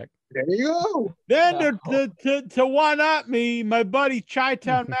apron, Jack. There you go. Then to one up me, my buddy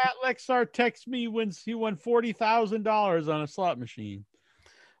Chi-Town Matt Lexar texts me when he won $40,000 on a slot machine.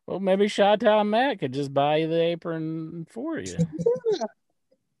 Well, maybe Chi-Town Matt could just buy you the apron for you.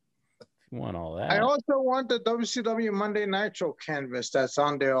 Want all that. I also want the WCW Monday Nitro canvas that's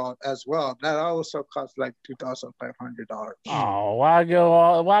on there as well. That also costs like $2,500. Oh, why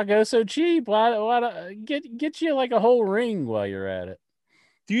go so cheap? Why get you like a whole ring while you're at it?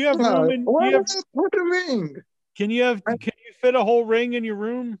 Do you have room in? Put a ring. Can you fit a whole ring in your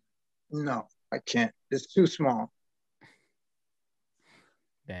room? No, I can't. It's too small.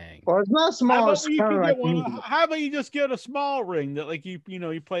 Dang. Well, it's not small. It's kind of like how about you just get a small ring that like you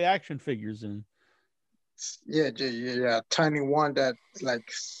play action figures in? Yeah, tiny one that like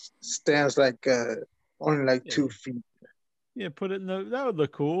stands like only like 2 feet. Yeah, put it in that would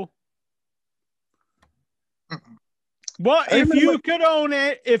look cool. Well, if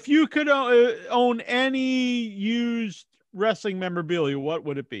you could own any used wrestling memorabilia, what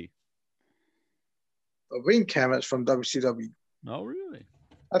would it be? A ring canvas from WCW. Oh, really?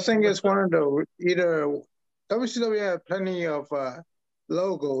 I think it's one of the either WCW had plenty of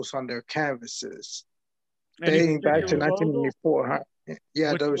logos on their canvases dating back to 1994. Huh?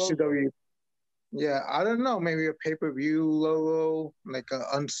 Yeah, which WCW. Logo? Yeah, I don't know. Maybe a pay-per-view logo, like a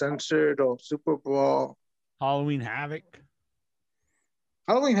Uncensored or Super Brawl. Halloween Havoc.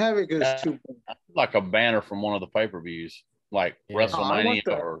 Halloween Havoc is too big. Like a banner from one of the pay-per-views, like WrestleMania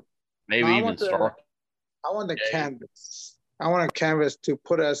or maybe even Star. I want the canvas. I want a canvas to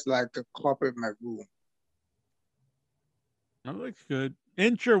put as like a carpet in my room. That looks good.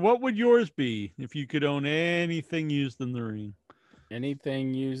 Incher, what would yours be if you could own anything used in the ring?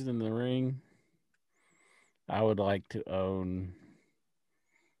 Anything used in the ring? I would like to own.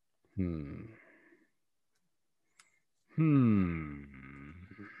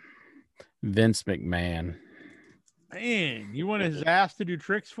 Vince McMahon. Man, you want his ass to do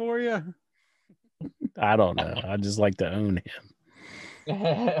tricks for you? I don't know. I just like to own him.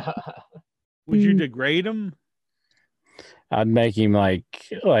 Would you degrade him? I'd make him like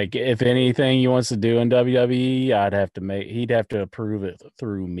if anything he wants to do in WWE, he'd have to approve it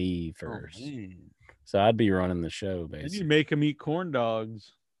through me first. So I'd be running the show basically. You make him eat corn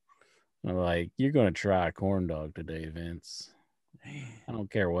dogs. I'm like, you're gonna try a corn dog today, Vince. I don't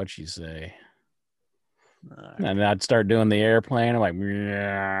care what you say. And I'd start doing the airplane. I'm like,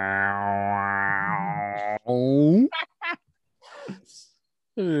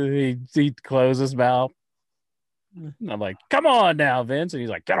 he'd close his mouth. And I'm like, come on now, Vince. And he's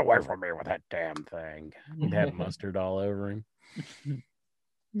like, get away from me with that damn thing. He'd have mustard all over him.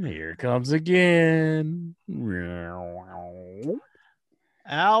 Here comes again.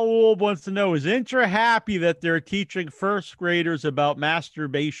 Al Wolb wants to know, is Intra happy that they're teaching first graders about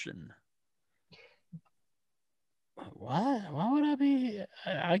masturbation? What? Why would I be?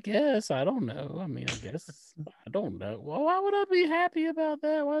 I guess. I don't know. I mean, I guess. I don't know. Well, why would I be happy about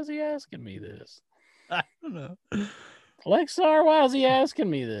that? Why is he asking me this? I don't know. Lexar, why is he asking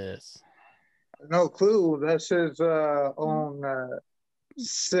me this? No clue. That's his own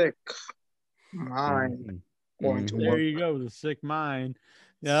sick mind. There you go, the sick mind.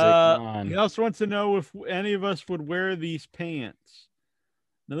 Sick mind. He also wants to know if any of us would wear these pants.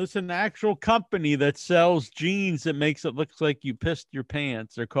 Now, this is an actual company that sells jeans that makes it look like you pissed your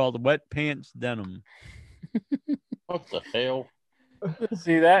pants. They're called Wet Pants Denim. What the hell?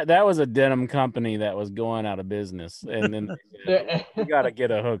 See, that was a denim company that was going out of business, and then we got to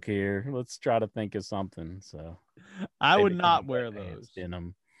get a hook here. Let's try to think of something. So I would not wear those.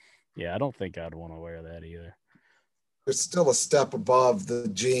 Denim. Yeah, I don't think I'd want to wear that either. There's still a step above the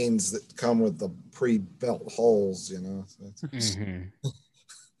jeans that come with the pre-built holes, you know. So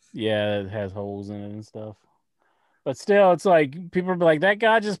Yeah, it has holes in it and stuff. But still, it's like people are like, that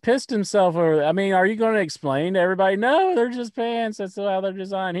guy just pissed himself over. I mean, are you going to explain to everybody? No, they're just pants. That's how they're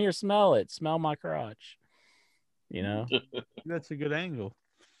designed. Here, smell it. Smell my crotch. You know? That's a good angle.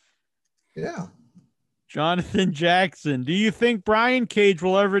 Yeah. Jonathan Jackson, do you think Brian Cage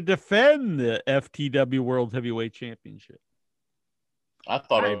will ever defend the FTW World Heavyweight Championship? I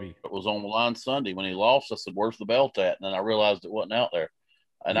thought it was on the line Sunday when he lost. I said, "Where's the belt at?" And then I realized it wasn't out there.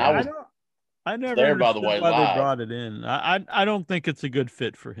 And yeah, I never there, by the way, why live. they brought it in. I don't think it's a good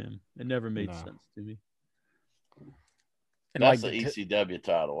fit for him. It never made sense to me. And that's like the ECW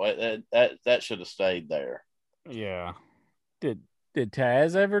title. That should have stayed there. Yeah. Did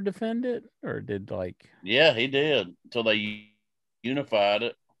Taz ever defend it, or did like? Yeah, he did until they unified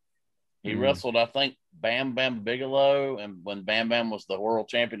it. He wrestled, I think, Bam Bam Bigelow, and when Bam Bam was the world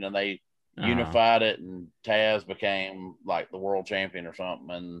champion, and they unified it, and Taz became like the world champion or something,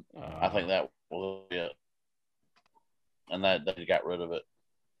 and I think that was it. And that they got rid of it.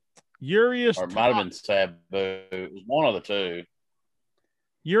 Urias, or it might have been Sabu. It was one of the two.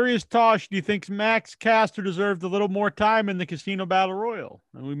 Urias Tosh, do you think Max Caster deserved a little more time in the Casino Battle Royal?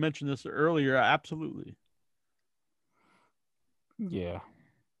 And we mentioned this earlier. Absolutely. Yeah.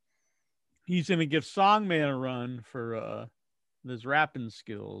 He's going to give Songman a run for his rapping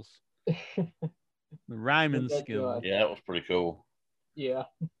skills. The rhyming skills. Yeah, that was pretty cool. Yeah.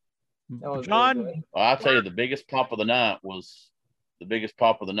 John, well, I'll tell you, the biggest pop of the night was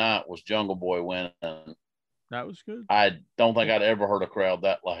Jungle Boy winning. That was good. I don't think I'd ever heard a crowd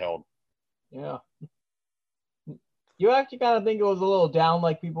that loud. Yeah. You actually kind of think it was a little down,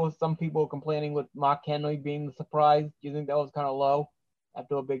 like some people complaining with Mark Henry being the surprise. Do you think that was kind of low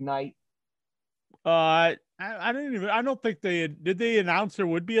after a big night? I don't think did they announce there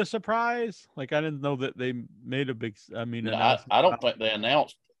would be a surprise? Like, I didn't know that they made a big, I don't think they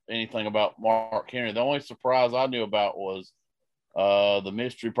announced anything about Mark Henry. The only surprise I knew about was the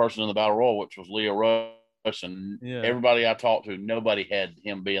mystery person in the Battle Royal, which was Leo Rush. And everybody I talked to, nobody had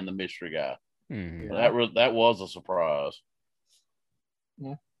him being the mystery guy. That was a surprise.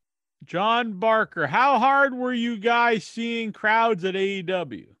 Yeah. John Barker, how hard were you guys seeing crowds at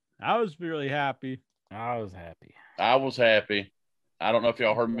AEW? I was really happy. I was happy. I don't know if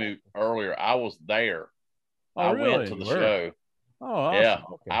y'all heard me earlier. I was there. Oh, I really? went to the show. Oh, awesome. Yeah.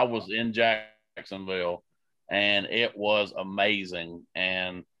 Okay. I was in Jacksonville, and it was amazing.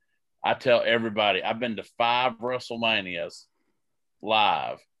 And I tell everybody, I've been to 5 WrestleManias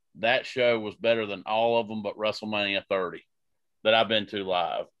live. That show was better than all of them but WrestleMania 30 that I've been to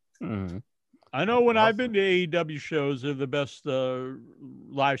live. Mm-hmm. I know when I've been to AEW shows, they're the best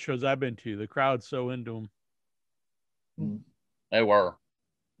live shows I've been to. The crowd's so into them. They were.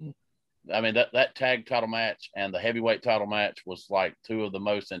 I mean, that tag title match and the heavyweight title match was like 2 of the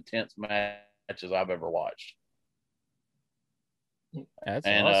most intense matches I've ever watched. That's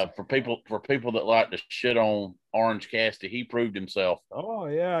and awesome. For people that like to shit on Orange Cassidy, he proved himself. Oh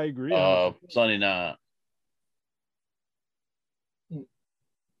yeah, I agree. Sunday night.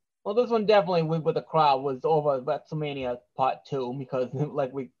 Well, this one definitely with the crowd was over WrestleMania Part 2 because,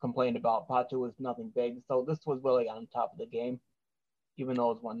 like we complained about, Part 2 was nothing big. So this was really on top of the game, even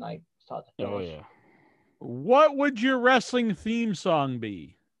though it was one night start to finish. Oh yeah. What would your wrestling theme song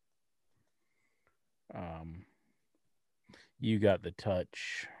be? You got the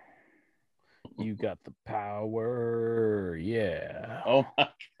touch. You got the power. Yeah. Oh my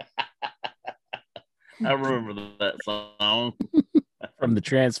God. I remember that song. From the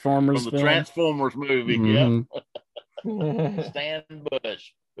Transformers film? Transformers movie, yeah. Stan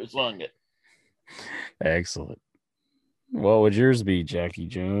Bush, who sung it. Excellent. What would yours be, Jackie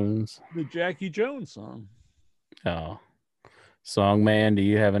Jones? The Jackie Jones song. Oh. Songman, do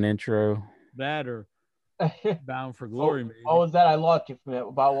you have an intro? That or Bound for Glory, maybe. Oh, was that? I lost you from it.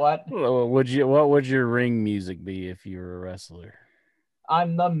 About what? What would your ring music be if you were a wrestler?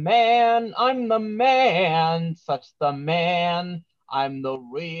 I'm the man, such the man. I'm the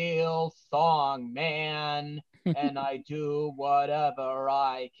real song man, and I do whatever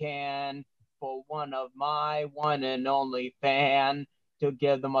I can for one of my one and only fan to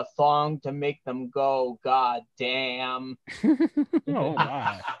give them a song to make them go, God damn. Oh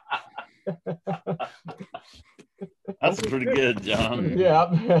my. That's pretty good, John. Yeah.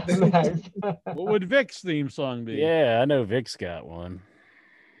 Nice. What would Vic's theme song be? Yeah, I know Vic's got one.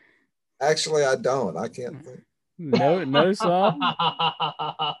 Actually, I don't. I can't think. No song.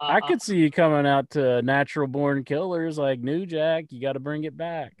 I could see you coming out to Natural Born Killers like New Jack. You got to bring it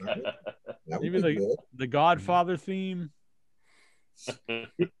back. Maybe the Godfather theme.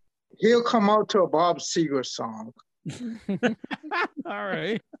 He'll come out to a Bob Seger song. All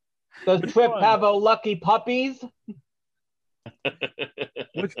right. Does Trip have a Lucky Puppies?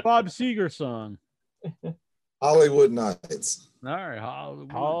 Which Bob Seger song? Hollywood Nights. All right,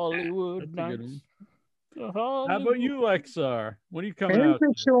 Hollywood Nights. How about you, Lexar? What are you coming Maybe out?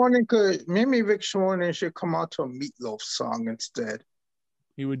 Maybe Vic Sherwood should come out to a Meatloaf song instead.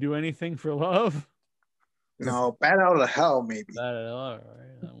 He would do anything for love? No, Bat Out of Hell, maybe. All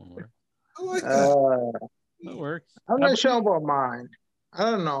right, that one works. I like that. That works. I'm not sure about mine. I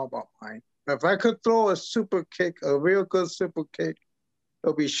don't know about mine. If I could throw a super kick, a real good super kick,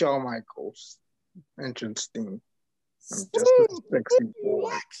 it'll be Shawn Michaels. Entrance theme. I'm just a sexy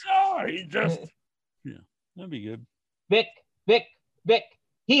boy. He just that'd be good. Vic.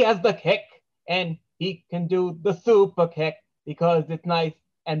 He has the kick, and he can do the super kick because it's nice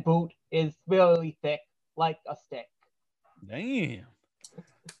and boot is really thick like a stick. Damn.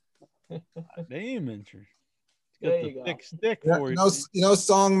 Damn, interest. There you go. Thick stick Yeah, for you know,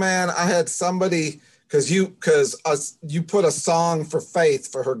 song man. I had somebody because you put a song for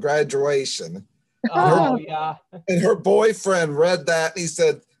Faith for her graduation. Oh yeah. And her boyfriend read that and he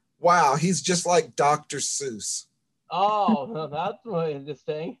said, "Wow, he's just like Dr. Seuss." Oh, well, that's really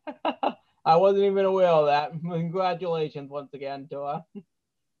interesting. I wasn't even aware of that. Congratulations once again to her.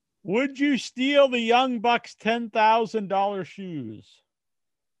 Would you steal the Young Bucks $10,000 shoes?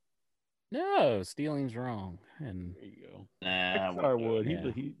 No, stealing's wrong. And there you go. Nah, Lexar would.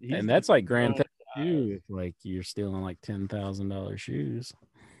 Yeah. He's and that's like Grand Theft Auto. Like you're stealing like $10,000 shoes.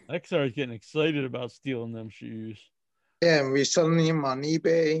 Lexar's getting excited about stealing them shoes. Yeah, and we're selling him on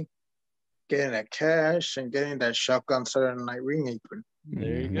eBay, getting that cash, and getting that shotgun Saturday Night ring apron.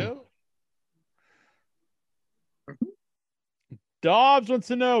 There you go. Dobbs wants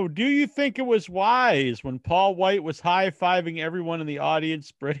to know, do you think it was wise when Paul White was high-fiving everyone in the audience,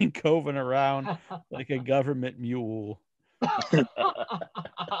 spreading COVID around like a government mule?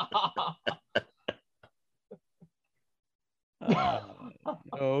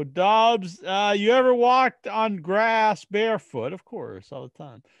 Dobbs, you ever walked on grass barefoot? Of course, all the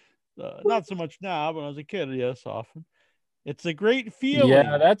time. Not so much now, but when I was a kid, yes, often. It's a great feeling.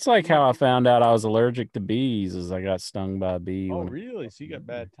 Yeah, that's like how I found out I was allergic to bees, is I got stung by a bee. Oh, really? So you got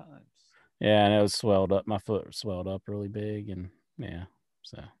bad times. Yeah, and it was swelled up. My foot swelled up really big, and yeah,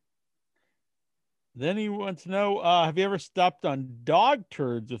 so. Then he wants to know, have you ever stepped on dog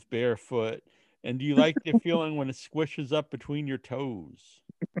turds with barefoot? And do you like the feeling when it squishes up between your toes?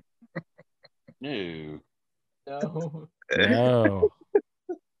 No. No. No.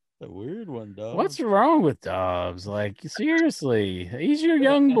 A weird one, Dobbs. What's wrong with Dobbs? Like, seriously, he's your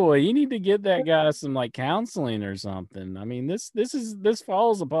young boy. You need to get that guy some like counseling or something. I mean, this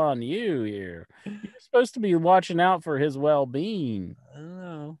falls upon you here. You're supposed to be watching out for his well-being. I don't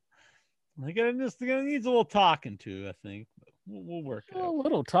know. I think it needs a little talking to, I think. But we'll work it out. A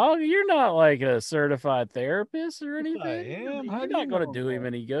little talk. You're not like a certified therapist or anything. I am. You're not going to do him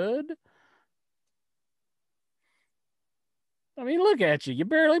any good. I mean, look at you. You're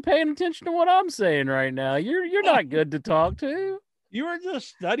barely paying attention to what I'm saying right now. You're not good to talk to. You were just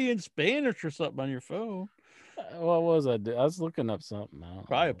studying Spanish or something on your phone. What was I doing? I was looking up something.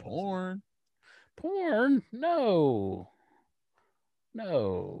 Probably porn. Porn? No.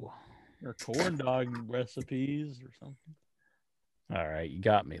 Or corn dog recipes or something. All right, you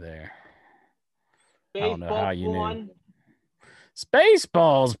got me there. Baseball I don't know how you porn. knew.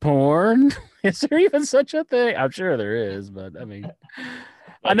 Spaceballs porn? Is there even such a thing? I'm sure there is, but I mean,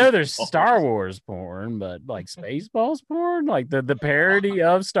 I know there's Star Wars porn, but like Spaceballs porn, like the parody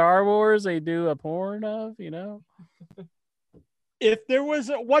of Star Wars, they do a porn of, you know. If there was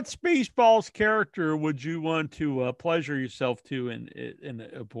what Spaceballs character would you want to pleasure yourself to in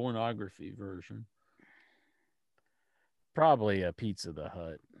a pornography version? Probably a Pizza the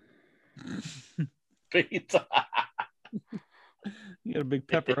Hut. Pizza. You got a big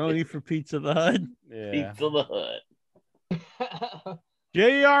pepperoni for Pizza the Hut? Yeah. Pizza the Hut.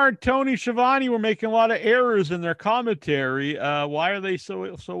 JR and Tony Schiavone were making a lot of errors in their commentary. Why are they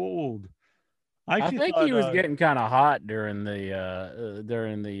so old? I think he was getting kind of hot during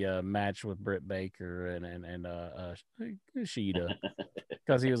the match with Britt Baker and Shida,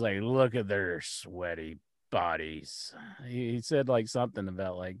 because he was like, "Look at their sweaty bodies." He said like something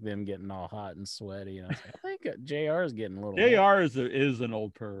about like them getting all hot and sweaty. And I was like, I think JR is getting a little. JR is an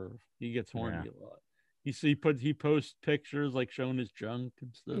old perv. He gets horny a lot. He posts pictures like showing his junk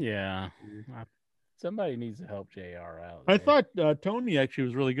and stuff. Yeah, somebody needs to help JR out. I thought Tony actually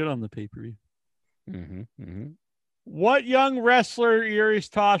was really good on the pay-per-view. Mm-hmm. What young wrestler, Iris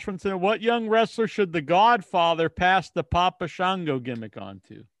Tosh from today, what young wrestler should the Godfather pass the Papa Shango gimmick on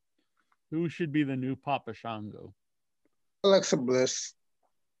to? Who should be the new Papa Shango? Alexa Bliss.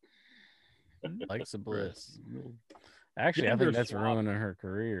 Alexa Bliss. Actually, I think that's ruining her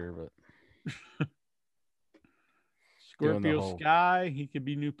career, but Scorpio Sky, he could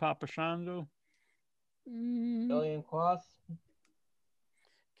be new Papa Shango. Killian Cross.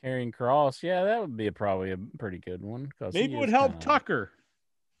 Karrion Kross, yeah, that would be probably a pretty good one. Maybe it would help Tucker.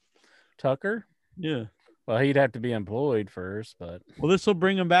 Tucker? Yeah. Well, he'd have to be employed first, but... Well, this will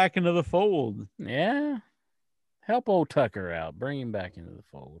bring him back into the fold. Yeah. Help old Tucker out. Bring him back into the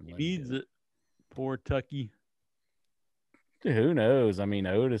fold. He needs it. Poor Tucky. Who knows? I mean,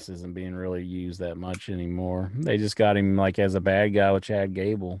 Otis isn't being really used that much anymore. They just got him like as a bad guy with Chad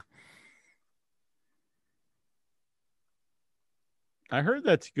Gable. I heard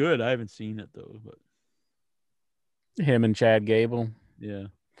that's good. I haven't seen it though, but him and Chad Gable. Yeah.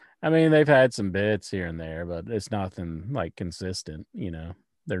 I mean, they've had some bits here and there, but it's nothing like consistent, you know.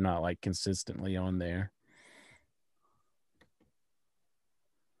 They're not like consistently on there.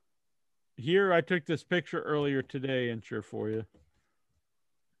 Here, I took this picture earlier today and share for you.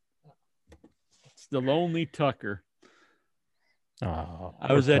 It's the lonely Tucker. Oh,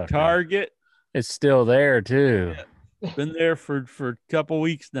 I was at Target. It's still there too. Yeah. Been there for a couple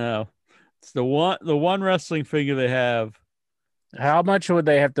weeks now. It's the one wrestling figure they have. How much would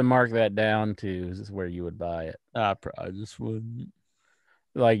they have to mark that down to? Is this where you would buy it? I just wouldn't.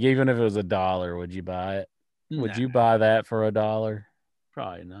 Like, even if it was $1, would you buy it? Nah. Would you buy that for $1?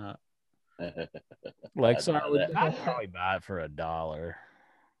 Probably not. Lexar would probably buy it for $1.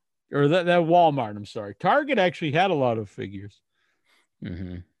 Or that Walmart, I'm sorry. Target actually had a lot of figures.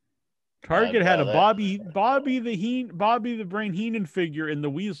 Mm-hmm. Target had a Bobby the Brain Heenan figure in the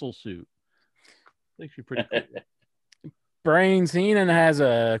Weasel suit. It's actually pretty cool. Brains Heenan has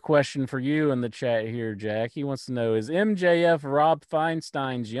a question for you in the chat here, Jack. He wants to know, is MJF Rob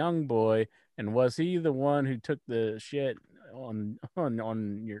Feinstein's young boy, and was he the one who took the shit on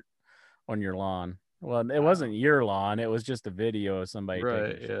your lawn? Well, it wasn't your lawn. It was just a video of somebody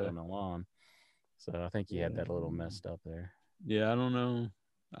taking shit on the lawn. So I think he had that a little messed up there. Yeah, I don't know.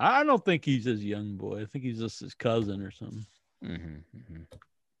 I don't think he's his young boy. I think he's just his cousin or something. Mm-hmm.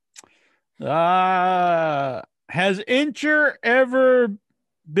 Has Incher ever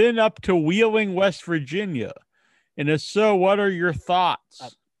been up to Wheeling, West Virginia? And if so, what are your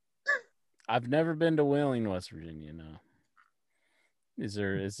thoughts? I've never been to Wheeling, West Virginia, no. Is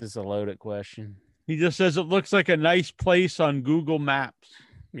this a loaded question? He just says it looks like a nice place on Google Maps.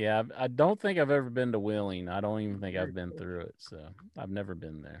 Yeah, I don't think I've ever been to Wheeling. I don't even think I've been through it, so I've never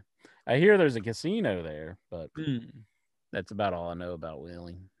been there. I hear there's a casino there, but that's about all I know about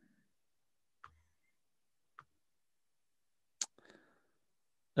Wheeling.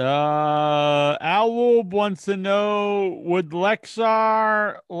 Owl wants to know, would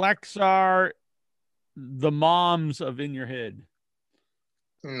Lexar the moms of In Your Head?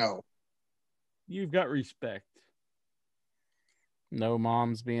 No. You've got respect. No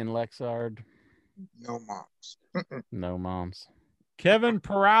moms being Lexard. No moms. No moms. Kevin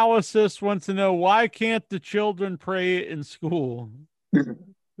Paralysis wants to know, why can't the children pray in school?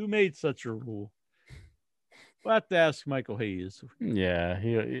 Who made such a rule? We'll have to ask Michael Hayes. Yeah,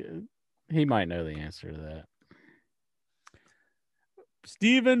 he might know the answer to that.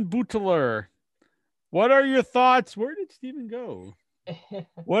 Stephen Butler, what are your thoughts? Where did Stephen go?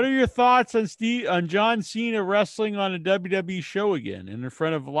 What are your thoughts on John Cena wrestling on a WWE show again and in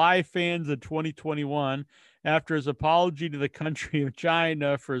front of live fans in 2021 after his apology to the country of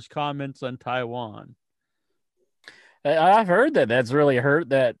China for his comments on Taiwan? I've heard that's really hurt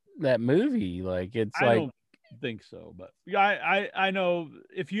that movie. Like, it's I like, don't think so, but I know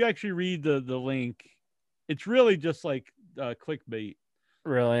if you actually read the link, it's really just like clickbait.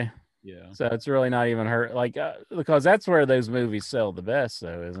 Really? Yeah. So it's really not even hurt, like, because that's where those movies sell the best,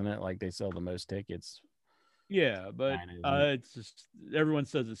 though, isn't it? Like, they sell the most tickets. Yeah, but it's just everyone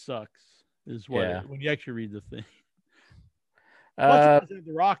says it sucks. Is what when you actually read the thing. Plus, it doesn't have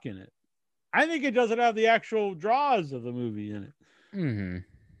The Rock in it. I think it doesn't have the actual draws of the movie in it. Mm-hmm.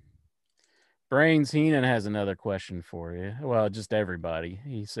 Brains Heenan has another question for you. Well, just everybody.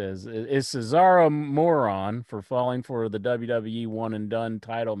 He says, is Cesaro a moron for falling for the WWE one and done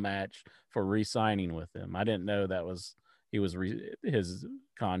title match for re-signing with him? I didn't know that was his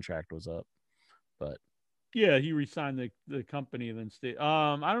contract was up, but yeah, he re-signed the company and then stayed.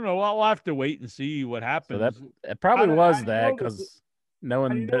 I don't know. We'll have to wait and see what happens. So it probably was that because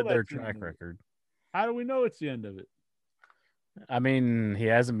knowing their track record. How do we know it's the end of it? I mean, he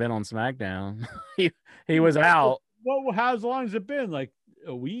hasn't been on SmackDown. he was out. Well, how long has it been? Like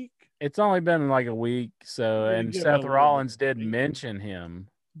a week? It's only been like a week. So, and Seth Rollins did mention him,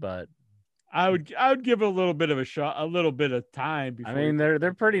 but I would give it a little bit of a shot, a little bit of time. I mean,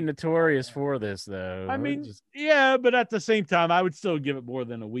 they're pretty notorious for this, though. I mean, yeah, but at the same time, I would still give it more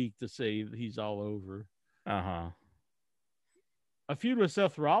than a week to say he's all over. A feud with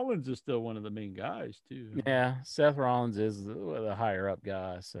Seth Rollins is still one of the main guys too. Yeah, Seth Rollins is the higher up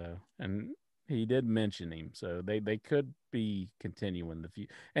guy, so and he did mention him, so they could be continuing the feud.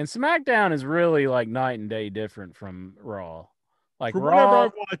 And SmackDown is really like night and day different from Raw. Like from Raw,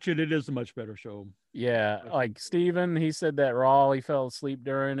 whenever I watch it, it is a much better show. Yeah, like Steven, he said that Raw he fell asleep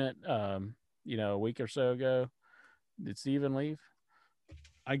during it. A week or so ago. Did Steven leave?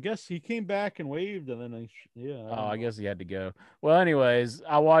 I guess he came back and waved, and then I guess he had to go. Well, anyways,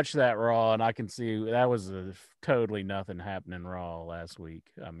 I watched that Raw, and I can see that was totally nothing happening Raw last week.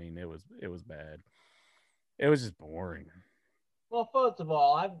 I mean, it was bad. It was just boring. Well, first of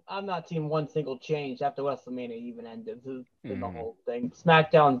all, I've not seen one single change after WrestleMania even ended. This is the whole thing.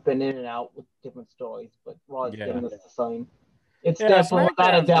 SmackDown's been in and out with different stories, but Raw's giving us the same. It's definitely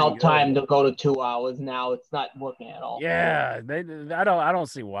without a doubt time to go to 2 hours now. It's not working at all. Yeah, I don't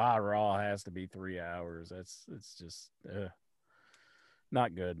see why Raw has to be 3 hours. It's just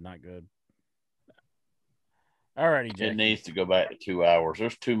not good. Alrighty, Jake. It needs to go back to 2 hours.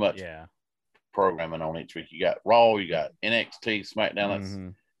 There's too much programming on each week. You got Raw, you got NXT, SmackDown. That's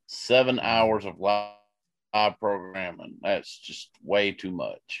 7 hours of live programming. That's just way too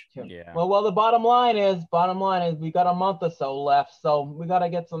much. Yeah. Well, the bottom line is we got a month or so left, so we got to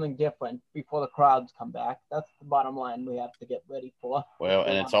get something different before the crowds come back. That's the bottom line we have to get ready for. Well,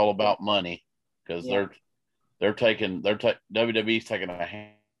 and it's all about money because WWE's taking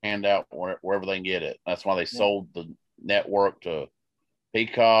a handout wherever they can get it. That's why they sold the network to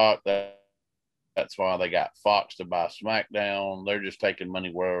Peacock. That's why they got Fox to buy SmackDown. They're just taking money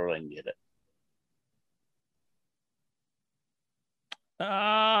wherever they can get it.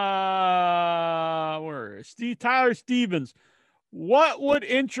 Tyler Stevens. What would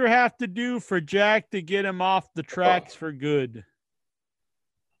Incher have to do for Jack to get him off the tracks for good?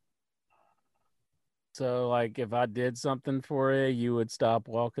 So, like, if I did something for you, you would stop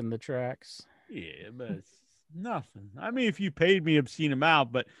walking the tracks? Yeah, but it's nothing. I mean, if you paid me obscene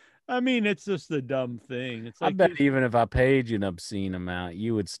amount, but I mean, it's just a dumb thing. It's like, I bet even if I paid you an obscene amount,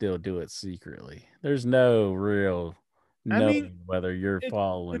 you would still do it secretly. There's no real knowing whether you're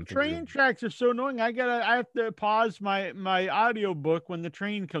following. The train tracks are so annoying. I have to pause my audio book when the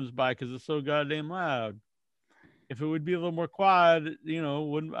train comes by because it's so goddamn loud. If it would be a little more quiet,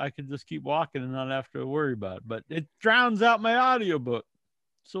 I could just keep walking and not have to worry about it. But it drowns out my audio book.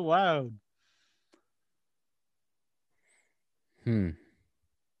 So loud. And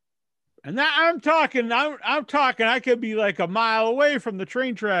that I'm talking. I could be like a mile away from the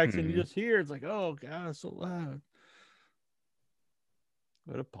train tracks, and you just hear it's like, oh god, it's so loud.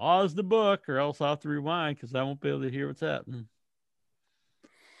 Gotta pause the book, or else I'll have to rewind because I won't be able to hear what's happening.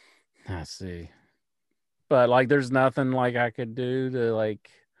 I see. But like, there's nothing like I could do to like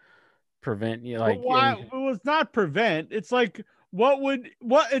prevent you. Like, why? Well, it's not prevent. It's like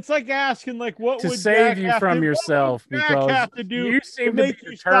it's like asking like what to would save Jack you from yourself because have to do you seem to be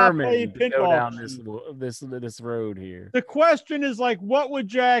determined to go down this road here. The question is like, what would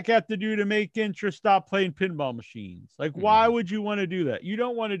Jack have to do to make Incher stop playing pinball machines? Like, why would you want to do that? You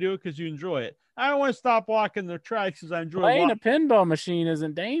don't want to do it because you enjoy it. I don't want to stop walking the tracks because I enjoy playing a pinball machine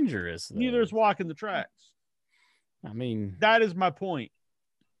isn't dangerous. Though. Neither is walking the tracks. I mean, that is my point.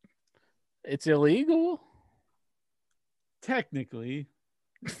 It's illegal. Technically,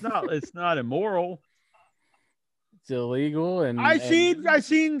 it's not immoral. It's illegal, and I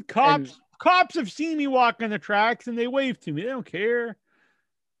seen cops. Cops have seen me walking the tracks, and they wave to me. They don't care.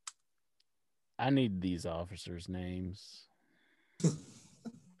 I need these officers' names.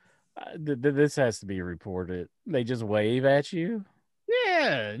 This has to be reported. They just wave at you.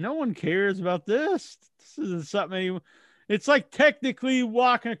 Yeah, no one cares about this. This isn't something. It's like technically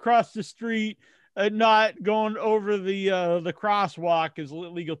walking across the street not going over the crosswalk is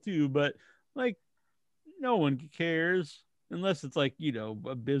illegal too, but like no one cares unless it's like, you know,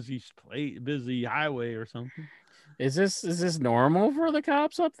 a busy highway or something. Is this normal for the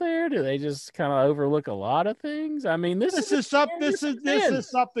cops up there? Do they just kind of overlook a lot of things? I mean, this is something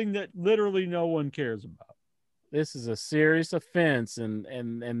that literally no one cares about. This is a serious offense,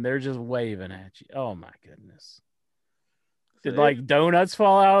 and they're just waving at you. Oh my goodness! Did like donuts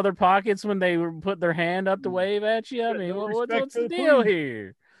fall out of their pockets when they put their hand up to wave at you? I mean, what's the deal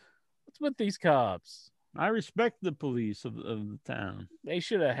here? What's with these cops? I respect the police of the town. They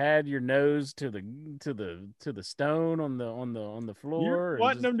should have had your nose to the stone on the floor. You're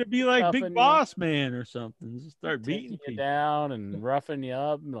wanting them to be like Big Boss Man or something. Just start beating you down and roughing you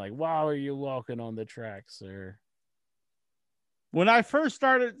up and like, wow, are you walking on the tracks, sir? When I first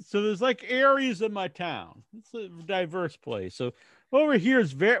started, so there's like areas in my town. It's a diverse place. So over here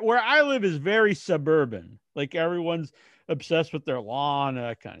is where I live is very suburban. Like everyone's obsessed with their lawn and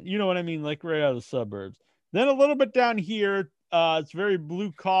that kind of, you know what I mean? Like right out of the suburbs. Then a little bit down here, it's very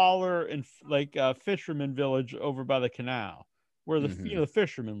blue collar and like fisherman village over by the canal where the the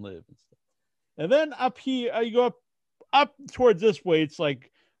fishermen live and stuff. And then up here, you go up towards this way, it's like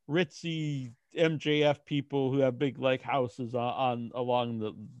ritzy MJF people who have big like houses along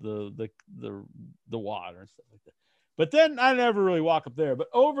the water and stuff like that. But then I never really walk up there. But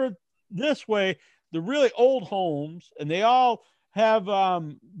over this way, the really old homes, and they all have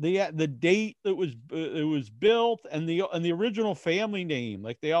the date that it was built and the original family name.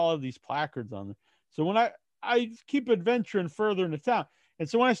 Like they all have these placards on them. So when I keep adventuring further into town. And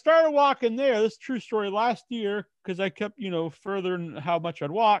so when I started walking there, this is a true story, last year, because I kept, furthering how much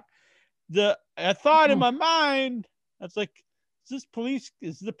I'd walk. I thought in my mind, I was like, is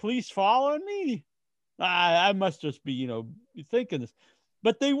the police following me? I must just be, thinking this.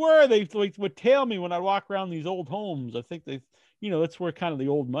 But they like would tail me when I walk around these old homes. I think that's where kind of the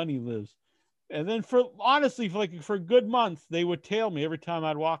old money lives. And then for a good month, they would tail me every time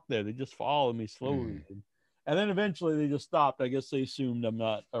I'd walk there. They just follow me slowly. And then eventually they just stopped. I guess they assumed I'm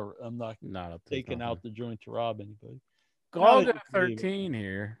not taking out the joint to rob anybody. Galga 13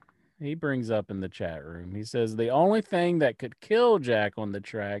 here. He brings up in the chat room. He says the only thing that could kill Jack on the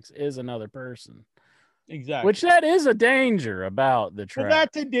tracks is another person. Exactly. Which that is a danger about the track. Well,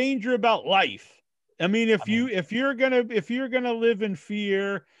 that's a danger about life. I mean, if you're gonna live in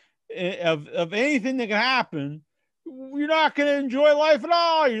fear of anything that can happen, you're not gonna enjoy life at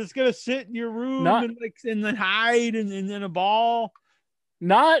all. You're just gonna sit in your room and then hide and in a ball.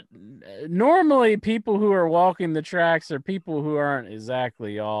 Not normally people who are walking the tracks are people who aren't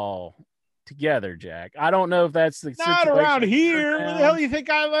exactly all together, Jack. I don't know if that's the not around here. Where the hell do you think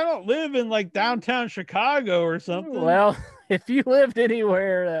I don't live in like downtown Chicago or something? Well, if you lived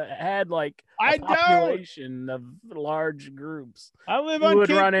anywhere that had like a population of large groups, I live you would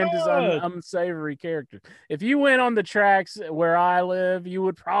run into some unsavory characters. If you went on the tracks where I live, you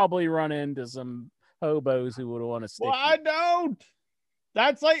would probably run into some hobos who would want to stick. Well, I don't.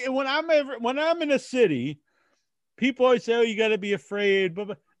 That's like when I'm in a city, people always say, "Oh, you got to be afraid."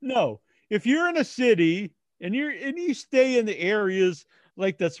 But no, if you're in a city and you stay in the areas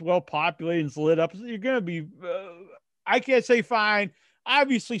like that's well populated and lit up, you're gonna be. I can't say fine.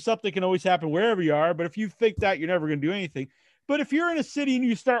 Obviously, something can always happen wherever you are. But if you think that, you're never gonna do anything. But if you're in a city and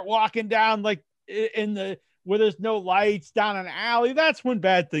you start walking down like where there's no lights down an alley, that's when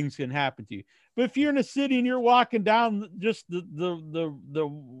bad things can happen to you. But if you're in a city and you're walking down just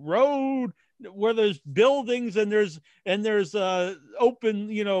the road where there's buildings and there's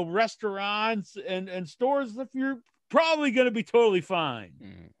open, restaurants and stores, if you're probably going to be totally fine.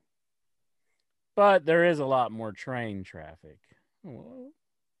 But there is a lot more train traffic.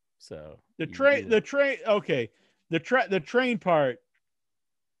 So the train part,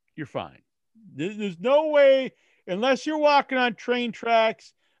 you're fine. There's no way, unless you're walking on train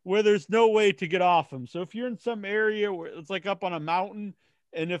tracks where there's no way to get off them. So if you're in some area where it's like up on a mountain,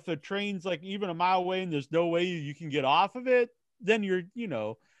 and if the train's like even a mile away and there's no way you can get off of it, then you're,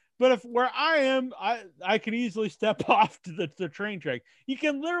 but if where I am, I can easily step off to the train track. You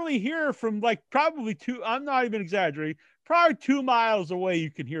can literally hear from like probably I'm not even exaggerating, probably 2 miles away, you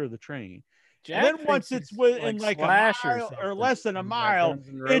can hear the train. Jack, and then once it's within like a mile or less than a mile,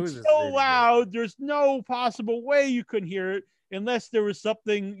 it's so loud. There's no possible way you couldn't hear it unless there was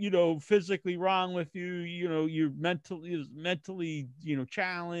something, physically wrong with you. You're mentally,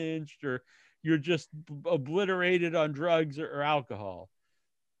 challenged, or you're just obliterated on drugs or alcohol.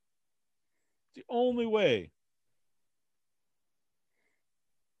 It's the only way.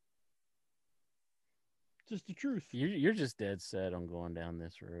 just the truth. You're just dead set on going down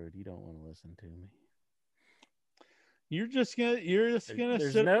this road. You don't want to listen to me. You're just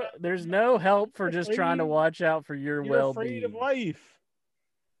gonna there's no help for just trying to watch out for your well-being. Afraid of life.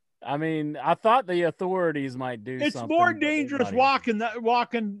 I mean, I thought the authorities might do something. It's more dangerous walking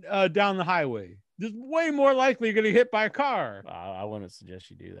down the highway. There's way more likely you're going to get hit by a car. I wouldn't suggest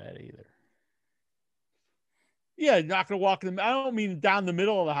you do that either. Yeah, you're not going to walk I don't mean down the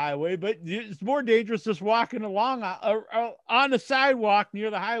middle of the highway, but it's more dangerous just walking along on the sidewalk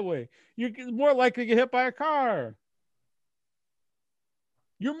near the highway. You're more likely to get hit by a car.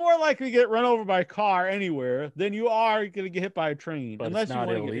 You're more likely to get run over by a car anywhere than you are going to get hit by a train. But it's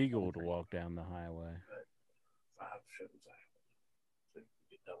not illegal to walk down the highway.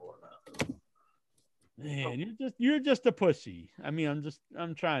 Man, you're just a pussy. I mean,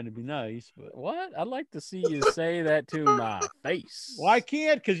 I'm trying to be nice, but what? I'd like to see you say that to my face. Well, I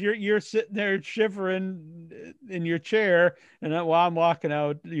can't because you're sitting there shivering in your chair, and while I'm walking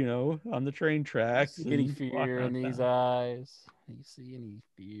out, on the train tracks. Any fear in these eyes? You see any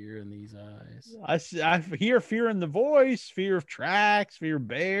fear in these eyes? I hear fear in the voice, fear of tracks, fear of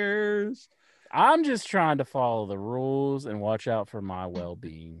bears. I'm just trying to follow the rules and watch out for my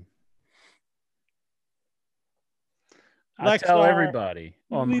well-being. I tell everybody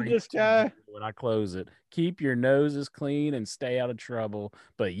on this guy when I close it, keep your noses clean and stay out of trouble.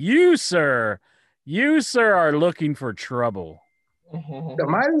 But you, sir, are looking for trouble. The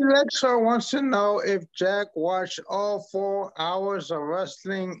Mighty Lexar wants to know if Jack watched all 4 hours of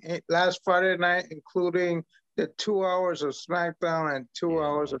wrestling last Friday night, including the 2 hours of SmackDown and 2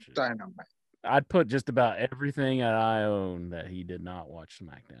 hours of Dynamite. I'd put just about everything that I own that he did not watch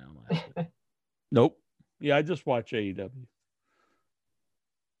SmackDown last week. Nope. Yeah, I just watch AEW.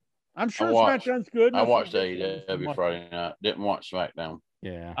 I'm sure SmackDown's good. I watched AEW Friday night. Didn't watch SmackDown.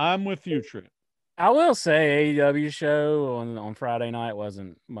 Yeah. I'm with you, Trent. I will say AEW show on Friday night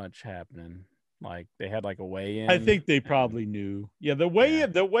wasn't much happening. Like they had like a weigh-in. I think they probably knew. Yeah, the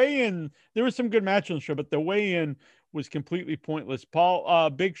weigh-in, there was some good matches on the show, but the weigh-in was completely pointless.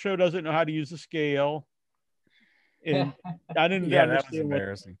 Big Show doesn't know how to use the scale. And I didn't understand that was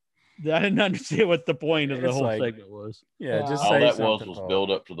embarrassing. I didn't understand what the point of the whole segment was. Yeah, just all say that was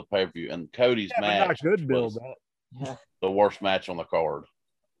build up to the pay-per-view, and Cody's match not good build up. Yeah. The worst match on the card.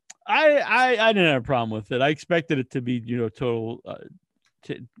 I didn't have a problem with it. I expected it to be total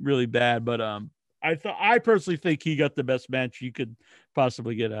really bad, but I personally think he got the best match you could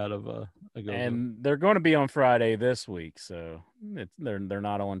possibly get out of a go. And they're going to be on Friday this week, so they're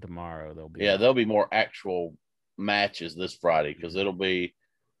not on tomorrow. There'll be more actual matches this Friday because it'll be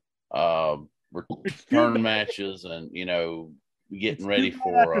return matches and getting ready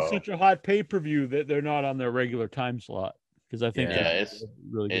for such a hot pay-per-view that they're not on their regular time slot. Because I think it's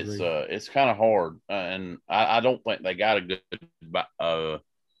really it's kind of hard, and I don't think they got a good. I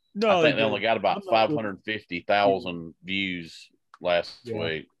think they only got about 550,000 views last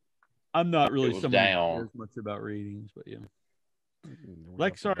week. I'm not really someone down. who cares much about ratings, but yeah.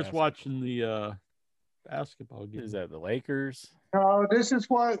 Lexar's watching the basketball game. Is that the Lakers? No, this is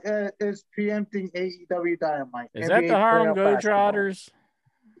what is preempting AEW Dynamite. Is that the Harlem Globetrotters?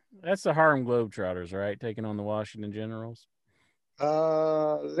 That's the Harlem Globetrotters, right? Taking on the Washington Generals.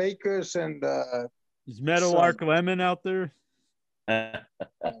 Lakers and is Meadowlark Lemon out there? But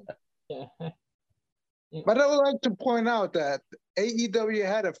I would like to point out that AEW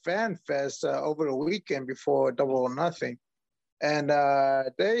had a fan fest over the weekend before Double or Nothing, and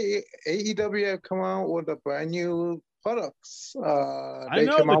AEW have come out with a brand new products. I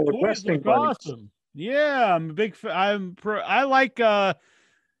know the toys look awesome. Yeah, I'm a big fan. I like.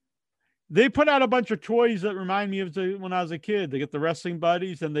 They put out a bunch of toys that remind me of when I was a kid. They got the wrestling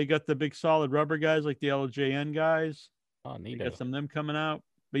buddies and they got the big solid rubber guys like the LJN guys. Oh, neat. They got some of them coming out.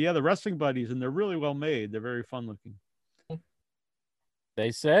 But yeah, the wrestling buddies, and they're really well made. They're very fun looking.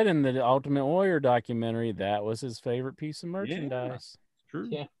 They said in the Ultimate Warrior documentary that was his favorite piece of merchandise. It's true.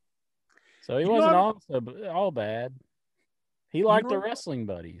 Yeah. So he wasn't all bad. He liked the wrestling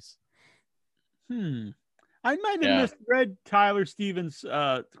buddies. I might have misread Tyler Stevens'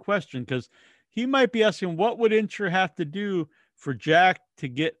 question because he might be asking what would Incher have to do for Jack to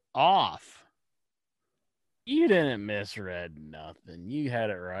get off? You didn't misread nothing. You had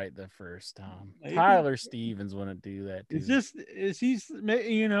it right the first time. Maybe. Tyler Stevens wouldn't do that.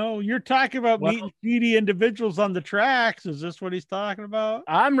 You're talking about meeting seedy individuals on the tracks. Is this what he's talking about?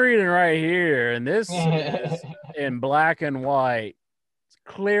 I'm reading right here, and this is in black and white.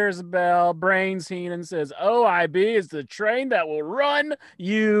 Clear as a bell. Brains Heenan says, OIB is the train that will run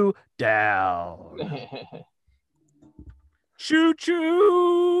you down. Choo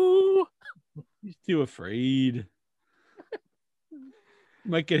choo. He's too afraid.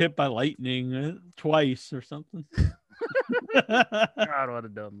 Might get hit by lightning twice or something. God, what a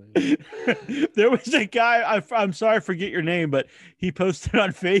dumb movie. There was a guy, I'm sorry, I forget your name, but he posted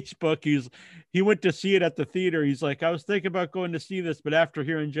on Facebook. He went to see it at the theater. He's like, I was thinking about going to see this, but after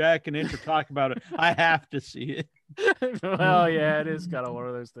hearing Jack and Inter talk about it, I have to see it. Well, yeah, it is kind of one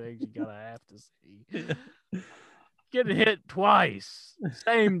of those things you gotta have to see. Getting hit twice,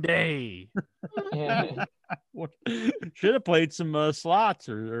 same day. Should have played some slots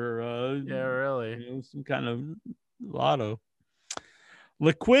or yeah, really, some kind of lotto.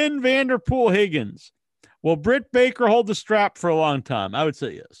 LaQuinn Vanderpool Higgins. Will Britt Baker hold the strap for a long time? I would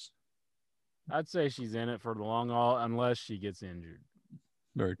say yes. I'd say she's in it for the long haul unless she gets injured.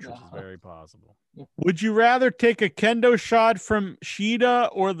 Very true. Which is very possible. Would you rather take a kendo shot from Sheeta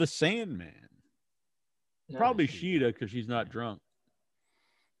or the Sandman? Probably Sheeta because she's not drunk.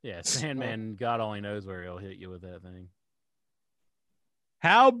 Yeah, Sandman, God only knows where he'll hit you with that thing.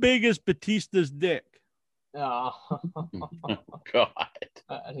 How big is Batista's dick? Oh, God.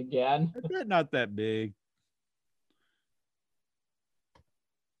 Again? Not that big.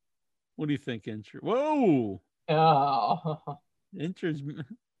 What do you think, Incher? Whoa. Oh.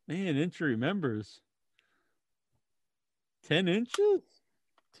 Incher remembers. 10 inches?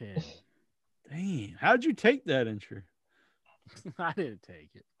 10. Dang. How'd you take that, Incher? I didn't take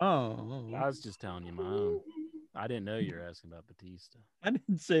it. Oh. I was just telling you my own. I didn't know you were asking about Batista. I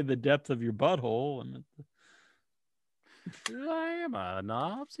didn't say the depth of your butthole. I meant am I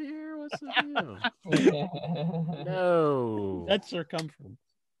knobs here? What's the deal? No. That's circumference.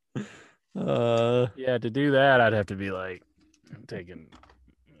 Yeah, to do that, I'd have to be like taking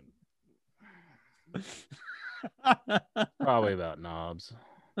probably about knobs.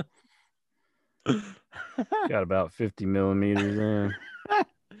 Got about 50 millimeters in.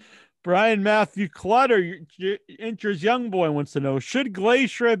 Brian Matthew Clutter, Incher's young boy, wants to know, should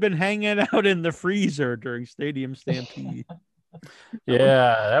Glacier have been hanging out in the freezer during Stadium Stampede?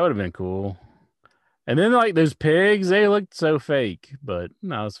 Yeah, that would have been cool. And then like those pigs, they looked so fake, but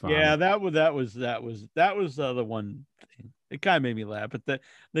no, it's fine. Yeah, that was the one thing. It kind of made me laugh, but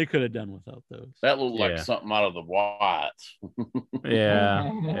they could have done without those. That looked like something out of the Whites.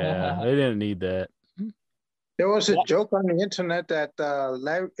 Yeah, they didn't need that. There was a joke on the internet that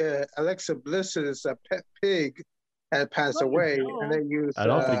Alexa Bliss's pet pig had passed away, and they used. I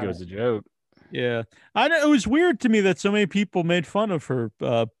don't think it was a joke. Yeah, it was weird to me that so many people made fun of her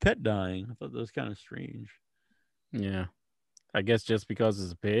pet dying. I thought that was kind of strange. Yeah, I guess just because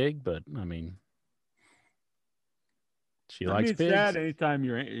it's a pig, but I mean, she likes it's pigs. sad anytime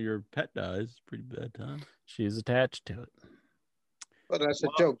your pet dies. It's a pretty bad time. She's attached to it. Well, that's a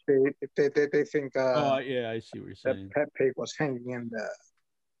joke. They think. Yeah, I see what you're saying. That pet pig was hanging in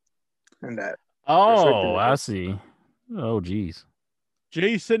that. Oh, I see. Oh, geez.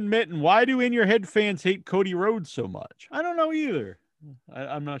 Jason Mitten, why do In Your Head fans hate Cody Rhodes so much? I don't know either.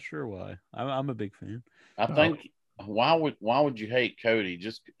 I'm not sure why. I'm a big fan. I think why would you hate Cody?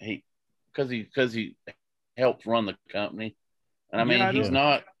 Just because he helped run the company. And I mean, he's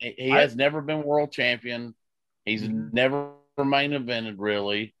not. He has never been world champion. He's never main evented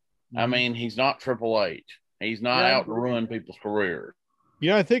really. I mean, he's not Triple H. He's not out to ruin people's careers.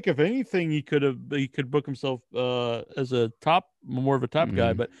 Yeah, I think if anything, he could book himself as more of a top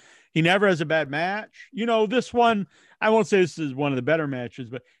guy, but he never has a bad match. You know, this one, I won't say this is one of the better matches,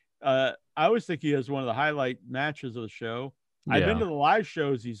 but I always think he has one of the highlight matches of the show. Yeah. I've been to the live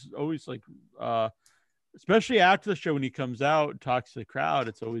shows. He's always like, especially after the show when he comes out and talks to the crowd,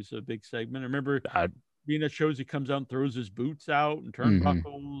 it's always a big segment. I remember being at shows, he comes out and throws his boots out and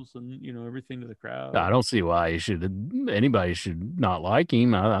turnbuckles and, you know, everything to the crowd. I don't see why anybody should not like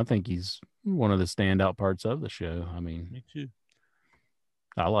him. I think he's one of the standout parts of the show. I mean, me too.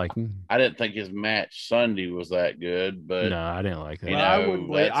 I like him. I didn't think his match Sunday was that good, but no, I didn't like that. You know, I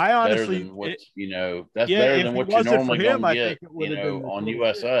wouldn't. I honestly, that's better than what you're normally going to get, on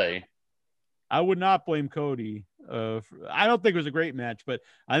USA. I would not blame Cody. I don't think it was a great match, but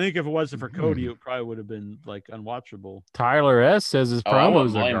I think if it wasn't for Cody, it probably would have been like unwatchable. Tyler S says his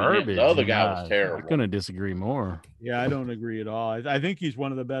promos are Him. garbage. The other guy was terrible. I couldn't disagree more. Yeah, I don't agree at all. I think he's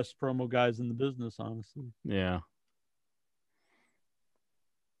one of the best promo guys in the business, honestly. Yeah.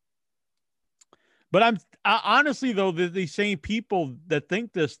 But honestly though, the same people that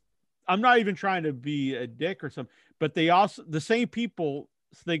think this, I'm not even trying to be a dick or something, but the same people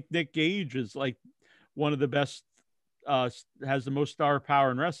think Nick Gage is like one of the best, has the most star power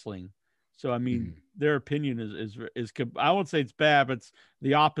in wrestling. So I mean, their opinion is I won't say it's bad, but it's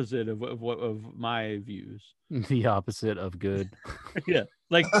the opposite of my views. The opposite of good. Yeah.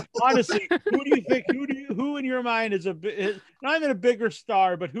 Like, honestly, who do you think? Who in your mind is not even a bigger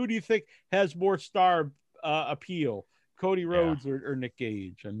star, but who do you think has more star appeal? Cody Rhodes or Nick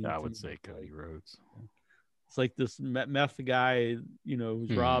Gage? I mean, I would say Cody Rhodes. It's like this meth guy,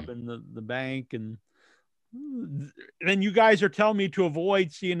 who's robbing the bank, and then you guys are telling me to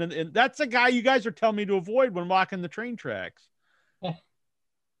avoid seeing, and that's the guy you guys are telling me to avoid when walking the train tracks.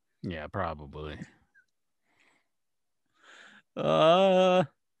 Yeah, probably. Who are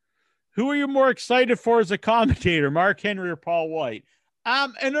you more excited for as a commentator, Mark Henry or Paul White?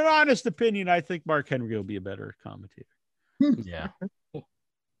 In an honest opinion, I think Mark Henry will be a better commentator. Yeah.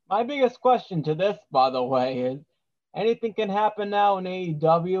 My biggest question to this, by the way, is anything can happen now in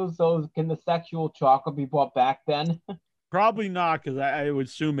AEW, so can the sexual chocolate be brought back then? Probably not, because I would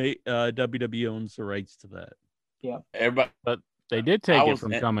assume WWE owns the rights to that. Yeah. Everybody, but they did take it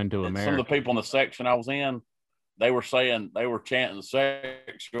from coming to America. Some of the people in the section I was in, they were chanting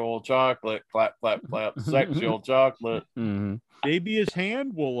sexual chocolate, clap, clap, clap, sexual chocolate. Mm-hmm. Maybe his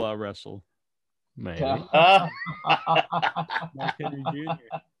hand will wrestle. Maybe. Mark Henry Jr.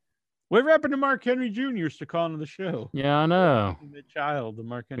 Whatever happened to Mark Henry Jr. used to call on the show? Yeah, I know. The child, the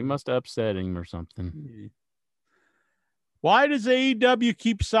Mark Henry. He must have upset him or something. Why does AEW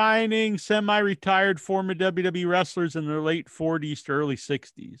keep signing semi-retired former WWE wrestlers in their late 40s to early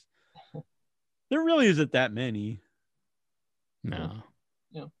 60s? There really isn't that many. No.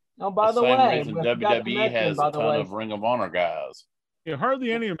 Yeah. No, by the way, WWE has a ton of Ring of Honor guys. Yeah,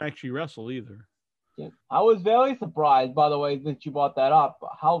 hardly any of them actually wrestle either. Yeah. I was very surprised, by the way, since you brought that up,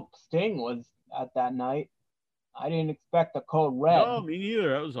 how Sting was at that night. I didn't expect the code red. No, me neither.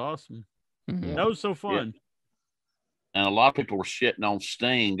 That was awesome. Mm-hmm. That was so fun. Yeah. And a lot of people were shitting on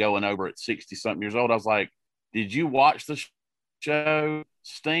Sting going over at 60-something years old. I was like, did you watch the show?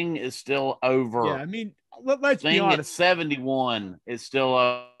 Sting is still over. Yeah, I mean, let's Sting be honest. At 71 is still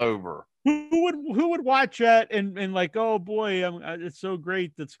over. Who would watch that and like, oh boy, it's so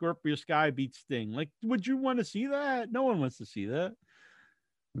great that Scorpio Sky beats Sting? Like, would you want to see that? No one wants to see that.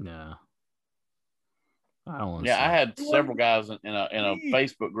 No. I don't want to. Yeah, I had several guys in a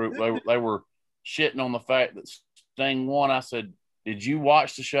Facebook group. They were shitting on the fact that Sting won. I said, did you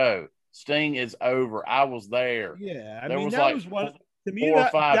watch the show? Sting is over. I was there. Yeah, I there mean, was that like was one, to me, 4 or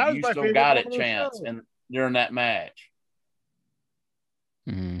 5 you still got it chance and during that match.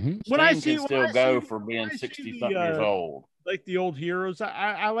 Mm-hmm. Sting can still go for being 60-something years old. Like the old heroes,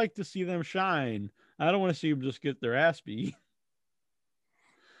 I like to see them shine. I don't want to see them just get their ass beat.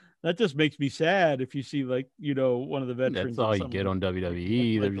 That just makes me sad if you see, like, one of the veterans. That's all you get on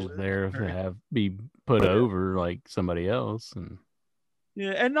WWE. They're just there to be put over like somebody else. And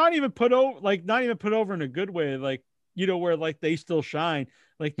yeah, and not even put over in a good way, like, where like they still shine,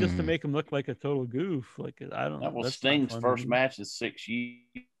 like just to make them look like a total goof. Like, I don't know. That was Sting's first match in 6 years.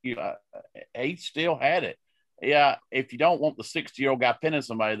 He still had it. Yeah, if you don't want the 60-year-old guy pinning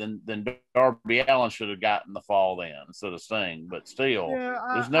somebody, then Darby Allin should have gotten the fall then instead of Sting. But still,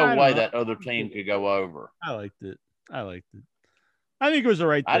 there's no way that other team could go over. I liked it. I think it was the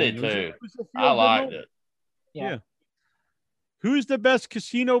right thing. I did too. I liked it. Yeah. Who's the best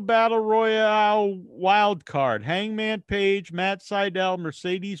casino battle royale wild card? Hangman Page, Matt Sydal,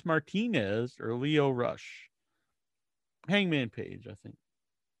 Mercedes Martinez, or Leo Rush? Hangman Page, I think.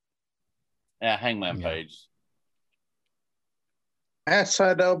 Yeah, Hangman Page. Matt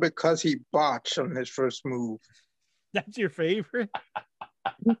Sydal because he botched on his first move. That's your favorite?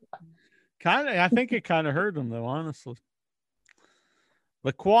 I think it kind of hurt him, though, honestly.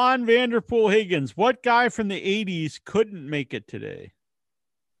 Laquan Vanderpool Higgins. What guy from the 80s couldn't make it today?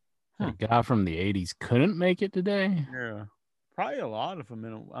 A guy from the 80s couldn't make it today? Yeah. Probably a lot of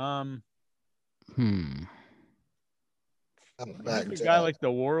them. A guy like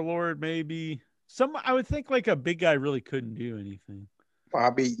the Warlord, maybe. I would think like a big guy really couldn't do anything.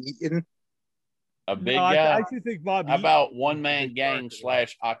 Bobby Eaton. A big guy? I actually think Bobby. How about one-man gang /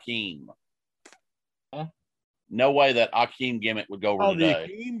 Akeem? Huh? No way that Akeem gimmick would go over today.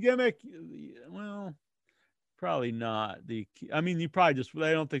 The Akeem gimmick? Well, probably not. You probably just.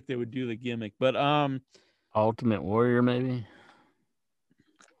 I don't think they would do the gimmick, but Ultimate Warrior, maybe.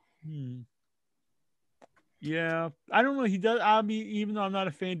 Yeah, I don't know. He does. I mean, even though I'm not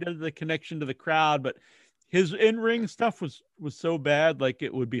a fan, he does the connection to the crowd, but his in-ring stuff was so bad, like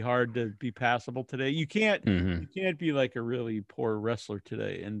it would be hard to be passable today. You can't be like a really poor wrestler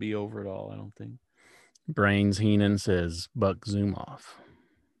today and be over it all. I don't think. Brains Heenan says Buck Zumoff.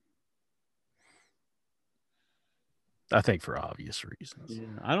 I think for obvious reasons.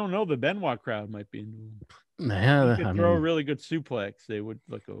 Yeah, I don't know. The Benoit crowd might be into him. Yeah, he could throw a really good suplex. They would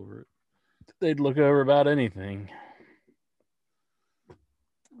look over it. They'd look over about anything.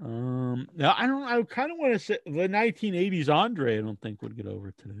 Now, I kind of want to say the 1980s Andre, I don't think would get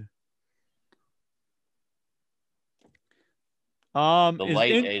over today. The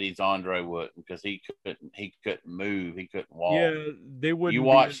late 80s Andre wouldn't, because he couldn't move, he couldn't walk. Yeah, they wouldn't. You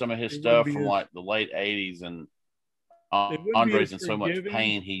watch some of his stuff from like the late 80s, and Andre's in so much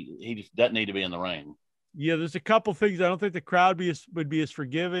pain, he just doesn't need to be in the ring. Yeah, there's a couple things. I don't think the crowd would be as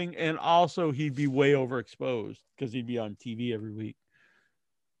forgiving, and also he'd be way overexposed because he'd be on TV every week.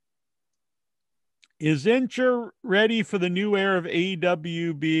 Is Incher ready for the new era of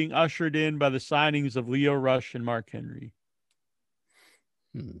AEW being ushered in by the signings of Lio Rush and Mark Henry?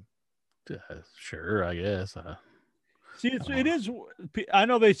 Sure, I guess. See, it is. I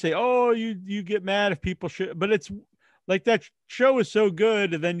know they say, "Oh, you get mad if people should," but it's like that show is so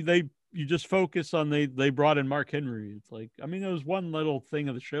good, and then you just focus on they brought in Mark Henry. It's like, I mean, there was one little thing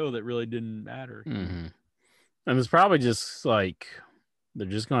of the show that really didn't matter, and it's probably just like they're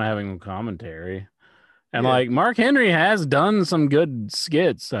just going to have him commentary. And like Mark Henry has done some good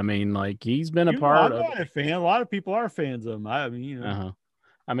skits. I mean, like he's been a part of. I'm not a fan. A lot of people are fans of him. I mean,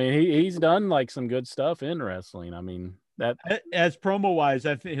 I mean, he's done like some good stuff in wrestling. I mean, that as promo wise,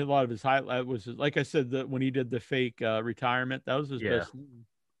 I think a lot of his highlight was, like I said, that when he did the fake retirement, that was his best.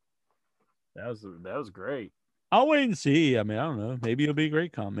 That was great. I'll wait and see. I mean, I don't know. Maybe it'll be a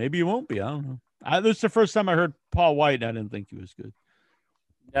great Maybe it won't be. I don't know. This is the first time I heard Paul White, and I didn't think he was good.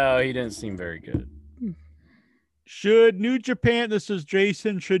 No, he didn't seem very good. Should New Japan, this is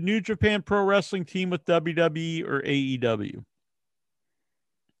Jason, should New Japan Pro Wrestling team with WWE or AEW?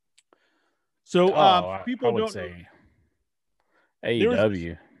 So people don't say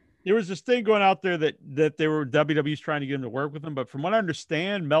AEW. There was this thing going out there that they were WWE's trying to get him to work with them, but from what I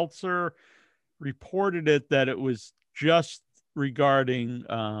understand, Meltzer reported that it was just regarding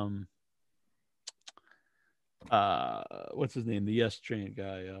what's his name, the Yes Chant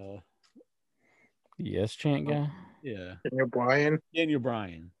guy. Yes Chant guy? Yeah. Daniel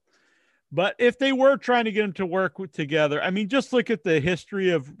Bryan. But if they were trying to get them to work together, I mean, just look at the history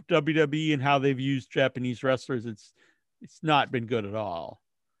of WWE and how they've used Japanese wrestlers. It's not been good at all.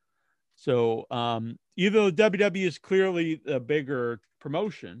 So even though WWE is clearly a bigger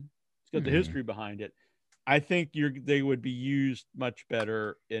promotion, it's got the history behind it, I think they would be used much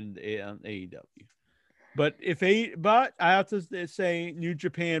better in AEW. But I have to say, New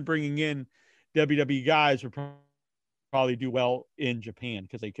Japan bringing in WWE guys would probably do well in Japan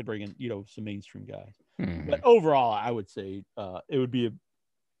because they could bring in, some mainstream guys. But overall, I would say it would be a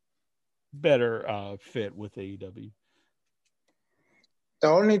better fit with AEW. The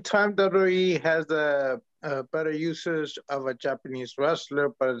only time WWE has a better usage of a Japanese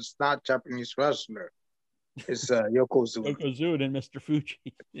wrestler, but it's not Japanese wrestler, it's Yokozuna. Yokozuna and Mr. Fuji.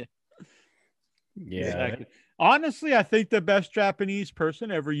 Yeah. Exactly. Honestly, I think the best Japanese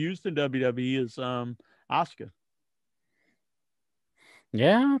person ever used in WWE is Asuka.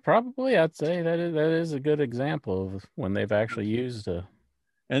 Yeah, probably. I'd say that is a good example of when they've actually used a.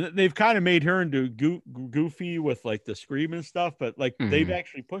 And they've kind of made her into goofy with like the scream and stuff, but like they've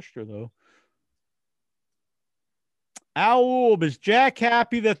actually pushed her though. Owl, is Jack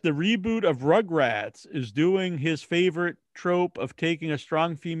happy that the reboot of Rugrats is doing his favorite trope of taking a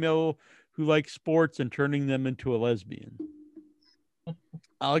strong female who likes sports and turning them into a lesbian?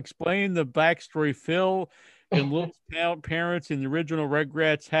 I'll explain the backstory. Phil and Lil's parents in the original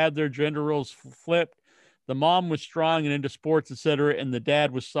Rugrats had their gender roles flipped. The mom was strong and into sports, etc., and the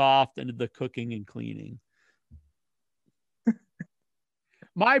dad was soft and did the cooking and cleaning.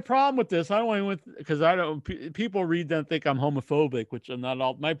 My problem with this, people read that and think I'm homophobic, which I'm not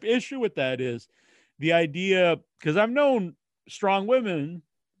all. My issue with that is the idea, because I've known strong women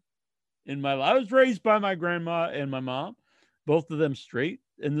in my life. I was raised by my grandma and my mom, both of them straight,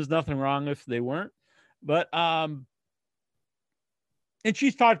 and there's nothing wrong if they weren't. But and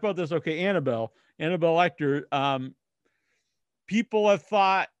she's talked about this. Okay, Annabelle Lecter. People have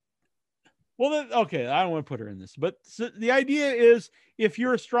thought, well, okay, I don't want to put her in this, but the idea is, if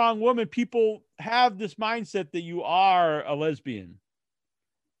you're a strong woman, people have this mindset that you are a lesbian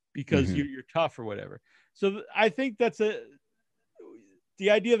because you're tough or whatever. So I think that's the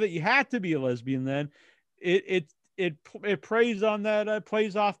idea that you had to be a lesbian. Then it plays on that,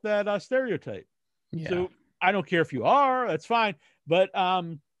 plays off that stereotype. Yeah. So I don't care if you are, that's fine. But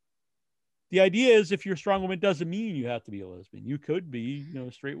the idea is, if you're a strong woman, doesn't mean you have to be a lesbian. You could be,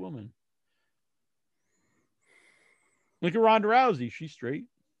 a straight woman. Look at Ronda Rousey. She's straight.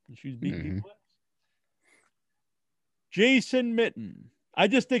 And she's beating people up. Jason Mitten. I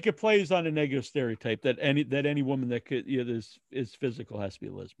just think it plays on a negative stereotype that any woman that could is physical has to be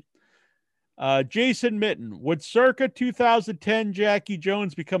a lesbian. Jason Mitten, would circa 2010 Jackie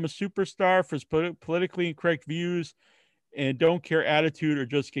Jones become a superstar for his politically incorrect views and don't care attitude, or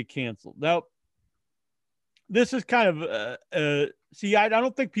just get canceled? Now, this is kind of see, I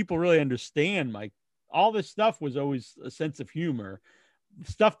don't think people really understand. All this stuff was always a sense of humor.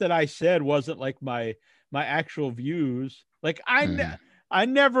 Stuff that I said wasn't like my actual views. Like I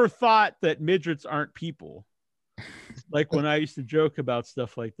never thought that midgets aren't people. Like when I used to joke about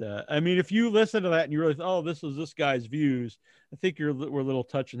stuff like that. I mean, if you listen to that and you realize, oh, this is this guy's views, I think we're a little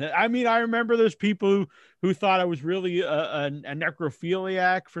touching that. I mean, I remember there's people who thought I was really a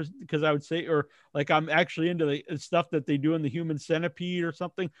necrophiliac because I would say, or like I'm actually into the stuff that they do in the Human Centipede or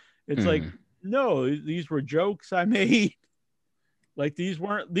something. It's like, no, these were jokes I made. Like these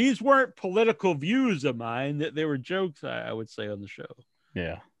weren't political views of mine. That they were jokes I would say on the show.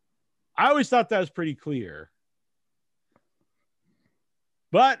 Yeah, I always thought that was pretty clear.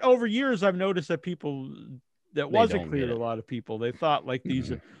 But over years, I've noticed that that wasn't clear to a lot of people. They thought like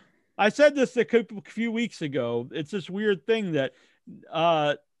these. I said this a few weeks ago. It's this weird thing that,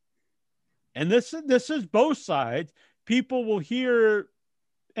 and this is both sides. People will hear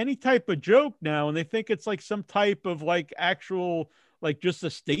any type of joke now, and they think it's like some type of like actual, like just a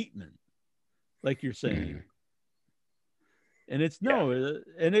statement, like you're saying. And it's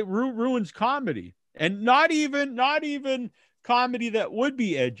and it ruins comedy, and not even comedy that would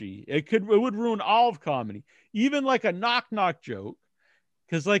be edgy. It would ruin all of comedy, even like a knock joke.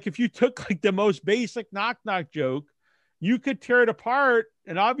 Because like if you took like the most basic knock joke, you could tear it apart,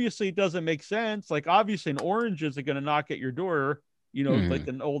 and obviously it doesn't make sense. Like obviously an orange isn't going to knock at your door, like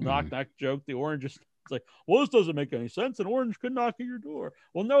an old knock joke. The orange is like, well, this doesn't make any sense. An orange could knock at your door.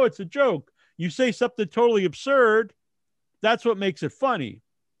 Well, no, it's a joke. You say something totally absurd, that's what makes it funny.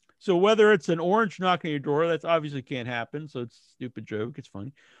 So whether it's an orange knocking at your door, that's obviously can't happen. So it's a stupid joke. It's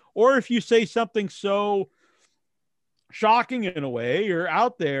funny. Or if you say something so shocking in a way or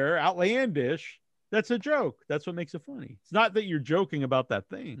out there, outlandish, that's a joke. That's what makes it funny. It's not that you're joking about that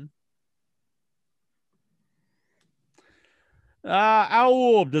thing.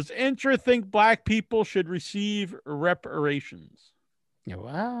 Owl, does Intra think black people should receive reparations?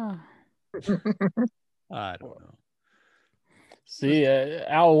 Wow. I don't know. See,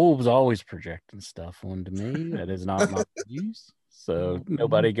 Owl was always projecting stuff onto me. That is not my views. So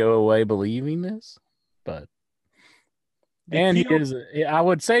nobody go away believing this. But and he is. I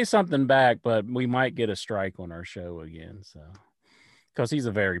would say something back, but we might get a strike on our show again. So because he's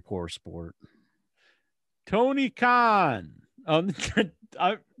a very poor sport. Tony Khan.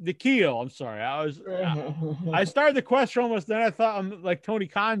 Nikhil, I'm sorry. I started the question almost, then I thought I'm like Tony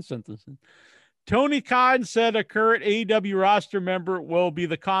Khan sent this in. Tony Khan said a current AEW roster member will be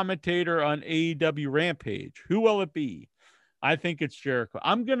the commentator on AEW Rampage. Who will it be? I think it's Jericho.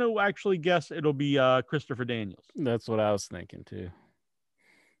 I'm going to actually guess it'll be Christopher Daniels. That's what I was thinking too.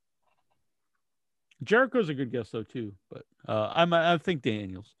 Jericho's a good guess though too, but I think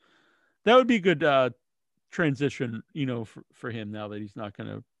Daniels. That would be a good transition, for him now that he's not going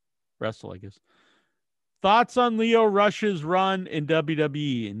to wrestle, I guess. Thoughts on Lio Rush's run in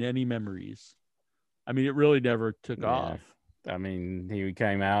WWE and any memories? I mean, it really never took off. I mean, he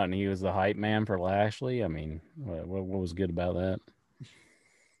came out and he was the hype man for Lashley. I mean, what was good about that?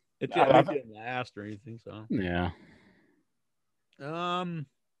 It didn't last or anything, so. Yeah.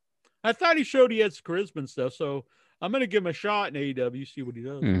 I thought he showed he had charisma and stuff, so I'm going to give him a shot in AEW, see what he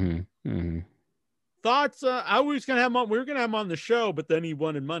does. Thoughts? I was going to have him on. We were going to have him on the show, but then he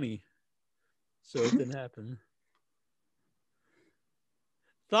wanted money, so it didn't happen.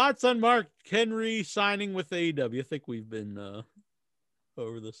 Thoughts on Mark Henry signing with AEW? I think we've been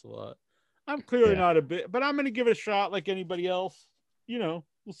over this a lot. I'm clearly not a bit, but I'm going to give it a shot like anybody else. We'll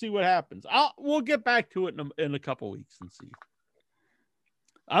see what happens. We'll get back to it in a couple weeks and see.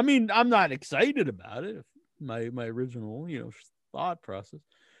 I mean, I'm not excited about it. My original, thought process.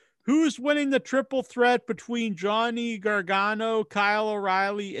 Who's winning the triple threat between Johnny Gargano, Kyle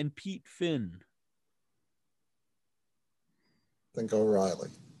O'Reilly, and Pete Finn? I think O'Reilly.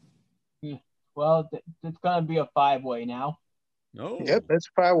 Well, it's going to be a 5-way now. No. Yep, it's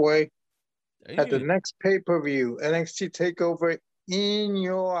 5-way. At the next pay-per-view, NXT TakeOver in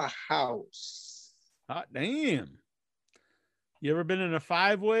your house. Hot damn. You ever been in a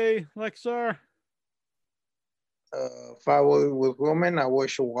 5-way, Lexar? 5-way with women? I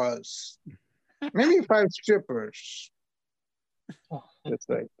wish it was. Maybe 5 strippers. Just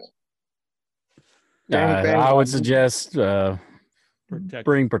like that. I would suggest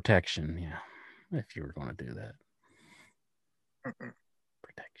bring protection, if you were going to do that.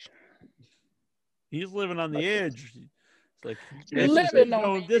 Protection. He's living on the edge. It's like You're this is, living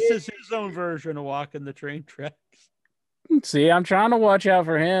on me, this is his own version of walking the train tracks. See, I'm trying to watch out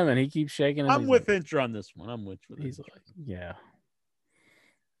for him, and he keeps shaking his I'm with Incher on this one. I'm with He's Incher. like, yeah.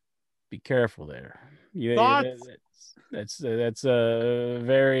 Be careful there. Thoughts? That's a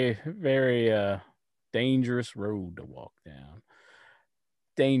very, very dangerous road to walk down.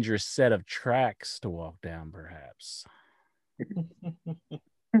 Dangerous set of tracks to walk down, perhaps.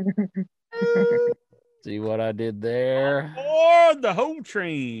 See what I did there? Or the home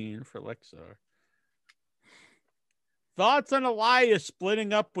train for Lexar. Thoughts on Elias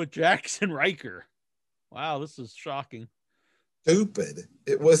splitting up with Jackson Riker? Wow, this is shocking. Stupid.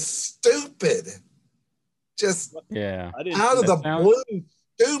 It was stupid. Just yeah, out of the blue.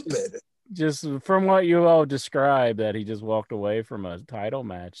 Stupid. Just from what you all described, that he just walked away from a title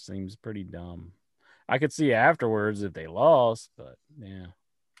match seems pretty dumb. I could see afterwards if they lost, but yeah.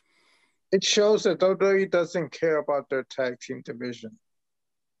 It shows that WWE doesn't care about their tag team division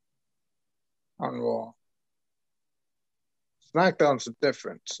on Raw. SmackDown's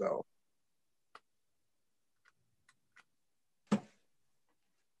different, so.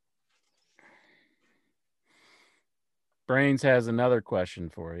 Brains has another question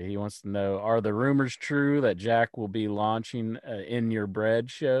for you. He wants to know, are the rumors true that Jack will be launching In Your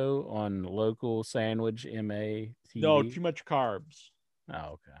Bread show on local sandwich MA TV? No, too much carbs.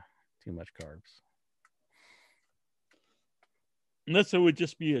 Oh, okay. Too much carbs. Unless it would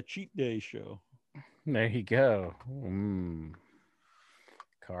just be a cheat day show. There you go.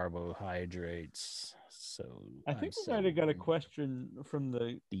 Carbohydrates. So I think we might have got a question from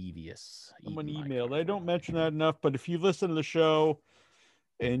the devious. Someone emailed. I don't mention that enough, but if you listen to the show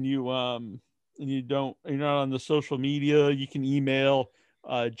and you're not on the social media, you can email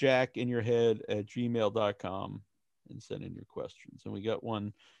jackinyourhead@gmail.com and send in your questions. And we got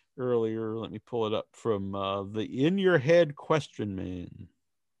one earlier. Let me pull it up from the In Your Head Question Man.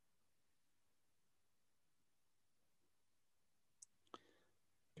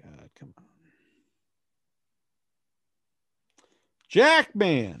 God, come on.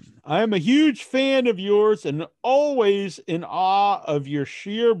 Jackman, I am a huge fan of yours and always in awe of your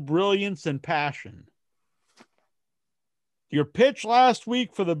sheer brilliance and passion. Your pitch last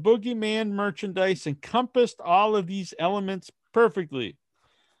week for the Boogeyman merchandise encompassed all of these elements perfectly.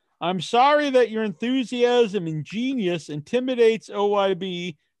 I'm sorry that your enthusiasm and genius intimidates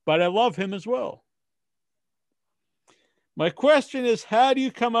OYB, but I love him as well. My question is, how do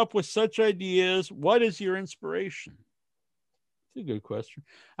you come up with such ideas? What is your inspiration? It's a good question.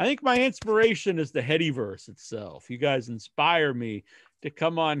 I think my inspiration is the Headyverse itself. You guys inspire me to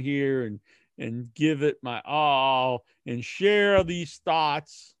come on here and give it my all and share these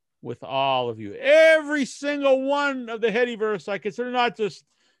thoughts with all of you. Every single one of the Headyverse, I consider not just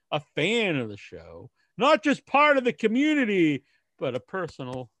a fan of the show, not just part of the community, but a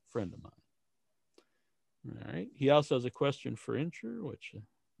personal friend of mine. All right. He also has a question for Incher, which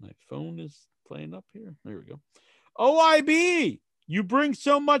my phone is playing up here. There we go. OIB, you bring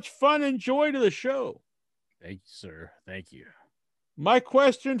so much fun and joy to the show. Thank you, sir. Thank you. My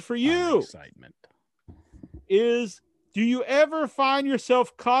question for you excitement is, do you ever find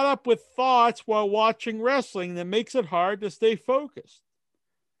yourself caught up with thoughts while watching wrestling that makes it hard to stay focused?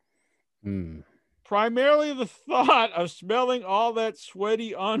 Primarily the thought of smelling all that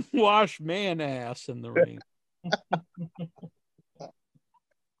sweaty, unwashed man ass in the ring.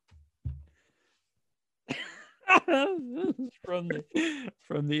 from the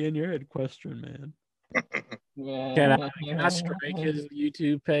In Your Head Question Man. Can I strike his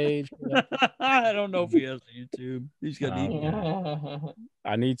YouTube page? I don't know if he has YouTube. He's got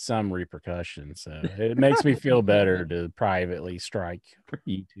I need some repercussion, so it makes me feel better to privately strike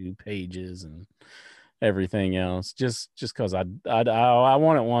YouTube pages and everything else. Just because I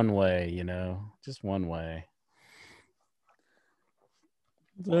want it one way, just one way.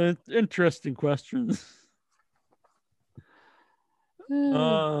 Interesting questions.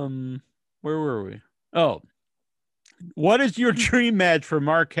 Where were we? Oh, what is your dream match for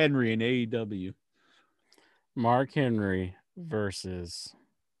Mark Henry in AEW? Mark Henry versus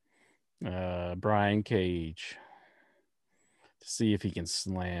Brian Cage to see if he can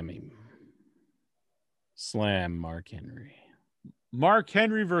slam Mark Henry. Mark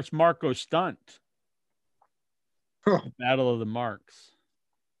Henry versus Marco Stunt. Battle of the Marks.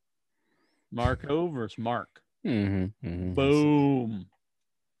 Marco versus Mark. Boom.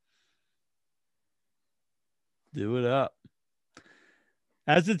 Do it up.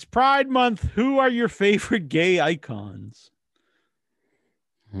 As it's Pride Month, who are your favorite gay icons?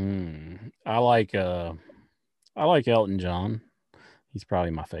 I like Elton John. He's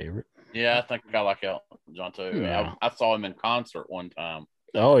probably my favorite. Yeah, I think I like Elton John too. Yeah. I saw him in concert one time.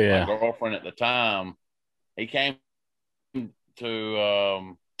 Oh yeah. My girlfriend at the time, he came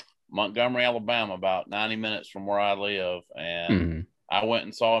to Montgomery, Alabama, about 90 minutes from where I live, and I went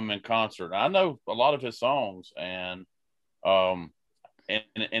and saw him in concert. I know a lot of his songs, and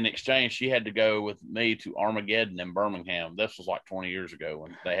in exchange, she had to go with me to Armageddon in Birmingham. This was like 20 years ago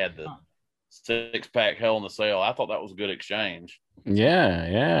when they had the 6-pack Hell in the Cell. I thought that was a good exchange. Yeah,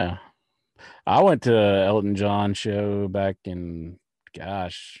 yeah. I went to Elton John show back in,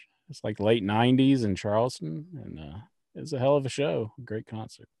 gosh, it's like late 90s in Charleston, and it was a hell of a show. Great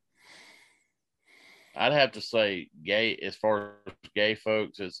concert. I'd have to say gay, as far as gay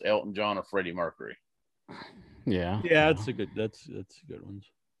folks, it's Elton John or Freddie Mercury. Yeah. Yeah, that's a good one.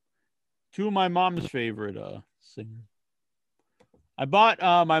 Two of my mom's favorite singers. I bought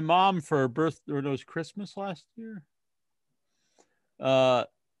my mom for her birthday, or it was Christmas last year. There's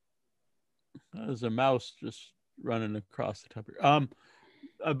a mouse just running across the top here.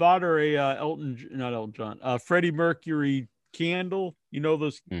 I bought her a Freddie Mercury candle. You know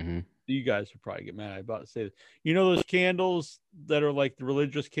those. You guys would probably get mad. I about to say this. You know those candles that are like the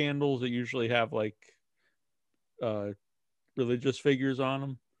religious candles that usually have like religious figures on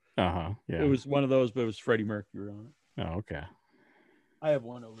them. Yeah. It was one of those, but it was Freddie Mercury on it. Oh, okay. I have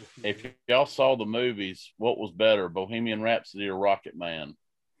one over here. If y'all saw the movies, what was better, Bohemian Rhapsody or Rocket Man?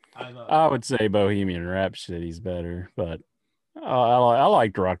 I would say Bohemian Rhapsody's better, but I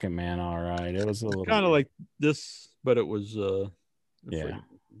liked Rocket Man all right. It was a little kind of like this, but it was yeah.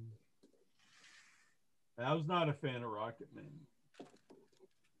 I was not a fan of Rocket Man.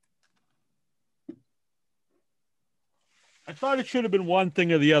 I thought it should have been one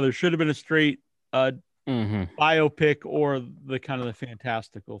thing or the other. Should have been a straight biopic or the kind of the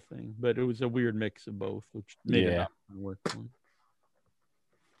fantastical thing, but it was a weird mix of both, which made it not work.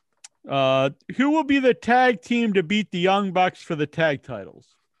 Who will be the tag team to beat the Young Bucks for the tag titles?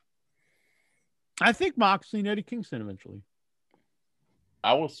 I think Moxley and Eddie Kingston eventually.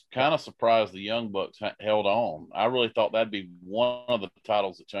 I was kind of surprised the Young Bucks held on. I really thought that'd be one of the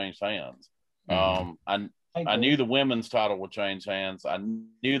titles that changed hands. I knew the women's title would change hands. I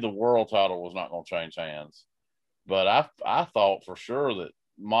knew the world title was not going to change hands. But I thought for sure that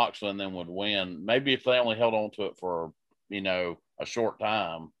Moxley and them would win. Maybe if they only held on to it for, a short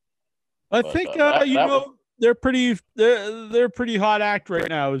time. I think they're pretty hot act right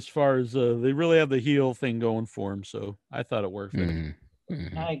now as far as they really have the heel thing going for them. So I thought it worked.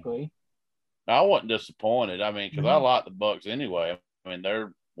 I agree. I wasn't disappointed. I mean, because I like the Bucks anyway. I mean,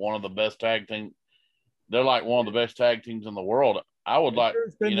 they're one of the best tag teams. They're like one of the best tag teams in the world. I would like,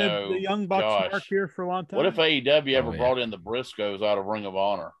 the Young Bucks mark here for a long time. What if AEW ever brought in the Briscoes out of Ring of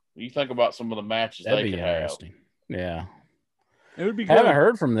Honor? You think about some of the matches they could have. Yeah. It would be good. I haven't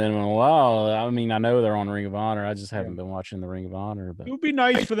heard from them in a while. I mean, I know they're on Ring of Honor. I just haven't been watching the Ring of Honor. But it would be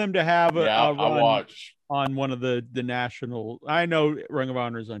nice for them to have a run watch on one of the national. I know Ring of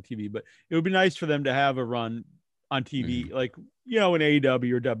Honor is on TV, but it would be nice for them to have a run on TV, like in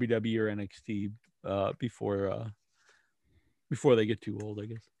AEW or WWE or NXT before they get too old, I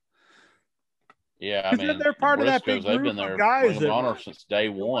guess. Yeah, I mean, they're part of that big group they've been there of guys Ring of Honor since day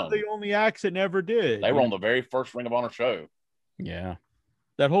one. The only acts that never did. They were on the very first Ring of Honor show. Yeah,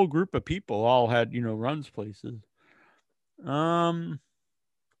 that whole group of people all had runs places.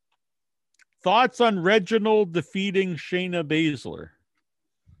 Thoughts on Reginald defeating Shayna Baszler?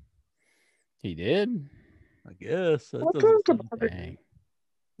 He did, I guess.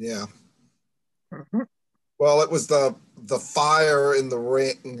 Yeah. Well, it was the fire in the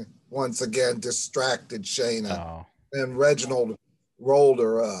ring once again distracted Shayna, and Reginald rolled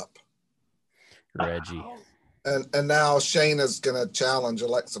her up. Reggie. And now Shayna's gonna challenge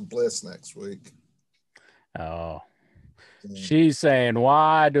Alexa Bliss next week. Oh. She's saying,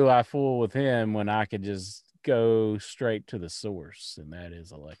 why do I fool with him when I could just go straight to the source? And that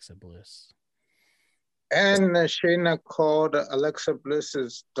is Alexa Bliss. And Shayna called Alexa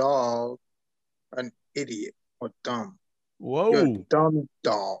Bliss's dog an idiot or dumb. Whoa. You're a dumb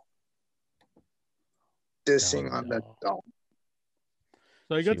dog. Dissing on the dog.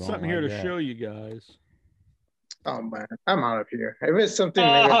 So I got something here to show you guys. Oh man, I'm out of here. If it's something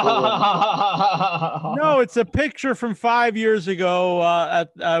negative, no, it's a picture from 5 years ago. I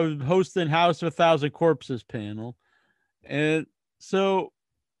was hosting House of 1,000 Corpses panel, and so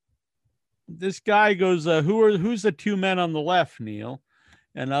this guy goes, "Who's the two men on the left, Neil?"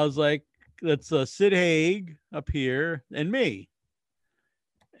 And I was like, "That's Sid Haig up here and me."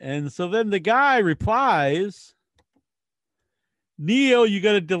 And so then the guy replies, "Neil, you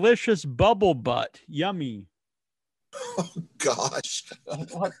got a delicious bubble butt, yummy." Oh gosh.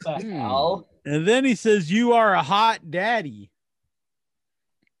 What the hell? And then he says, "You are a hot daddy."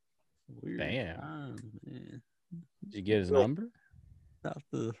 Weird Damn. time, man. Did you get his number? Have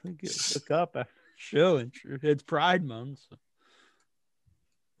to look up after the show. And it's Pride Month. So.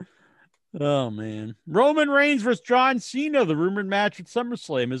 Oh man, Roman Reigns versus John Cena, the rumored match at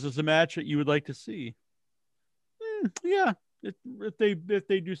SummerSlam. Is this a match that you would like to see? Yeah, if they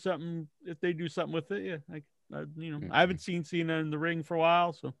do something, with it, yeah. I haven't seen Cena in the ring for a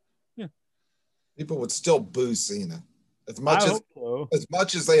while, so yeah. People would still boo Cena as much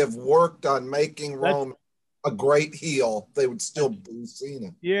as they have worked on making Roman a great heel. They would still boo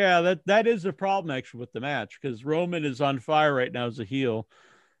Cena. Yeah, that is a problem actually with the match because Roman is on fire right now as a heel.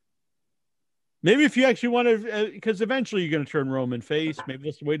 Maybe if you actually want to, because eventually you're going to turn Roman face. Maybe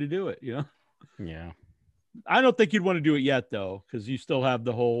that's the way to do it. Yeah. I don't think you'd want to do it yet though, because you still have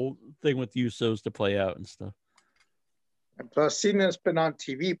the whole thing with Usos to play out and stuff. And plus, Cena's been on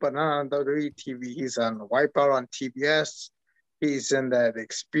TV, but not on WWE TV. He's on Wipeout on TBS. He's in that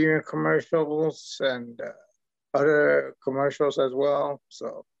Experience commercials and other commercials as well.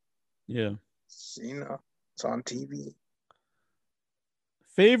 So, yeah, Cena, it's on TV.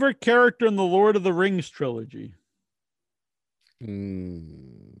 Favorite character in the Lord of the Rings trilogy?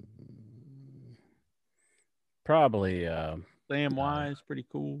 Probably Samwise, pretty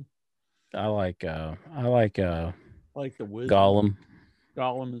cool. I like the Wizard. Gollum.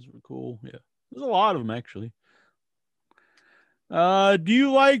 Gollum is cool. Yeah, there's a lot of them actually. Do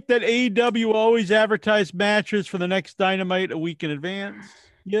you like that AEW always advertise matches for the next Dynamite a week in advance?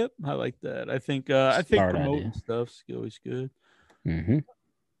 Yep, I like that. I think promoting stuff's always good. Mm-hmm.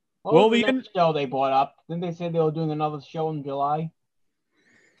 Well, the next show they brought up, didn't they say they were doing another show in July?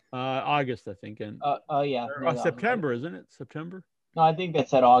 August, I think. And yeah. September, isn't it? September? No, I think they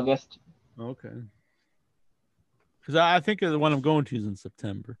said August. Okay. Because I think the one I'm going to is in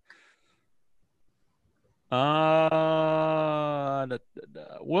September.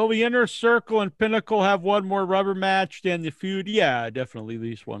 Will the Inner Circle and Pinnacle have one more rubber match than the feud? Yeah, definitely at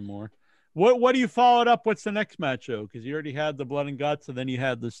least one more. What do you follow it up? What's the next match, though? Because you already had the Blood and Guts, and then you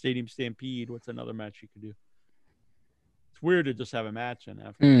had the Stadium Stampede. What's another match you could do? It's weird to just have a match in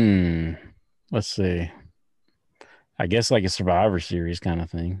after. Let's see. I guess like a Survivor Series kind of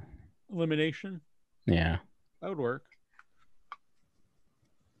thing. Elimination? Yeah. That would work.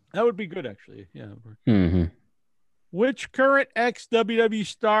 That would be good, actually. Yeah. Mm-hmm. Which current ex-WWE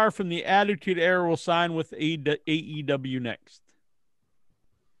star from the Attitude Era will sign with AEW next?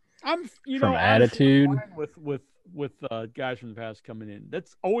 From Attitude with guys from the past coming in.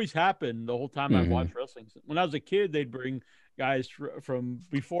 That's always happened the whole time I've watched wrestling. When I was a kid, they'd bring guys from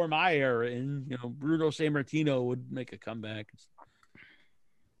before my era in. Bruno Sammartino would make a comeback.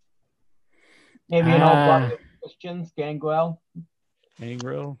 Maybe an old Christians, Gangrel.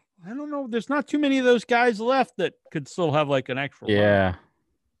 Gangrel. I don't know. There's not too many of those guys left that could still have like an actual. Yeah. Run.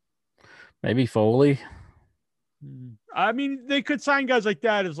 Maybe Foley. I mean, they could sign guys like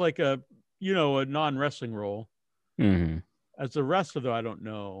that as like a non-wrestling role. Mm-hmm. As a wrestler, though, I don't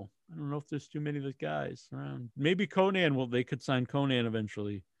know. I don't know if there's too many of those guys around. Maybe Conan. Well, they could sign Conan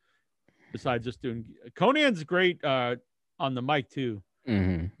eventually. Besides just doing Conan's great on the mic too.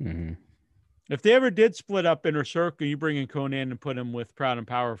 Mm-hmm. Mm-hmm. If they ever did split up Inner Circle, you bring in Conan and put him with Proud and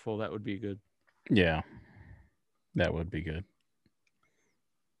Powerful, that would be good. Yeah, that would be good.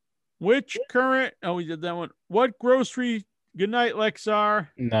 Which current? Oh, we did that one. What grocery? Good night, Lexar.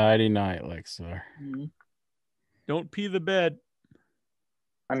 Nighty night, Lexar. Mm-hmm. Don't pee the bed.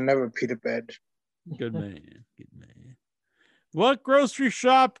 I never pee the bed. Good man. Good man. What grocery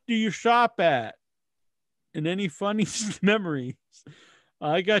shop do you shop at? And any funny memories?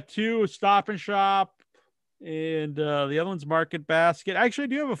 I got two: Stop and Shop, and the other one's Market Basket. Actually, I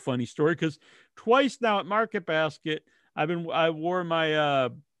do have a funny story because twice now at Market Basket, I wore my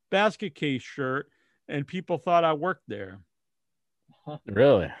basket case shirt, and people thought I worked there.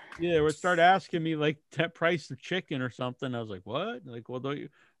 Really? Yeah, they would start asking me like that price of chicken or something. I was like, "What?" Like, "Well, don't you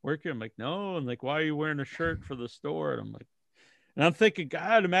work here?" I'm like, "No." And like, "Why are you wearing a shirt for the store?" And I'm like, and I'm thinking,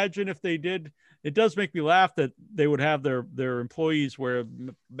 God, imagine if they did. It does make me laugh that they would have their employees wear a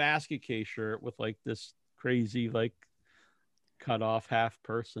basket case shirt with like this crazy like cut off half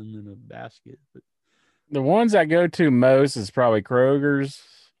person in a basket. But the ones I go to most is probably Kroger's,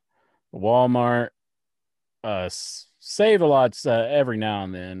 Walmart, Save a Lot's every now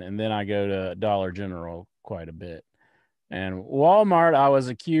and then I go to Dollar General quite a bit. And Walmart, I was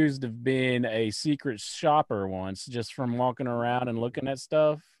accused of being a secret shopper once just from walking around and looking at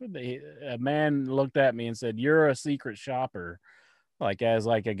stuff. A man looked at me and said, "You're a secret shopper." like as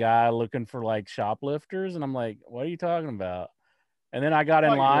like a guy looking for like shoplifters, and I'm like, what are you talking about? And then I got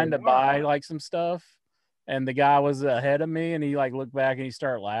in line to buy like some stuff, and the guy was ahead of me, and he like looked back and he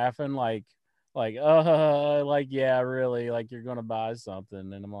started laughing like yeah, really, like you're gonna buy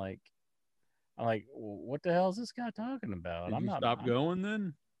something. And I'm like, what the hell is this guy talking about? Did you stop going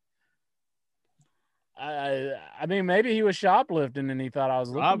then? I mean, maybe he was shoplifting and he thought I was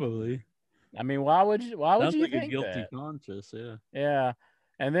looking. Probably. I mean, why would you Sounds like think a guilty that? conscience? Yeah. Yeah.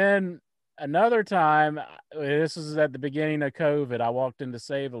 And then another time, this was at the beginning of COVID, I walked into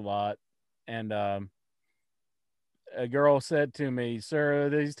Save a Lot, and a girl said to me, "Sir,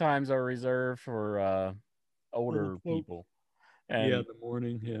 these times are reserved for older people." And yeah, in the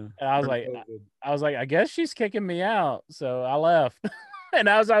morning. Yeah. And I was like, I guess she's kicking me out. So I left. And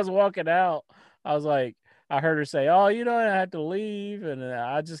as I was walking out, I was like, I heard her say, "Oh, you don't have to leave," and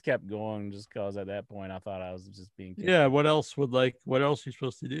I just kept going just because at that point I thought I was just being kicked. Yeah. What else are you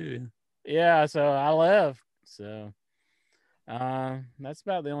supposed to do? Yeah. So I left. So that's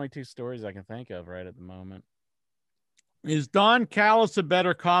about the only two stories I can think of right at the moment. Is Don Callis a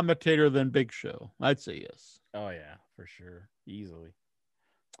better commentator than Big Show? I'd say yes. Oh yeah, for sure, easily.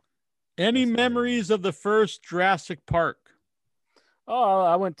 Any memories of the first Jurassic Park? Oh,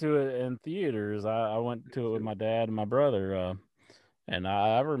 I went to it in theaters. I went to it with my dad and my brother, and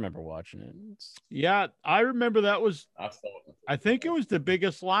I remember watching it. Yeah, I remember that was. I think it was the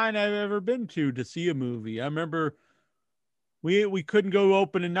biggest line I've ever been to see a movie. I remember we couldn't go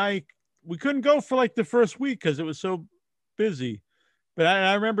open at night. We couldn't go for like the first week because it was so busy. But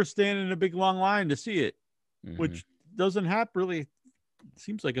I remember standing in a big long line to see it, which doesn't happen really. It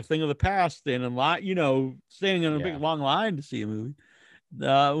seems like a thing of the past. Standing in line, standing in a big long line to see a movie.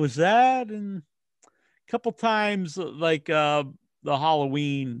 Was that, and a couple times like the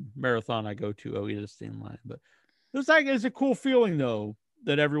Halloween marathon I go to, we just stay in line. But it's a cool feeling though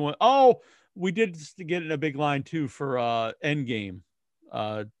that everyone. Oh, we did get in a big line too for Endgame,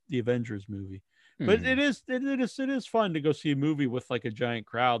 the Avengers movie. But it is fun to go see a movie with like a giant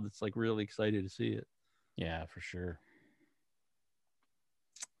crowd that's like really excited to see it. Yeah, for sure.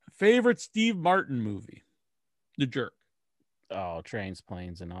 Favorite Steve Martin movie? The Jerk. Oh, Trains,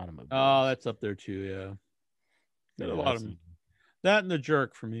 Planes, and Automobiles. Oh, that's up there too. Yeah, a lot of them. That and The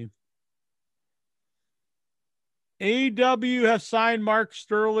Jerk for me. AEW has signed Mark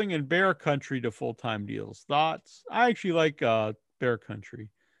Sterling and Bear Country to full-time deals. Thoughts? I actually like Bear Country.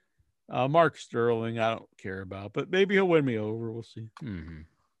 Mark Sterling, I don't care about, but maybe he'll win me over. We'll see.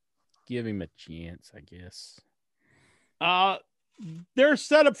 Give him a chance, I guess. Their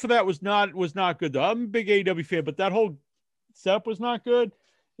setup for that was not good though. I'm a big AEW fan, but that whole setup was not good.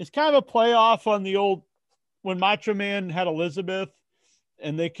 It's kind of a playoff on the old when Macho Man had Elizabeth,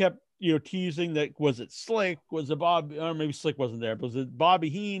 and they kept teasing that was it Slick, was it Bob, or maybe Slick wasn't there, but was it Bobby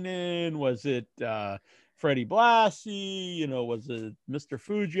Heenan, was it Freddie Blassie, was it Mr.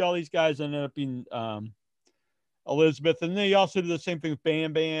 Fuji? All these guys ended up being Elizabeth, and they also did the same thing with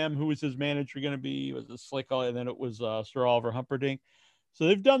Bam Bam. Who was his manager going to be? Was it Slick? And then it was Sir Oliver Humperdinck. So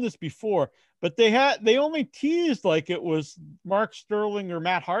they've done this before, but they only teased like it was Mark Sterling or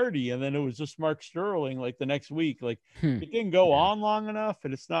Matt Hardy, and then it was just Mark Sterling like the next week. Like it didn't go on long enough,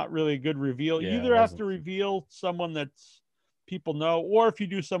 and it's not really a good reveal. You either have to reveal someone that's people know, or if you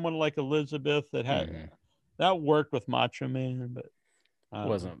do someone like Elizabeth that had that worked with Macho Man, but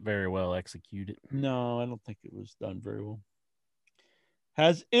wasn't very well executed. No, I don't think it was done very well.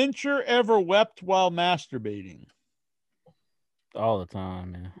 Has Incher ever wept while masturbating? All the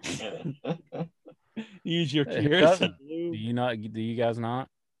time, man. Use your tears. Do you guys not?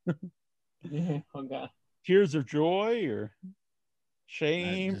 Oh God. Tears of joy or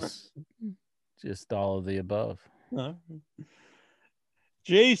shame? Just all of the above.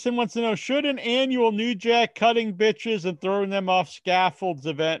 Jason wants to know, should an annual New Jack cutting bitches and throwing them off scaffolds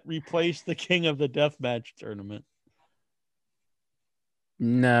event replace the King of the Deathmatch tournament?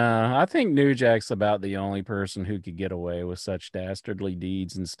 No, I think New Jack's about the only person who could get away with such dastardly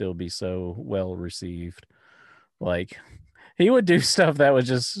deeds and still be so well received. Like, he would do stuff that was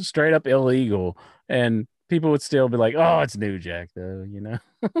just straight up illegal, and people would still be like, "Oh, it's New Jack," though,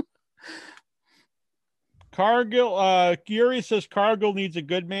 Cargill, Gary says Cargill needs a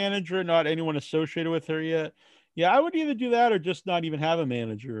good manager, not anyone associated with her yet. Yeah, I would either do that or just not even have a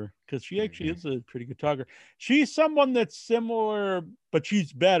manager, because she actually is a pretty good talker. She's someone that's similar, but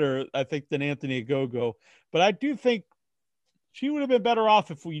she's better, I think, than Anthony Ogogo. But I do think she would have been better off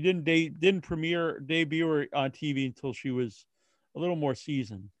if we didn't debut her on TV until she was a little more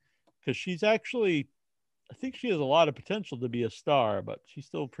seasoned, because she's actually, I think she has a lot of potential to be a star, but she's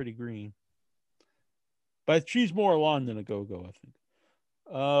still pretty green. But she's more along than Ogogo, I think.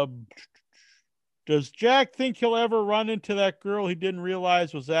 Does Jack think he'll ever run into that girl he didn't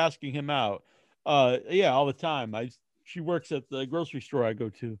realize was asking him out? Yeah, all the time. She works at the grocery store I go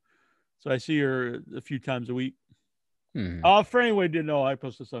to, so I see her a few times a week. For anyone who didn't know, I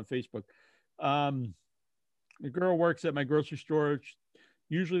post this on Facebook. The girl works at my grocery store.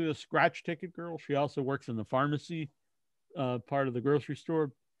 Usually the scratch ticket girl. She also works in the pharmacy part of the grocery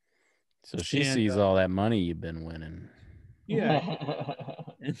store. So she sees all that money you've been winning. Yeah.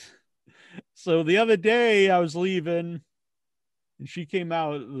 So the other day I was leaving and she came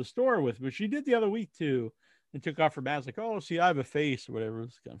out of the store with me. She did the other week too and took off her mask. Like, oh, see, I have a face or whatever. It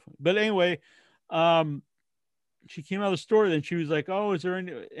was kind of funny. But anyway, she came out of the store. Then she was like, oh, is there a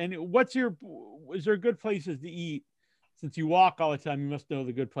good places to eat? Since you walk all the time, you must know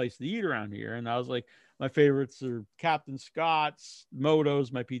the good place to eat around here. And I was like, my favorites are Captain Scott's,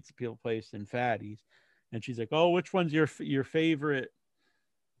 Moto's, my pizza peel place, and Fatty's. And she's like, oh, which one's your favorite?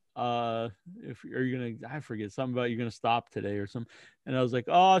 I forget something about you're gonna stop today or something. And I was like,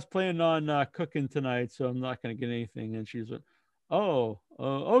 oh, I was planning on cooking tonight, so I'm not gonna get anything. And she's like, oh,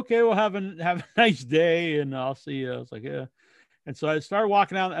 okay, well, have a nice day, and I'll see you. I was like, yeah. And so I started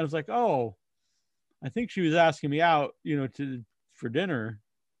walking out, and I was like, oh, I think she was asking me out, for dinner,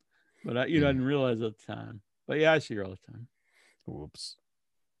 but I didn't realize at the time. But yeah, I see her all the time. Whoops.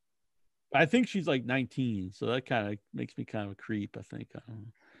 I think she's like 19, so that kind of makes me kind of a creep. I think. I don't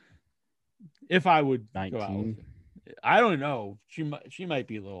know. If I would 19. Go out with her. I don't know. She might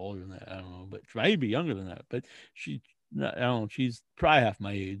be a little older than that. I don't know, but she might be younger than that. But I don't know. She's probably half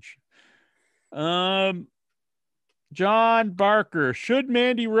my age. John Barker, should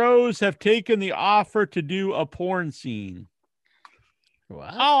Mandy Rose have taken the offer to do a porn scene?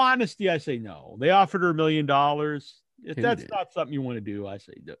 Wow. All honesty, I say no. They offered her $1 million. If that's not something you want to do, I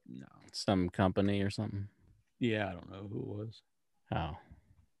say no. Some company or something. Yeah, I don't know who it was. Oh,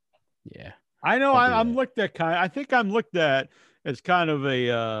 yeah. I know. I'm looked at I think I'm looked at as kind of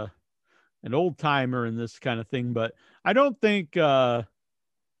an old timer in this kind of thing, but I don't think being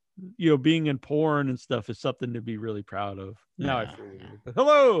in porn and stuff is something to be really proud of. Now I feel weird. But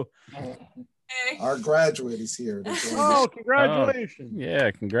hello. Our graduate is here. Oh, congratulations. Oh,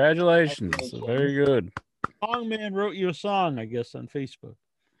 yeah, congratulations. Very good. Songman wrote you a song, I guess, on Facebook.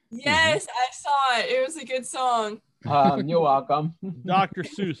 Yes, I saw it. It was a good song. You're welcome. Dr.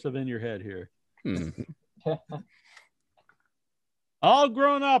 Seuss of In Your Head here. All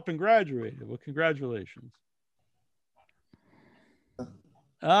grown up and graduated. Well, congratulations.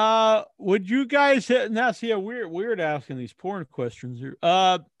 Would you guys now see how weird asking these porn questions here.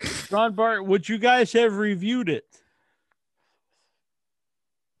 Ron Bart, would you guys have reviewed it?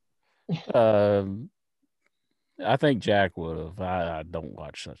 I think Jack would have. I don't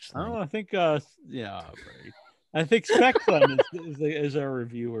watch such things. Oh, I think right. I think Spec-Son is our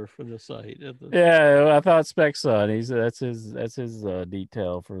reviewer for the site. Yeah, I thought Spec-Son. That's his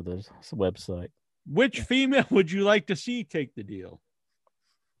detail for the website. Which female would you like to see take the deal?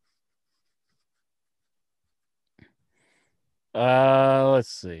 Let's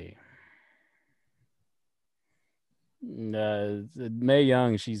see. Mae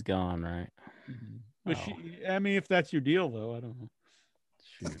Young, she's gone, right? Mm-hmm. But if that's your deal, though, I don't know.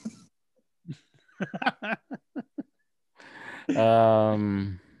 Shoot. I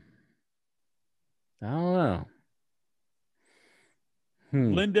don't know.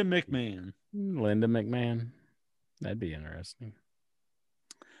 Linda McMahon. Linda McMahon. That'd be interesting.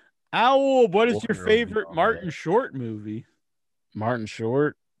 Owl, what is your favorite Martin Short movie? Martin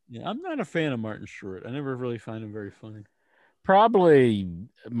Short? Yeah, I'm not a fan of Martin Short. I never really find him very funny. Probably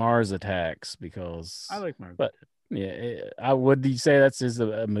Mars Attacks, because I like Mars. But yeah, would you say that's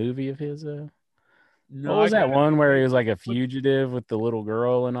a movie of his? No, what was that one where he was like a fugitive with the little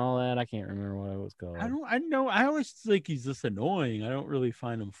girl and all that? I can't remember what it was called. I know. I always think he's just annoying. I don't really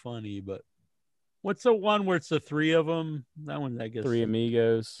find him funny. But what's the one where it's the three of them? That one, I guess. Three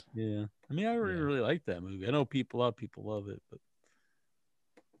Amigos. Yeah, I mean, I really like that movie. I know a lot of people love it, but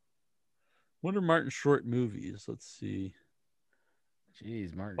what are Martin Short movies? Let's see.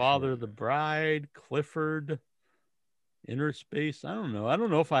 Jeez, Martin Father Short. of the Bride, Clifford, Inner Space. I don't know. I don't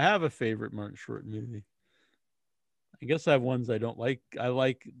know if I have a favorite Martin Short movie. I guess I have ones I don't like. I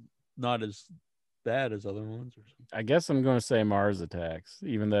like not as bad as other ones or something. I guess I'm going to say Mars Attacks,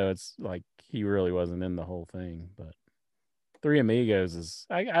 even though it's like he really wasn't in the whole thing. But Three Amigos is,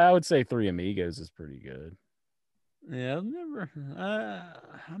 I would say Three Amigos is pretty good. Yeah,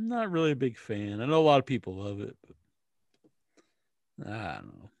 I'm not really a big fan. I know a lot of people love it, but I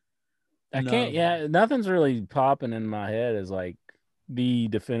don't know. I can't. Yeah, nothing's really popping in my head as like the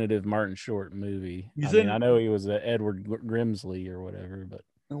definitive Martin Short movie. I know he was Edward Grimsley or whatever, but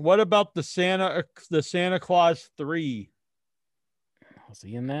what about the Santa Claus 3? Was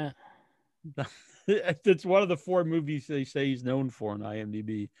he in that? It's one of the 4 movies they say he's known for on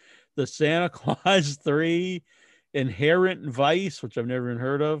IMDb. The Santa Claus 3, Inherent Vice, which I've never even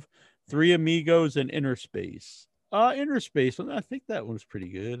heard of, Three Amigos, and Inner Space. Inner Space, I think that one's pretty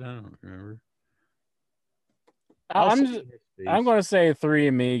good. I don't remember. I'm going to say Three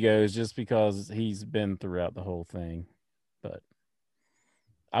Amigos just because he's been throughout the whole thing. But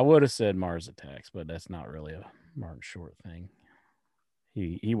I would have said Mars Attacks, but that's not really a Martin Short thing.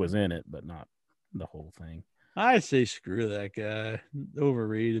 He was in it, but not the whole thing. I say screw that guy.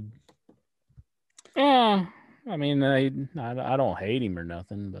 Overrated. Yeah, I mean, I don't hate him or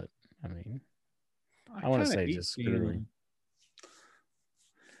nothing, but I mean, I want to say just screw him.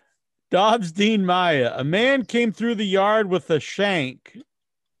 Dobbs Dean Maya. A man came through the yard with a shank.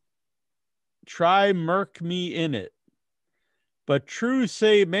 Try murk me in it. But true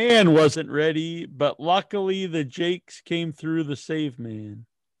say man wasn't ready, but luckily the Jakes came through the save man.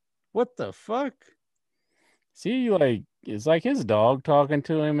 What the fuck? See, like, it's like his dog talking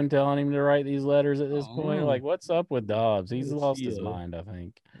to him and telling him to write these letters at this point. Like, what's up with Dobbs? He's lost his mind, I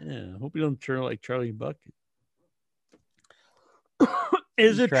think. Yeah, I hope he don't turn like Charlie Bucket.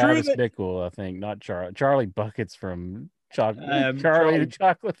 Is it Travis true that Bickle, I think, not Charlie Bucket's from Charlie the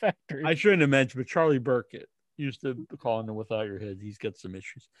Chocolate Factory? I shouldn't have mentioned, but Charlie Burkett used to call him Without Your Head. He's got some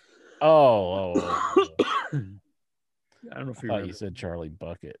issues. Oh. I don't know if you said Charlie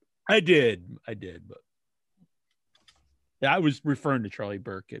Bucket. I did, but yeah, I was referring to Charlie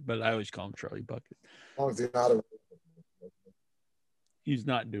Burkett, but I always call him Charlie Bucket. As long as he's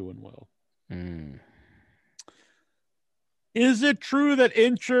not doing well. Mm. Is it true that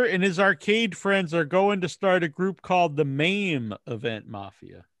Incher and his arcade friends are going to start a group called the MAME Event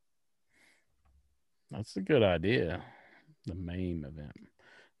Mafia? That's a good idea. The MAME event.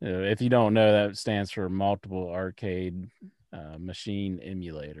 If you don't know, that stands for Multiple Arcade Machine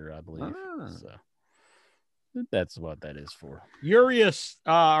Emulator, I believe. So that's what that is for. Urias,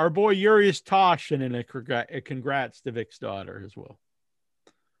 our boy Urias Tosh, and a congrats to Vic's daughter as well.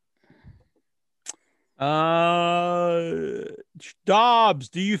 Dobbs,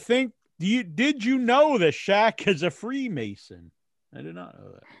 did you know that Shaq is a Freemason? I did not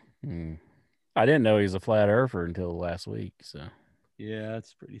know that. I didn't know he was a flat earther until last week. So yeah,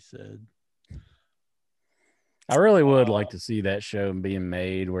 that's pretty sad. I really would like to see that show being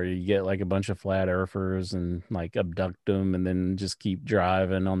made where you get like a bunch of flat earthers and like abduct them and then just keep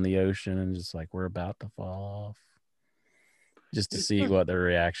driving on the ocean and just like we're about to fall off. Just to see what their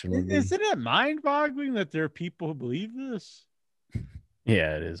reaction would be. Isn't it mind-boggling that there are people who believe this?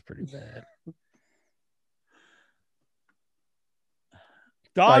 Yeah, it is pretty bad.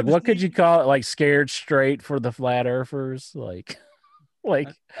 Like, what could you call it? Like scared straight for the flat earthers? Like I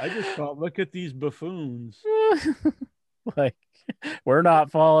just thought, look at these buffoons. Like, we're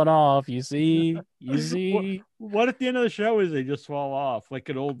not falling off. You see. What at the end of the show is they just fall off like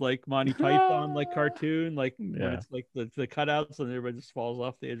an old like Monty Python like cartoon, like when it's like the cutouts and everybody just falls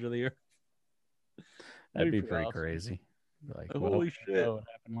off the edge of the earth. That'd be pretty crazy. Like, holy shit, what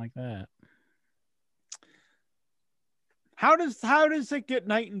happened like that? How does it get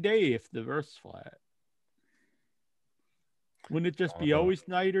night and day if the Earth's flat? Wouldn't it just be always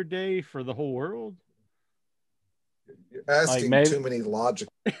night or day for the whole world? You're asking too many logic.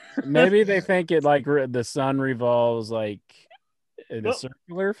 Maybe they think it like the sun revolves like in a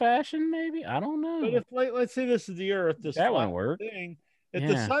circular fashion. Maybe I don't know. But if let's say this is the Earth, that won't work. Thing, if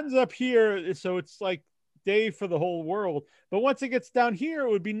the sun's up here, so it's like day for the whole world. But once it gets down here, it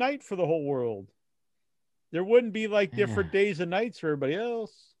would be night for the whole world. There wouldn't be like different days and nights for everybody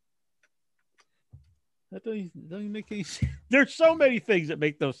else. That doesn't make any sense. There's so many things that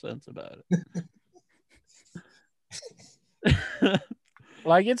make no sense about it.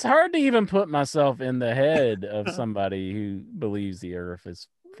 Like, it's hard to even put myself in the head of somebody who believes the earth is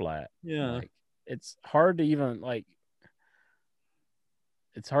flat. Yeah. Like, it's hard to even look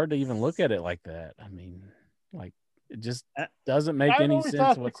at it like that. I mean, like, it just doesn't make any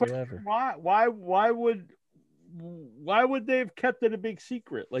sense whatsoever. Why would they have kept it a big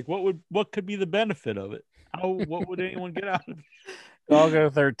secret? Like, what could be the benefit of it? What would anyone get out of it?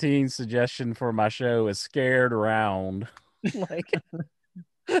 Doggo 13's suggestion for my show is Scared Round. Like,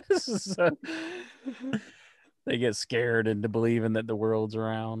 this is they get scared into believing that the world's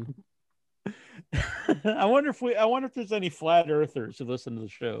round. I wonder if there's any flat earthers who listen to the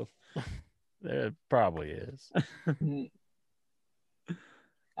show. There probably is.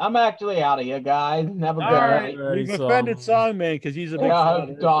 I'm actually out of here, guys. Have a good right. night. We've offended Songman because he's a big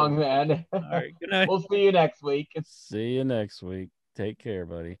fan. Songman. All right. Good night. We'll see you next week. See you next week. Take care,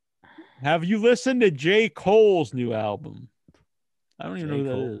 buddy. Have you listened to J. Cole's new album? I don't even know who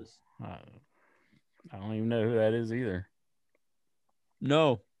that is. I don't even know who that is either.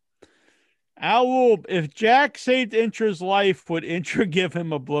 No. Owl, if Jack saved Intra's life, would Intra give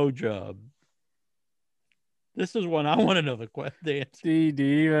him a blowjob? This is one I want to know the question. Do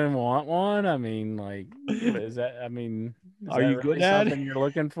you even want one? I mean, like, is that? I mean, are you good at something you're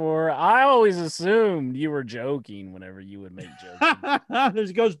looking for? I always assumed you were joking whenever you would make jokes.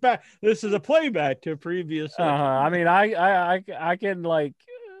 This goes back. This is a playback to a previous. I mean, I can like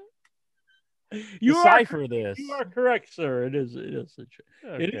you decipher this. You are correct, sir. It is. It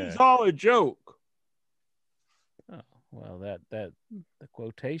Okay. is all a joke. Oh, well, that the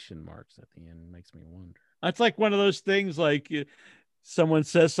quotation marks at the end makes me wonder. That's like one of those things like someone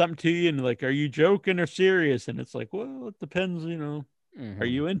says something to you and like, are you joking or serious? And it's like, well, it depends, you know. Mm-hmm. Are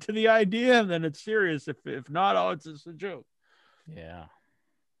you into the idea? And then it's serious. If not, oh, it's just a joke. Yeah.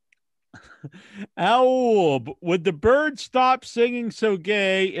 Owl, would the bird stop singing so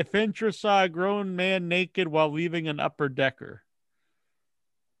gay if Intra saw a grown man naked while leaving an upper decker?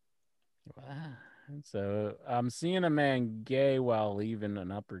 Wow. So I'm seeing a man gay while leaving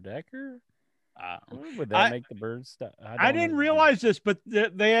an upper decker. Would that make the birds stop? I didn't realize this, but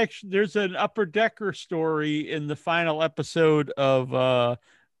they actually there's an upper decker story in the final episode of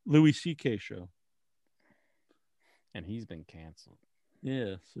Louis C.K. show, and he's been canceled.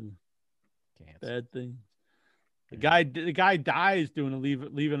 Yeah, so bad thing. The guy dies doing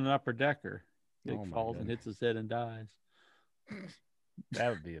leaving an upper decker. He falls and hits his head and dies.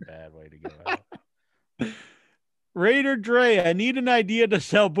 That would be a bad way to go out. Raider Dre, I need an idea to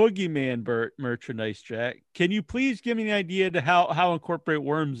sell Boogeyman merchandise, Jack. Can you please give me an idea to how incorporate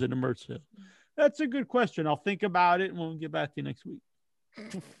worms into merch sale? That's a good question. I'll think about it and we'll get back to you next week.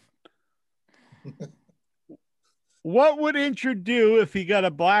 What would Intra do if he got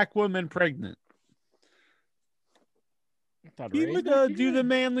a black woman pregnant? He would do the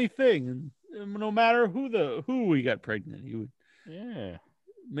manly thing, and no matter who he got pregnant, he would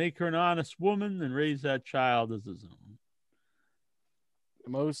make her an honest woman and raise that child as his own.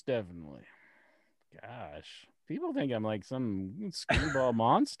 Most definitely. Gosh, people think I'm like some screwball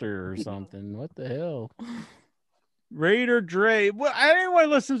monster or something. What the hell? Raider Dre. Well, anyone who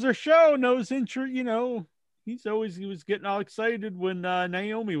listens to their show knows Intra, you know, he was getting all excited when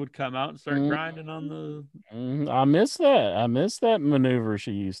Naomi would come out and start grinding on the. I miss that. I miss that maneuver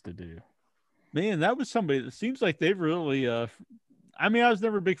she used to do. Man, that was somebody that seems like they've really. I mean, I was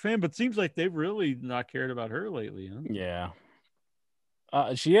never a big fan, but it seems like they've really not cared about her lately. Huh? Yeah.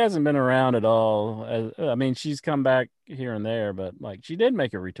 She hasn't been around at all. I mean, she's come back here and there, but like she did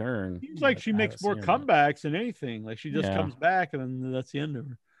make a return. Seems like she makes more comebacks than anything. Like she just comes back and then that's the end of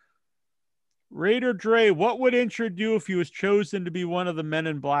her. Raider Dre, what would Intra do if he was chosen to be one of the Men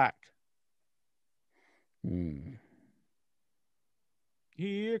in Black?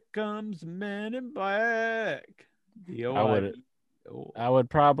 Here comes Men in Black. I would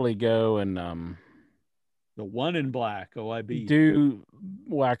probably go and the one in black, OIB. Do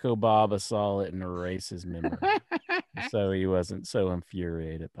Wacko Bob a solid and erase his memory, so he wasn't so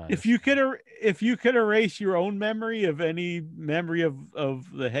infuriated by it. If you could erase your own memory of any memory of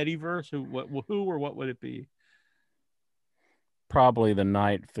the Headyverse, who or what would it be? Probably the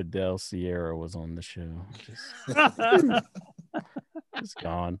night Fidel Sierra was on the show. Just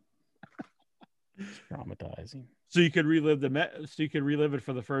gone. It's traumatizing. So you could relive it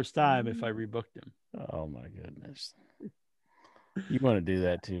for the first time if I rebooked him. Oh my goodness. You want to do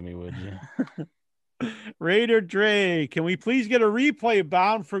that to me, would you? Raider Dre, can we please get a replay of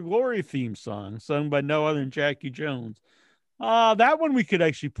Bound for Glory theme song sung by no other than Jackie Jones? That one we could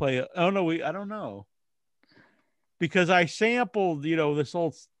actually play. Oh no, I don't know. Because I sampled, this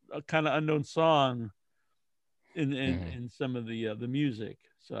old kind of unknown song in some of the music.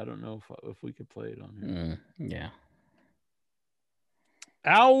 So I don't know if we could play it on here. Yeah.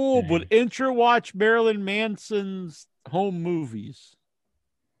 Owl, would Intra watch Marilyn Manson's home movies?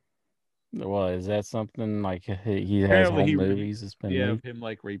 Well, is that something like he has home movies? It's been of him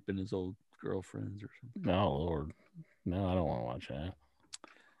like raping his old girlfriends or something. Oh Lord, no, I don't want to watch that.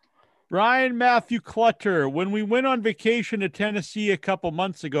 Brian Matthew Clutter, when we went on vacation to Tennessee a couple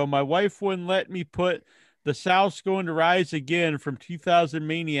months ago, my wife wouldn't let me put The South's Going to Rise Again from 2000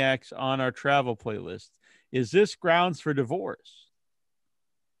 Maniacs on our travel playlist. Is this grounds for divorce?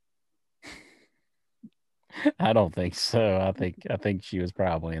 I don't think so. I think she was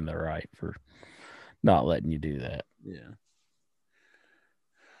probably in the right for not letting you do that. Yeah.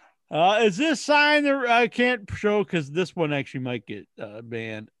 Is this sign I can't show because this one actually might get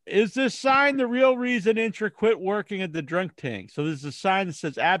banned. Is this sign the real reason Intra quit working at the drunk tank? So there's a sign that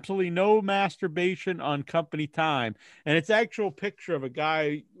says absolutely no masturbation on company time, and it's actual picture of a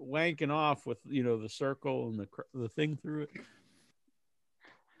guy wanking off with the circle and the thing through it.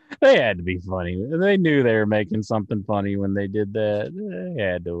 They had to be funny. They knew they were making something funny when they did that. They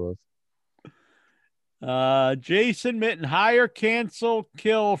had to have. Jason Mitten, hire, cancel,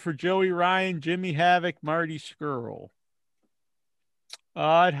 kill for Joey Ryan, Jimmy Havoc, Marty Scurll.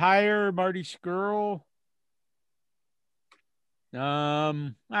 I'd hire Marty Scurll.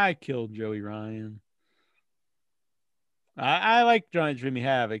 I killed Joey Ryan. I like Jimmy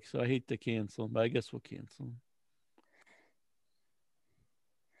Havoc, so I hate to cancel him, but I guess we'll cancel him.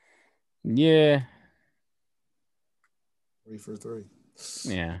 Yeah. 3 for 3.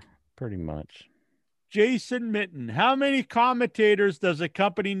 Yeah, pretty much. Jason Mitten, how many commentators does a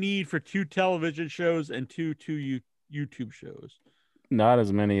company need for 2 television shows and two YouTube shows? Not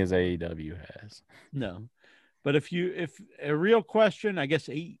as many as AEW has. No, but if a real question, I guess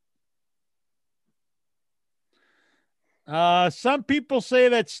 8. Some people say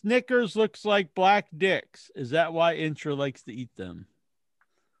that Snickers looks like black dicks. Is that why Intra likes to eat them?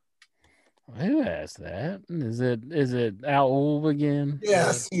 Who asked that? Is it Al Ulv again?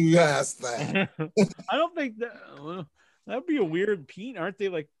 Yes, you asked that. I don't think that'd be a weird peanut. Aren't they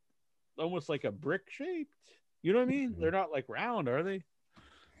like almost like a brick shaped? You know what I mean? They're not like round, are they?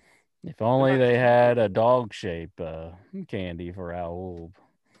 If only they had a dog shape candy for Al Ulv.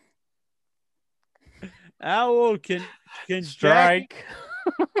 Al Ulv can strike.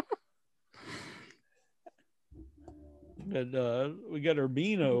 But we got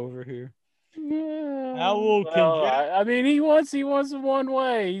Urbino over here. Yeah. I mean, he wants one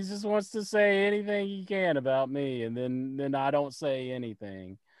way. He just wants to say anything he can about me, and then I don't say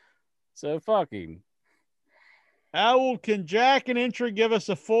anything. So fuck him. Owl, can Jack and Intra give us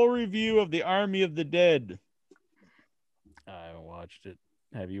a full review of the Army of the Dead? I haven't watched it.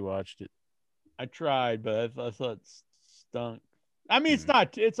 Have you watched it? I tried, but I thought it stunk. I mean,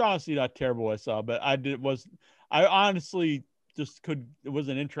 it's honestly not terrible. I saw, but I honestly just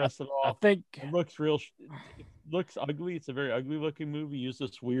wasn't interested at all. I think it looks looks ugly. It's a very ugly looking movie. Use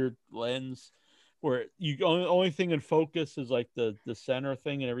this weird lens where only thing in focus is like the center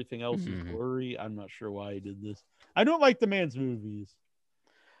thing, and everything else is blurry. I'm not sure why he did this. I don't like the man's movies.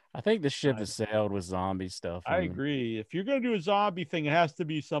 I think the ship has sailed with zombie stuff. I agree. If you're going to do a zombie thing, it has to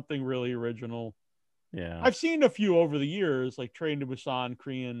be something really original. Yeah. I've seen a few over the years, like Train to Busan,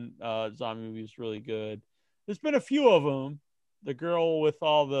 Korean zombie movies, really good. There's been a few of them. The girl with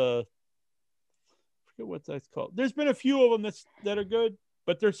all I forget what that's called. There's been a few of them that are good,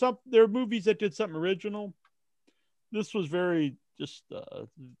 but there are movies that did something original. This was very just,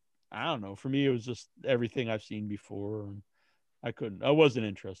 I don't know. For me, it was just everything I've seen before. And I wasn't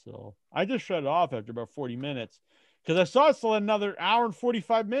interested at all. I just shut it off after about 40 minutes because I saw it's another hour and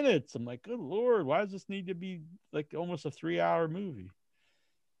 45 minutes. I'm like, good Lord, why does this need to be like almost a 3-hour movie?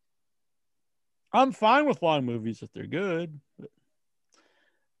 I'm fine with long movies if they're good. But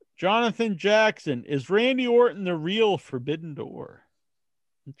Jonathan Jackson, is Randy Orton the real Forbidden Door?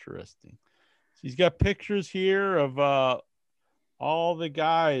 Interesting. So he's got pictures here of all the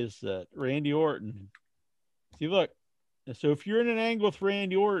guys that Randy Orton. See, look. So if you're in an angle with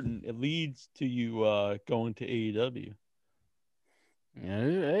Randy Orton, it leads to you going to AEW. Yeah,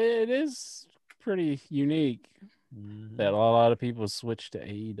 it is pretty unique that a lot of people switch to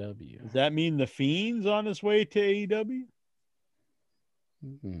AEW. Does that mean the Fiend's on his way to AEW?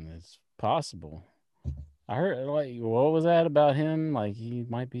 It's possible. I heard, like, what was that about him? Like, he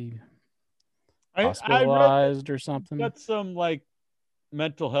might be hospitalized or something. Got some, like,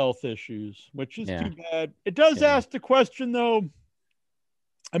 mental health issues, which is too bad. It does ask the question, though.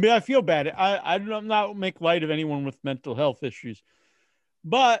 I mean, I feel bad. I do not make light of anyone with mental health issues,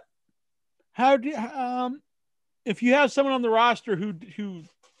 but how do if you have someone on the roster who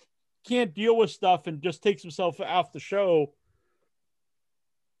can't deal with stuff and just takes himself off the show,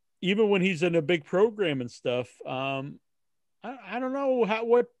 even when he's in a big program and stuff, I don't know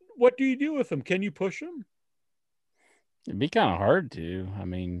what do you do with him? Can you push him? It'd be kind of hard to. I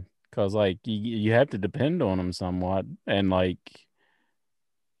mean, because like you have to depend on him somewhat, and like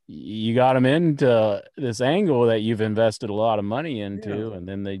you got him into this angle that you've invested a lot of money into, and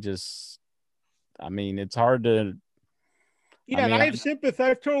then they just. I mean, it's hard to. Yeah, I have sympathy. I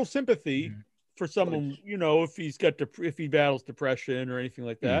have total sympathy for someone, if if he battles depression or anything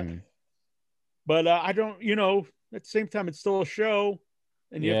like that. But I don't, at the same time, it's still a show,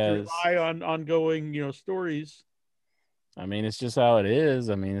 and you have to rely on ongoing, stories. I mean, it's just how it is.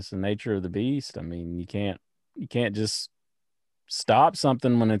 I mean, it's the nature of the beast. I mean, you can't just stop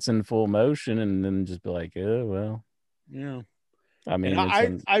something when it's in full motion and then just be like, oh well. Yeah. I mean,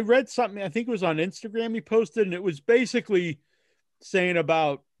 I read something, I think it was on Instagram he posted, and it was basically saying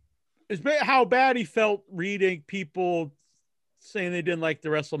about how bad he felt reading people saying they didn't like the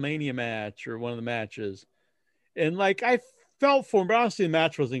WrestleMania match or one of the matches. And like, I felt for him, but honestly, the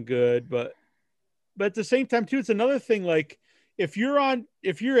match wasn't good. But at the same time, too, it's another thing. Like, if you're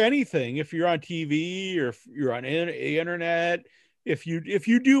anything, if you're on TV or if you're on the internet, if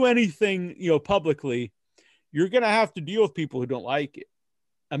you do anything, publicly, you're going to have to deal with people who don't like it.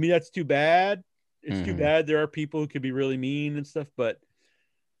 I mean, that's too bad. It's too bad. There are people who can be really mean and stuff, but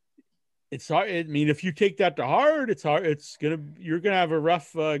it's hard. I mean, if you take that to heart, it's hard. You're going to have a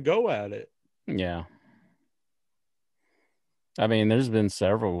rough go at it. Yeah. I mean, there's been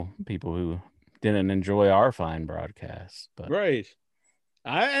several people who didn't enjoy our fine broadcast, but right.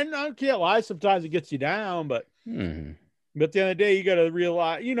 I can't lie. Sometimes it gets you down, but but at the end of the day, you got to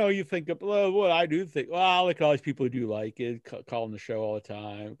realize, you think of, well, what I do think, well, look at all these people who do like it, calling the show all the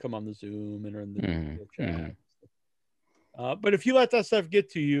time, come on the Zoom and are in the chat. But if you let that stuff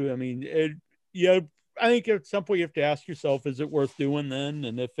get to you, I mean, I think at some point you have to ask yourself, is it worth doing then?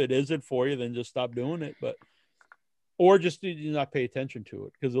 And if it isn't for you, then just stop doing it. Or just do not pay attention to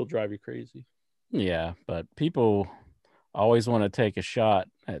it because it'll drive you crazy. Yeah, but people always want to take a shot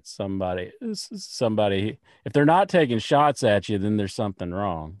at somebody. If they're not taking shots at you, then there's something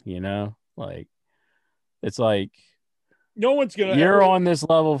wrong, Like, it's like no one's gonna. You're on this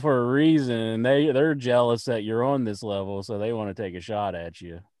level for a reason, and they're jealous that you're on this level, so they want to take a shot at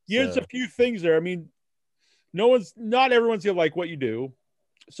you. There's a few things there. I mean, not everyone's gonna like what you do,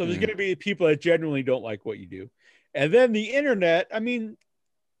 so there's gonna be people that genuinely don't like what you do, and then the internet. I mean,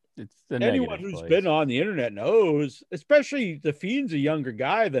 it's anyone who's been on the internet knows, especially the Fiend's a younger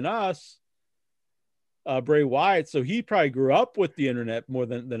guy than us, Bray Wyatt, so he probably grew up with the internet more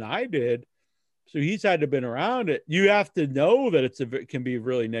than I did. So he's had to been around it. You have to know that it can be a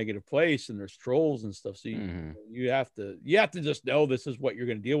really negative place, and there's trolls and stuff. So you have to just know this is what you're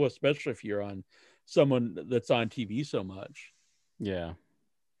going to deal with, especially if you're on someone that's on TV so much. Yeah.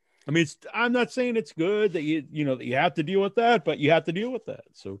 I mean, I'm not saying it's good that that you have to deal with that, but you have to deal with that.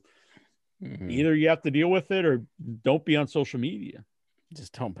 So either you have to deal with it or don't be on social media.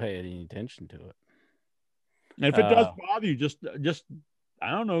 Just don't pay any attention to it. And if it does bother you, just I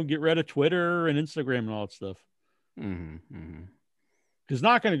don't know, get rid of Twitter and Instagram and all that stuff. It's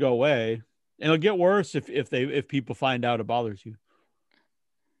not going to go away, and it'll get worse if people find out it bothers you.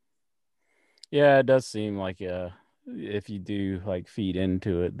 Yeah, it does seem like if you do like feed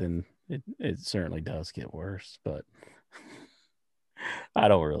into it, then it certainly does get worse. But I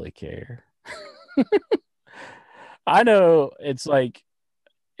don't really care. I know it's like,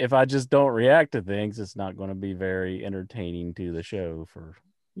 if I just don't react to things, it's not going to be very entertaining to the show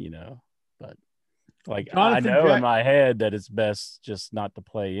but like, I know in my head that it's best just not to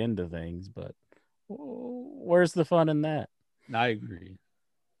play into things, but where's the fun in that? I agree.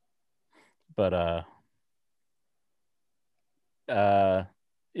 But, yeah,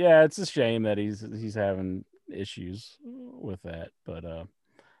 it's a shame that he's having issues with that, but,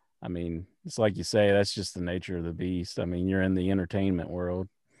 I mean, it's like you say, that's just the nature of the beast. I mean, you're in the entertainment world.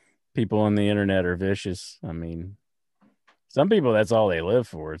 People on the internet are vicious. I mean, some people, that's all they live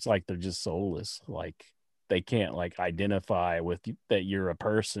for. It's like they're just soulless. Like, they can't like identify with that you're a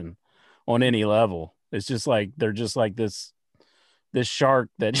person on any level. It's just like they're just like this shark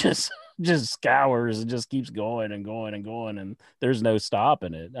that just scours and just keeps going and going and going, and there's no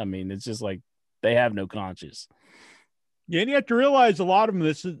stopping it. I mean, it's just like they have no conscience. Yeah, and you have to realize a lot of them,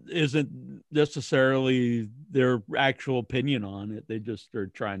 this isn't necessarily their actual opinion on it. They just are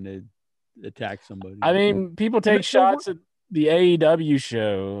trying to attack somebody. I mean, people take shots at the AEW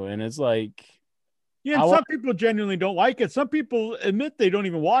show, and it's like... Yeah, and some people genuinely don't like it. Some people admit they don't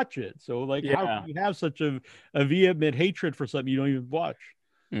even watch it. So, like, how can you have such a vehement hatred for something you don't even watch?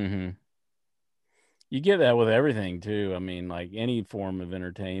 Mm-hmm. You get that with everything too. I mean, like any form of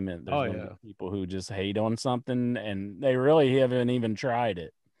entertainment, there's people who just hate on something and they really haven't even tried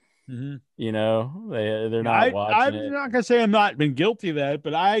it. Mm-hmm. They're not watching it. I'm not gonna say I'm not been guilty of that,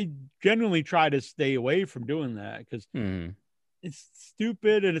 but I genuinely try to stay away from doing that because it's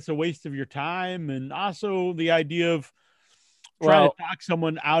stupid and it's a waste of your time. And also the idea of trying to talk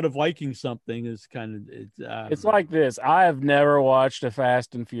someone out of liking something is kind of it's like this. I have never watched a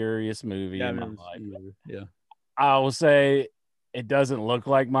Fast and Furious movie in my life. Yeah, I will say it doesn't look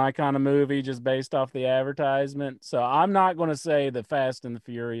like my kind of movie just based off the advertisement. So I'm not going to say the Fast and the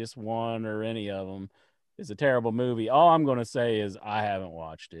Furious one or any of them is a terrible movie. All I'm going to say is I haven't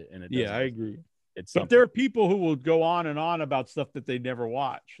watched it, and I agree. But there are people who will go on and on about stuff that they never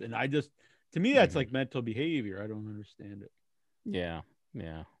watch, and to me, that's like mental behavior. I don't understand it. Yeah.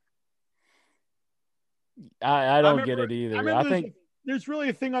 I don't get it either. I think there's really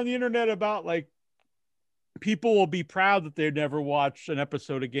a thing on the internet about like people will be proud that they've never watched an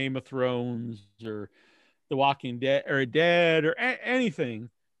episode of Game of Thrones or The Walking Dead or anything,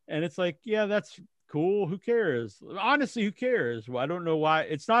 and it's like, yeah, that's cool. Who cares? Honestly, who cares? Well, I don't know why.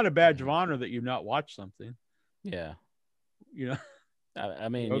 It's not a badge of honor that you've not watched something. Yeah. I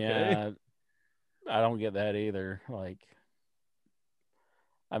mean, okay. Yeah, I don't get that either. Like,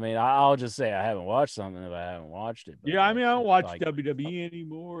 I mean, I'll just say I haven't watched something if I haven't watched it. Yeah, I mean, I don't watch WWE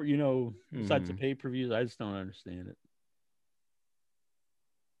anymore, besides the pay-per-views. I just don't understand it.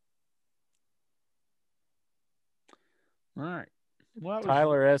 All right. Well,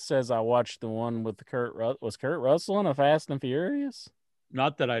 Tyler S says I watched the one with was Kurt Russell in a Fast and Furious?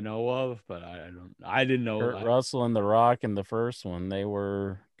 Not that I know of, but I didn't know. Kurt Russell and The Rock in the first one, they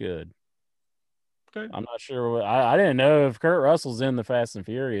were good. Okay. I'm not sure. I didn't know if Kurt Russell's in the Fast and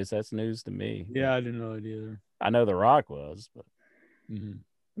Furious. That's news to me. Yeah, I didn't know it either. I know The Rock was, but I'm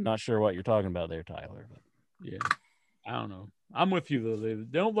not sure what you're talking about there, Tyler. But yeah, I don't know. I'm with you though. They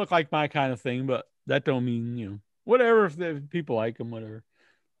don't look like my kind of thing, but that don't mean whatever. If people like them, whatever.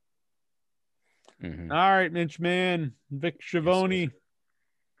 All right, Minch Man, Vic Schiavone,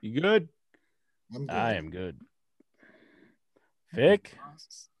 you good? I'm good. I am good. Vic,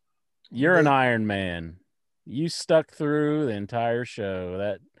 you're an Iron Man. You stuck through the entire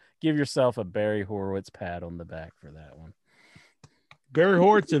show. Give yourself a Barry Horowitz pat on the back for that one. Barry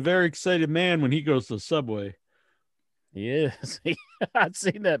Horowitz, a very excited man when he goes to the Subway. He is. I've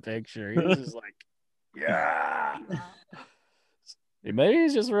seen that picture. He was just like, yeah. Maybe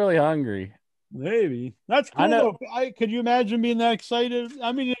he's just really hungry. Maybe. That's cool. I know. Could you imagine being that excited?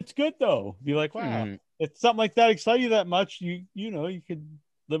 I mean, it's good though. Be like, wow, if something like that excites you that much, you could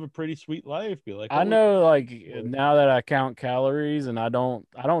live a pretty sweet life. Be like, I know, like now that I count calories and I don't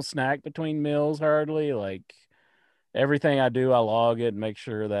snack between meals hardly. Like everything I do, I log it and make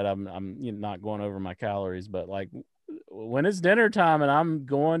sure that I'm not going over my calories. But like when it's dinner time and I'm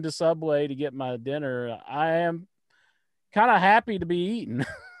going to Subway to get my dinner, I am kind of happy to be eating.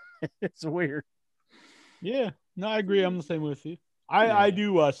 It's weird. Yeah, no, I agree. I'm the same with you. I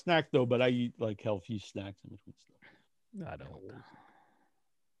do snack though, but I eat like healthy snacks in between stuff. I don't.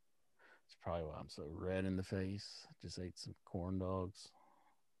 It's probably why I'm so red in the face. Just ate some corn dogs.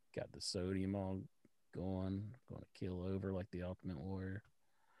 Got the sodium all going to kill over like the Ultimate Warrior.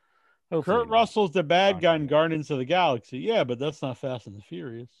 Hopefully Kurt Russell's the bad guy in Guardians of the Galaxy. Yeah, but that's not Fast and the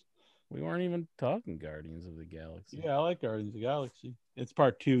Furious. We weren't even talking Guardians of the Galaxy. Yeah, I like Guardians of the Galaxy. It's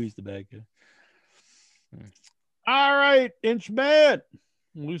part 2. He's the bad guy. All right, Inchman.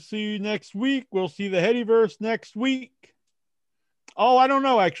 We'll see you next week. We'll see the Headyverse next week. Oh, I don't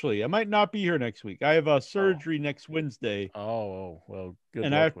know, actually. I might not be here next week. I have a surgery next Wednesday. Oh, well, good.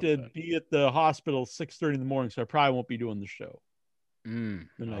 And I have to be at the hospital 6:30 in the morning, so I probably won't be doing the show.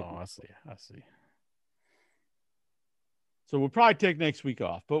 I see. So we'll probably take next week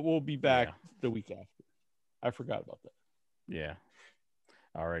off, but we'll be back the week after. I forgot about that. Yeah.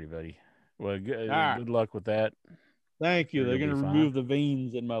 All righty, buddy. Well, good luck with that. Thank you. They're going to remove the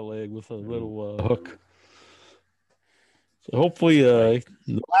veins in my leg with a little hook. So hopefully, the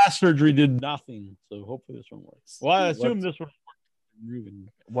last surgery did nothing. So hopefully this one works. Well, I assume this one works.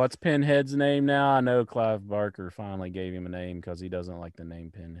 What's Pinhead's name now? I know Clive Barker finally gave him a name because he doesn't like the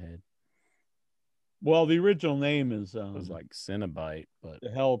name Pinhead. Well, the original name is it was like Cenobite, but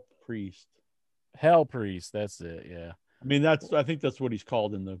the Hell Priest. Hell Priest, that's it. Yeah. I mean, I think that's what he's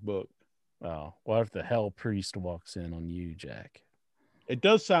called in the book. Oh, what if the Hell Priest walks in on you, Jack? It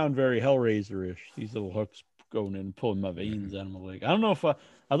does sound very Hellraiser-ish. These little hooks going in and pulling my veins out of my leg. I don't know if I'd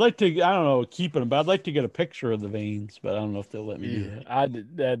like to. I don't know, keep them, but I'd like to get a picture of the veins. But I don't know if they'll let me do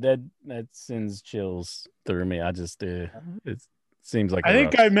that. That sends chills through me. I just it seems like I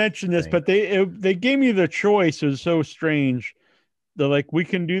think I mentioned this, but they gave me the choice. It was so strange. They're like, we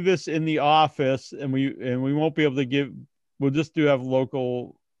can do this in the office, and we won't be able to give. We'll just have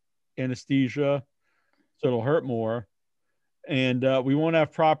local anesthesia, so it'll hurt more, and we won't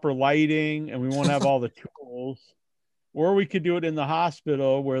have proper lighting, and we won't have all the tools. Or we could do it in the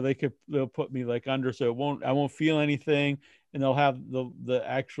hospital where they'll put me like under, so I won't feel anything, and they'll have the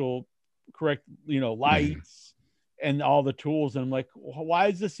actual correct lights and all the tools. And I'm like, why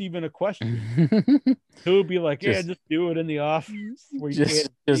is this even a question? Who would be like, just do it in the office where you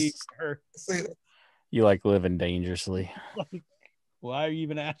can't see her. You like living dangerously. Like, why are you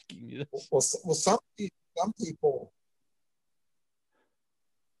even asking me this? Well, some some people.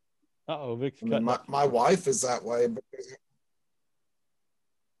 Uh-oh, Vic's my wife is that way. Because...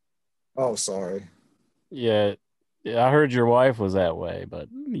 Oh, sorry. Yeah, I heard your wife was that way, but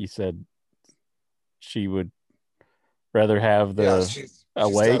you said she would rather have the she's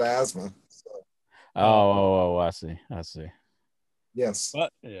awake. got asthma. So. Oh, I see. Yes.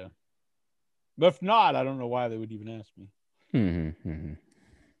 But yeah. But if not, I don't know why they would even ask me.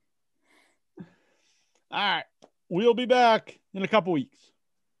 All right. We'll be back in a couple weeks.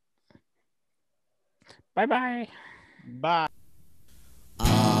 Bye-bye. Bye.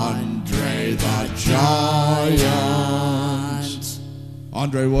 Andre the Giant.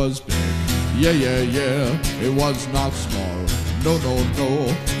 Andre was big. Yeah. It was not small. No.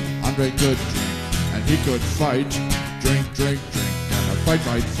 Andre could drink and he could fight. Drink, and a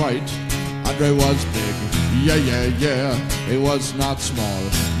fight. Andre was big. Yeah. It was not small.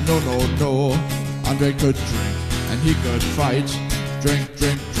 No. Andre could drink and he could fight. Drink,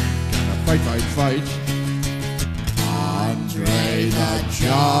 and a fight. Andre the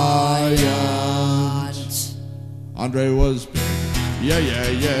Giant. Andre was big. Yeah.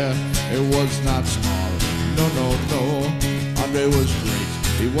 It was not small. No. Andre was great.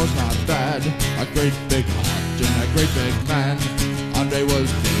 He was not bad. A great big heart and a great big man. Andre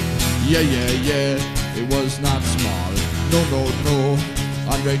was big. Yeah. It was not small. No.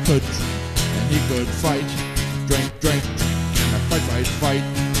 Andre could drink and he could fight. Drink, and a fight.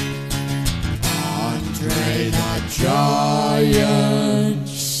 Andre the Giant.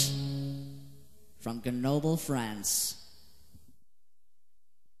 From Grenoble, France.